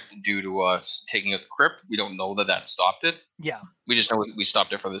taking effect due to us taking out the crypt. We don't know that stopped it. Yeah. We just know we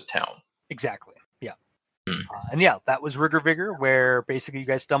stopped it for this town. Exactly. Yeah. And yeah, that was Rigor Vigor, where basically you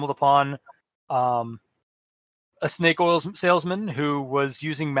guys stumbled upon a snake oil salesman who was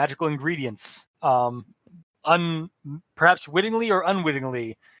using magical ingredients, perhaps wittingly or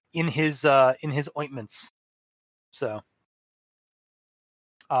unwittingly, in his ointments. So.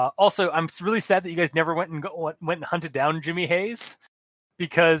 Also, I'm really sad that you guys never went and hunted down Jimmy Hayes,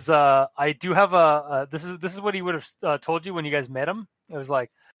 because I do have this is what he would have told you when you guys met him. It was like,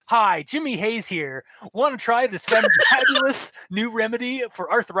 "Hi, Jimmy Hayes here. Want to try this fabulous new remedy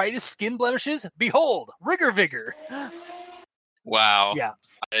for arthritis, skin blemishes? Behold, Rigor Vigor." Wow. Yeah.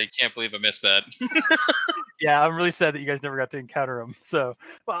 I can't believe I missed that. Yeah, I'm really sad that you guys never got to encounter him. So,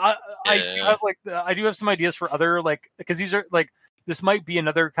 I do have some ideas for other because these are like. This might be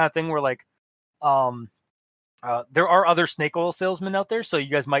another kind of thing where there are other snake oil salesmen out there. So you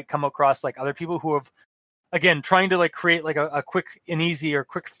guys might come across like other people who have, again, trying to like create like a quick and easy or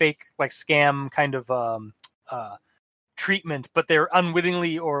quick fake, like scam kind of treatment, but they're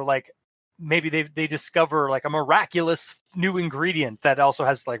unwittingly, or like maybe they discover like a miraculous new ingredient that also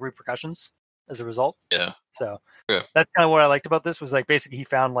has like repercussions as a result. Yeah. So that's kind of what I liked about this, was like basically he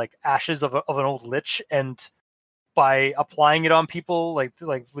found like ashes of an old lich, and by applying it on people, like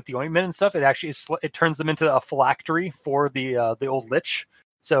with the ointment and stuff, it turns them into a phylactery for the old lich.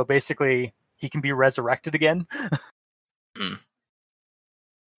 So basically, he can be resurrected again.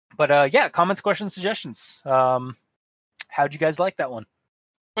 But yeah, comments, questions, suggestions. How'd you guys like that one?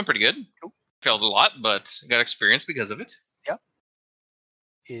 Went pretty good. Cool. Failed a lot, but got experience because of it. Yeah.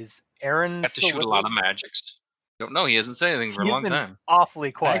 Is Aaron got to shoot a lot of magics? Don't know. He hasn't said anything for a long time.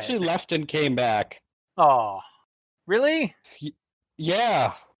 Awfully quiet. I actually left and came back. Oh. Really?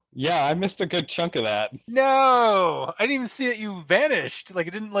 Yeah, I missed a good chunk of that. No, I didn't even see that you vanished. Like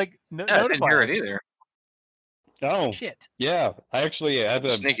it didn't like notify. I didn't hear it either. Oh shit! Yeah, I actually had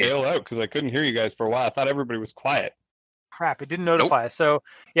to bail out because I couldn't hear you guys for a while. I thought everybody was quiet. Crap! It didn't notify us. So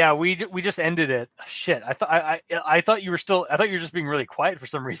yeah, we just ended it. Shit! I thought you were still. I thought you were just being really quiet for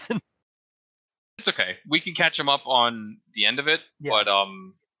some reason. It's okay. We can catch them up on the end of it. Yeah. But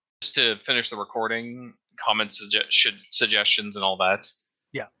just to finish the recording. Comments, suggestions, and all that.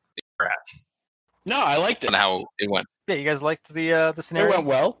 Yeah. No, I liked it. And how it went. Yeah, you guys liked the scenario? It went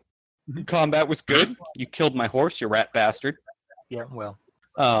well. Combat was good. You killed my horse, you rat bastard. Yeah, well.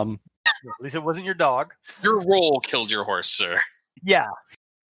 At least it wasn't your dog. Your roll killed your horse, sir. Yeah.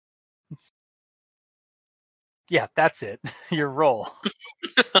 Yeah, that's it. Your roll.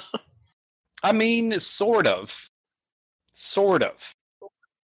 I mean, sort of.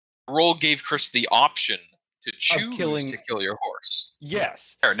 Roll gave Chris the option to choose to kill your horse.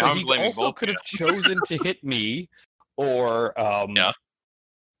 Yes. Now but he also could have chosen to hit me, or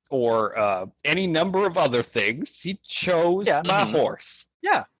or any number of other things. He chose my horse.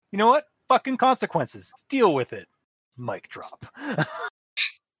 Yeah. You know what? Fucking consequences. Deal with it. Mic drop.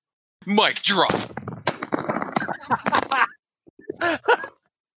 Mic drop.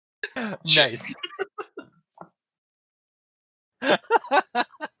 Nice.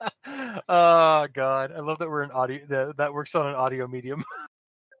 Oh god, I love that we're in audio. That works on an audio medium.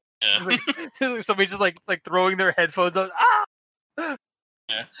 Yeah. Somebody just like throwing their headphones on. Ah!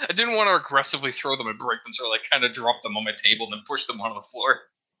 Yeah. I didn't want to aggressively throw them and break them, so I like kind of dropped them on my table and then pushed them onto the floor.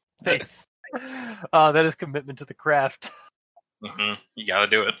 Nice. That is commitment to the craft. You gotta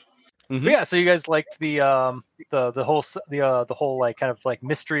do it. Yeah, so you guys liked the whole like kind of like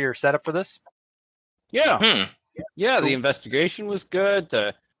mystery or setup for this? Yeah. Yeah, Cool. The investigation was good.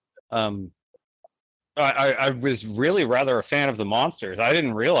 I was really rather a fan of the monsters. I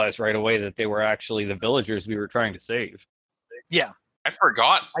didn't realize right away that they were actually the villagers we were trying to save. Yeah. I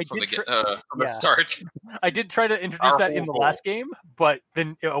forgot from the start. I did try to introduce that in the last game, but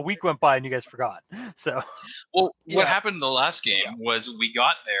then a week went by and you guys forgot. So, well, what happened in the last game was we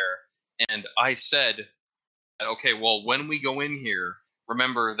got there, and I said, "Okay, well, when we go in here,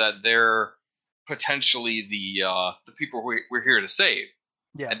 remember that they're potentially the people we're here to save."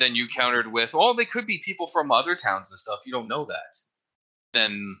 Yeah. And then you countered with, "Oh, they could be people from other towns and stuff. You don't know that."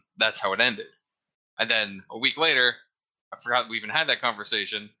 Then that's how it ended. And then a week later, I forgot we even had that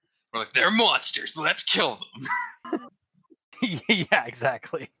conversation. We're like, they're monsters. Let's kill them. Yeah,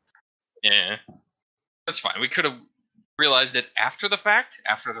 exactly. Yeah. That's fine. We could have realized it after the fact,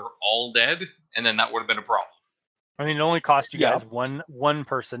 after they're all dead, and then that would have been a problem. I mean, it only cost you guys one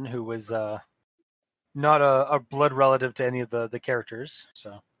person who was not a blood relative to any of the characters.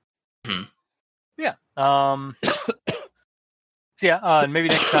 So, yeah. So yeah, and maybe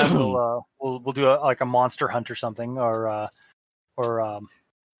next time we'll do a monster hunt or something, or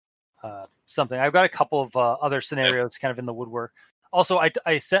something. I've got a couple of other scenarios kind of in the woodwork. Also, I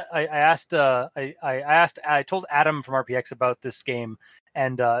told Adam from RPX about this game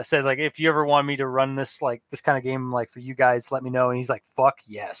and said like, if you ever want me to run this kind of game like for you guys, let me know. And he's like, fuck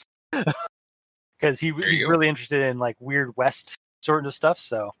yes, because he's really interested in like Weird West sort of stuff.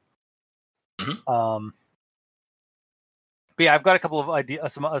 So, but yeah, I've got a couple of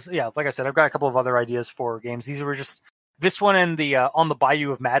ideas. Like I said, I've got a couple of other ideas for games. These were just this one and the On the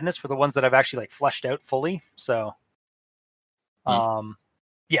Bayou of Madness were the ones that I've actually like fleshed out fully. So,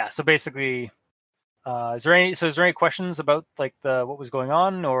 yeah. So basically, is there any questions about like what was going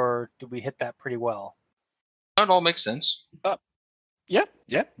on, or did we hit that pretty well? It all makes sense. Yeah,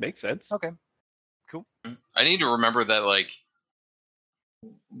 makes sense. Okay, cool. I need to remember that like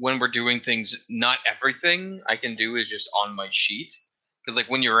when we're doing things, not everything I can do is just on my sheet. Because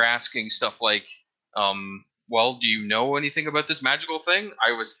like when you're asking stuff like, well, do you know anything about this magical thing?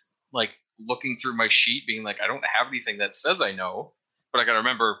 I was like looking through my sheet being like, I don't have anything that says I know, but I got to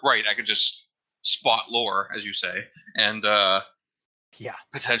remember, right, I could just spot lore, as you say, and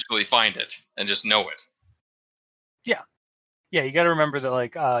potentially find it and just know it. Yeah, you got to remember that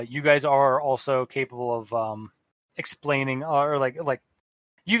like you guys are also capable of explaining or like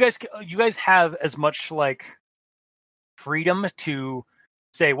you guys have as much like freedom to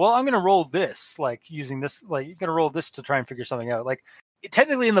say, well, I'm going to roll this, like using this, like you're going to roll this to try and figure something out. Like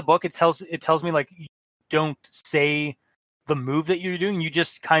technically in the book, it tells me like you don't say the move that you're doing. You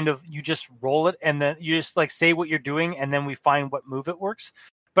just roll it and then you just like say what you're doing and then we find what move it works.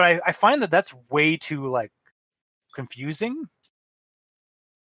 But I find that that's way too like confusing.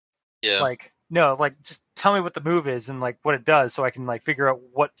 Yeah. Like, no, like just tell me what the move is and like what it does so I can like figure out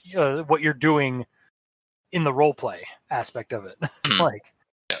what you're doing in the role play aspect of it.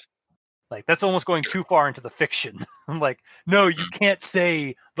 Like that's almost going too far into the fiction. Like, no, you can't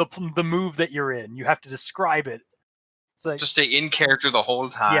say the move that you're in. You have to describe it. It's like, just stay in character the whole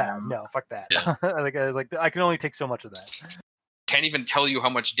time. Yeah, no, fuck that. Yeah. like I can only take so much of that. Can't even tell you how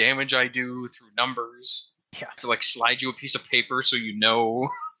much damage I do through numbers. Yeah. To like slide you a piece of paper so you know.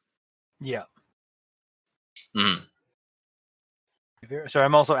 Yeah. So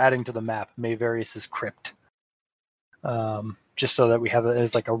I'm also adding to the map Mayvarius's crypt, just so that we have it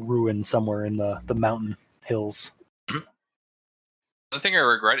as like a ruin somewhere in the mountain hills. The thing I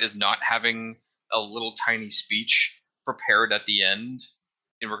regret is not having a little tiny speech prepared at the end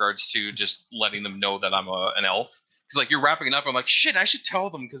in regards to just letting them know that I'm an elf. Because like you're wrapping it up, I'm like, shit, I should tell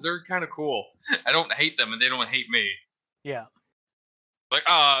them because they're kind of cool. I don't hate them and they don't hate me. Yeah. Like,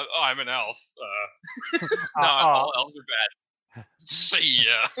 I'm an elf. All elves are bad. See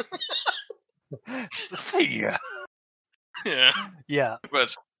ya. See ya. Yeah. Yeah.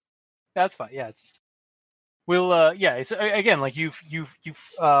 But that's fine. Yeah. we'll yeah. So again, like you've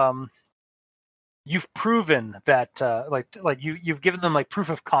proven that like you've given them like proof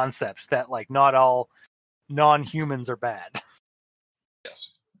of concept that like not all non-humans are bad.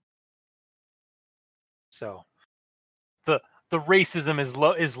 Yes. So the racism is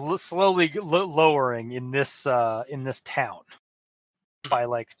slowly lowering in this town by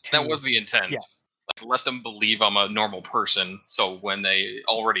like 2. That was the intent. Yeah. Like, let them believe I'm a normal person, so when they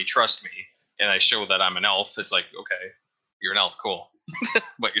already trust me and I show that I'm an elf, it's like, okay, you're an elf, cool.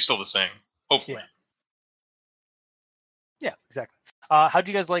 But you're still the same. Hopefully. Yeah, exactly. How do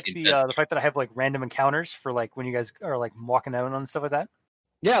you guys like the fact that I have like random encounters for like when you guys are like walking out and stuff like that?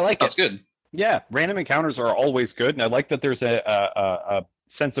 Yeah, I like That's good. Yeah, random encounters are always good, and I like that there's a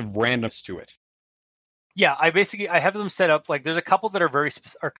sense of randomness to it. Yeah, I have them set up like there's a couple that are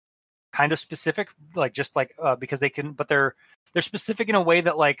are kind of specific, like just like because they can, but they're specific in a way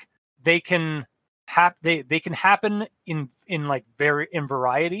that like they can they can happen in like in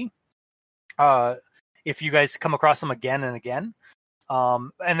variety. If you guys come across them again and again.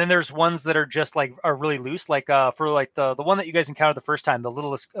 And then there's ones that are just like are really loose, like for like the one that you guys encountered the first time, the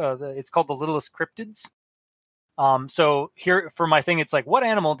littlest. It's called the littlest cryptids. So here for my thing, it's like, what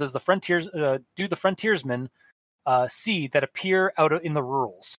animal does the frontiersmen see that appear out in the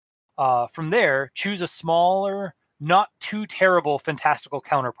rurals? From there, choose a smaller, not too terrible, fantastical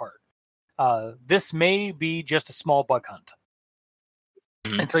counterpart. This may be just a small bug hunt.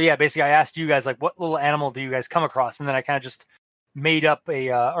 And so yeah, basically, I asked you guys like, what little animal do you guys come across, and then I kind of just made up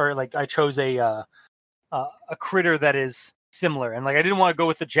I chose a critter that is similar, and like I didn't want to go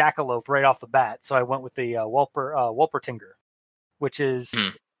with the jackalope right off the bat, so I went with the Wolpertinger, which is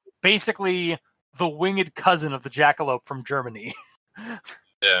basically the winged cousin of the jackalope from Germany.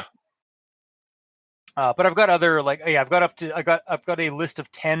 Yeah. But I've got other I've got a list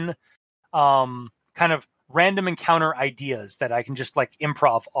of 10 kind of random encounter ideas that I can just like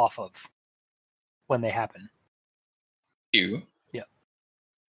improv off of when they happen. You.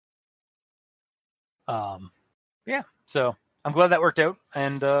 Yeah, so I'm glad that worked out,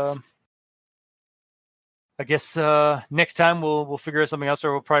 and I guess next time we'll figure out something else,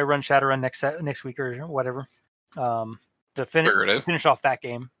 or we'll probably run Shadowrun next week or whatever, to finish off that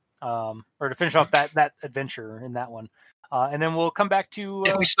game, or to finish off that adventure in that one, and then we'll come back to.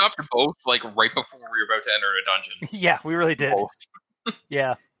 We stopped both like right before we were about to enter a dungeon. Yeah, we really did.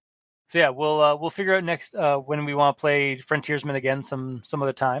 Yeah. So yeah, we'll figure out next when we want to play Frontiersman again some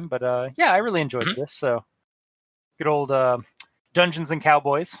other time. But yeah, I really enjoyed this. So good old Dungeons and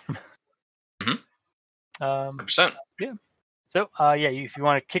Cowboys. 100%. Yeah. So yeah, if you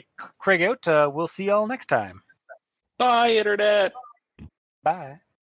want to kick Craig out, we'll see y'all next time. Bye, Internet. Bye.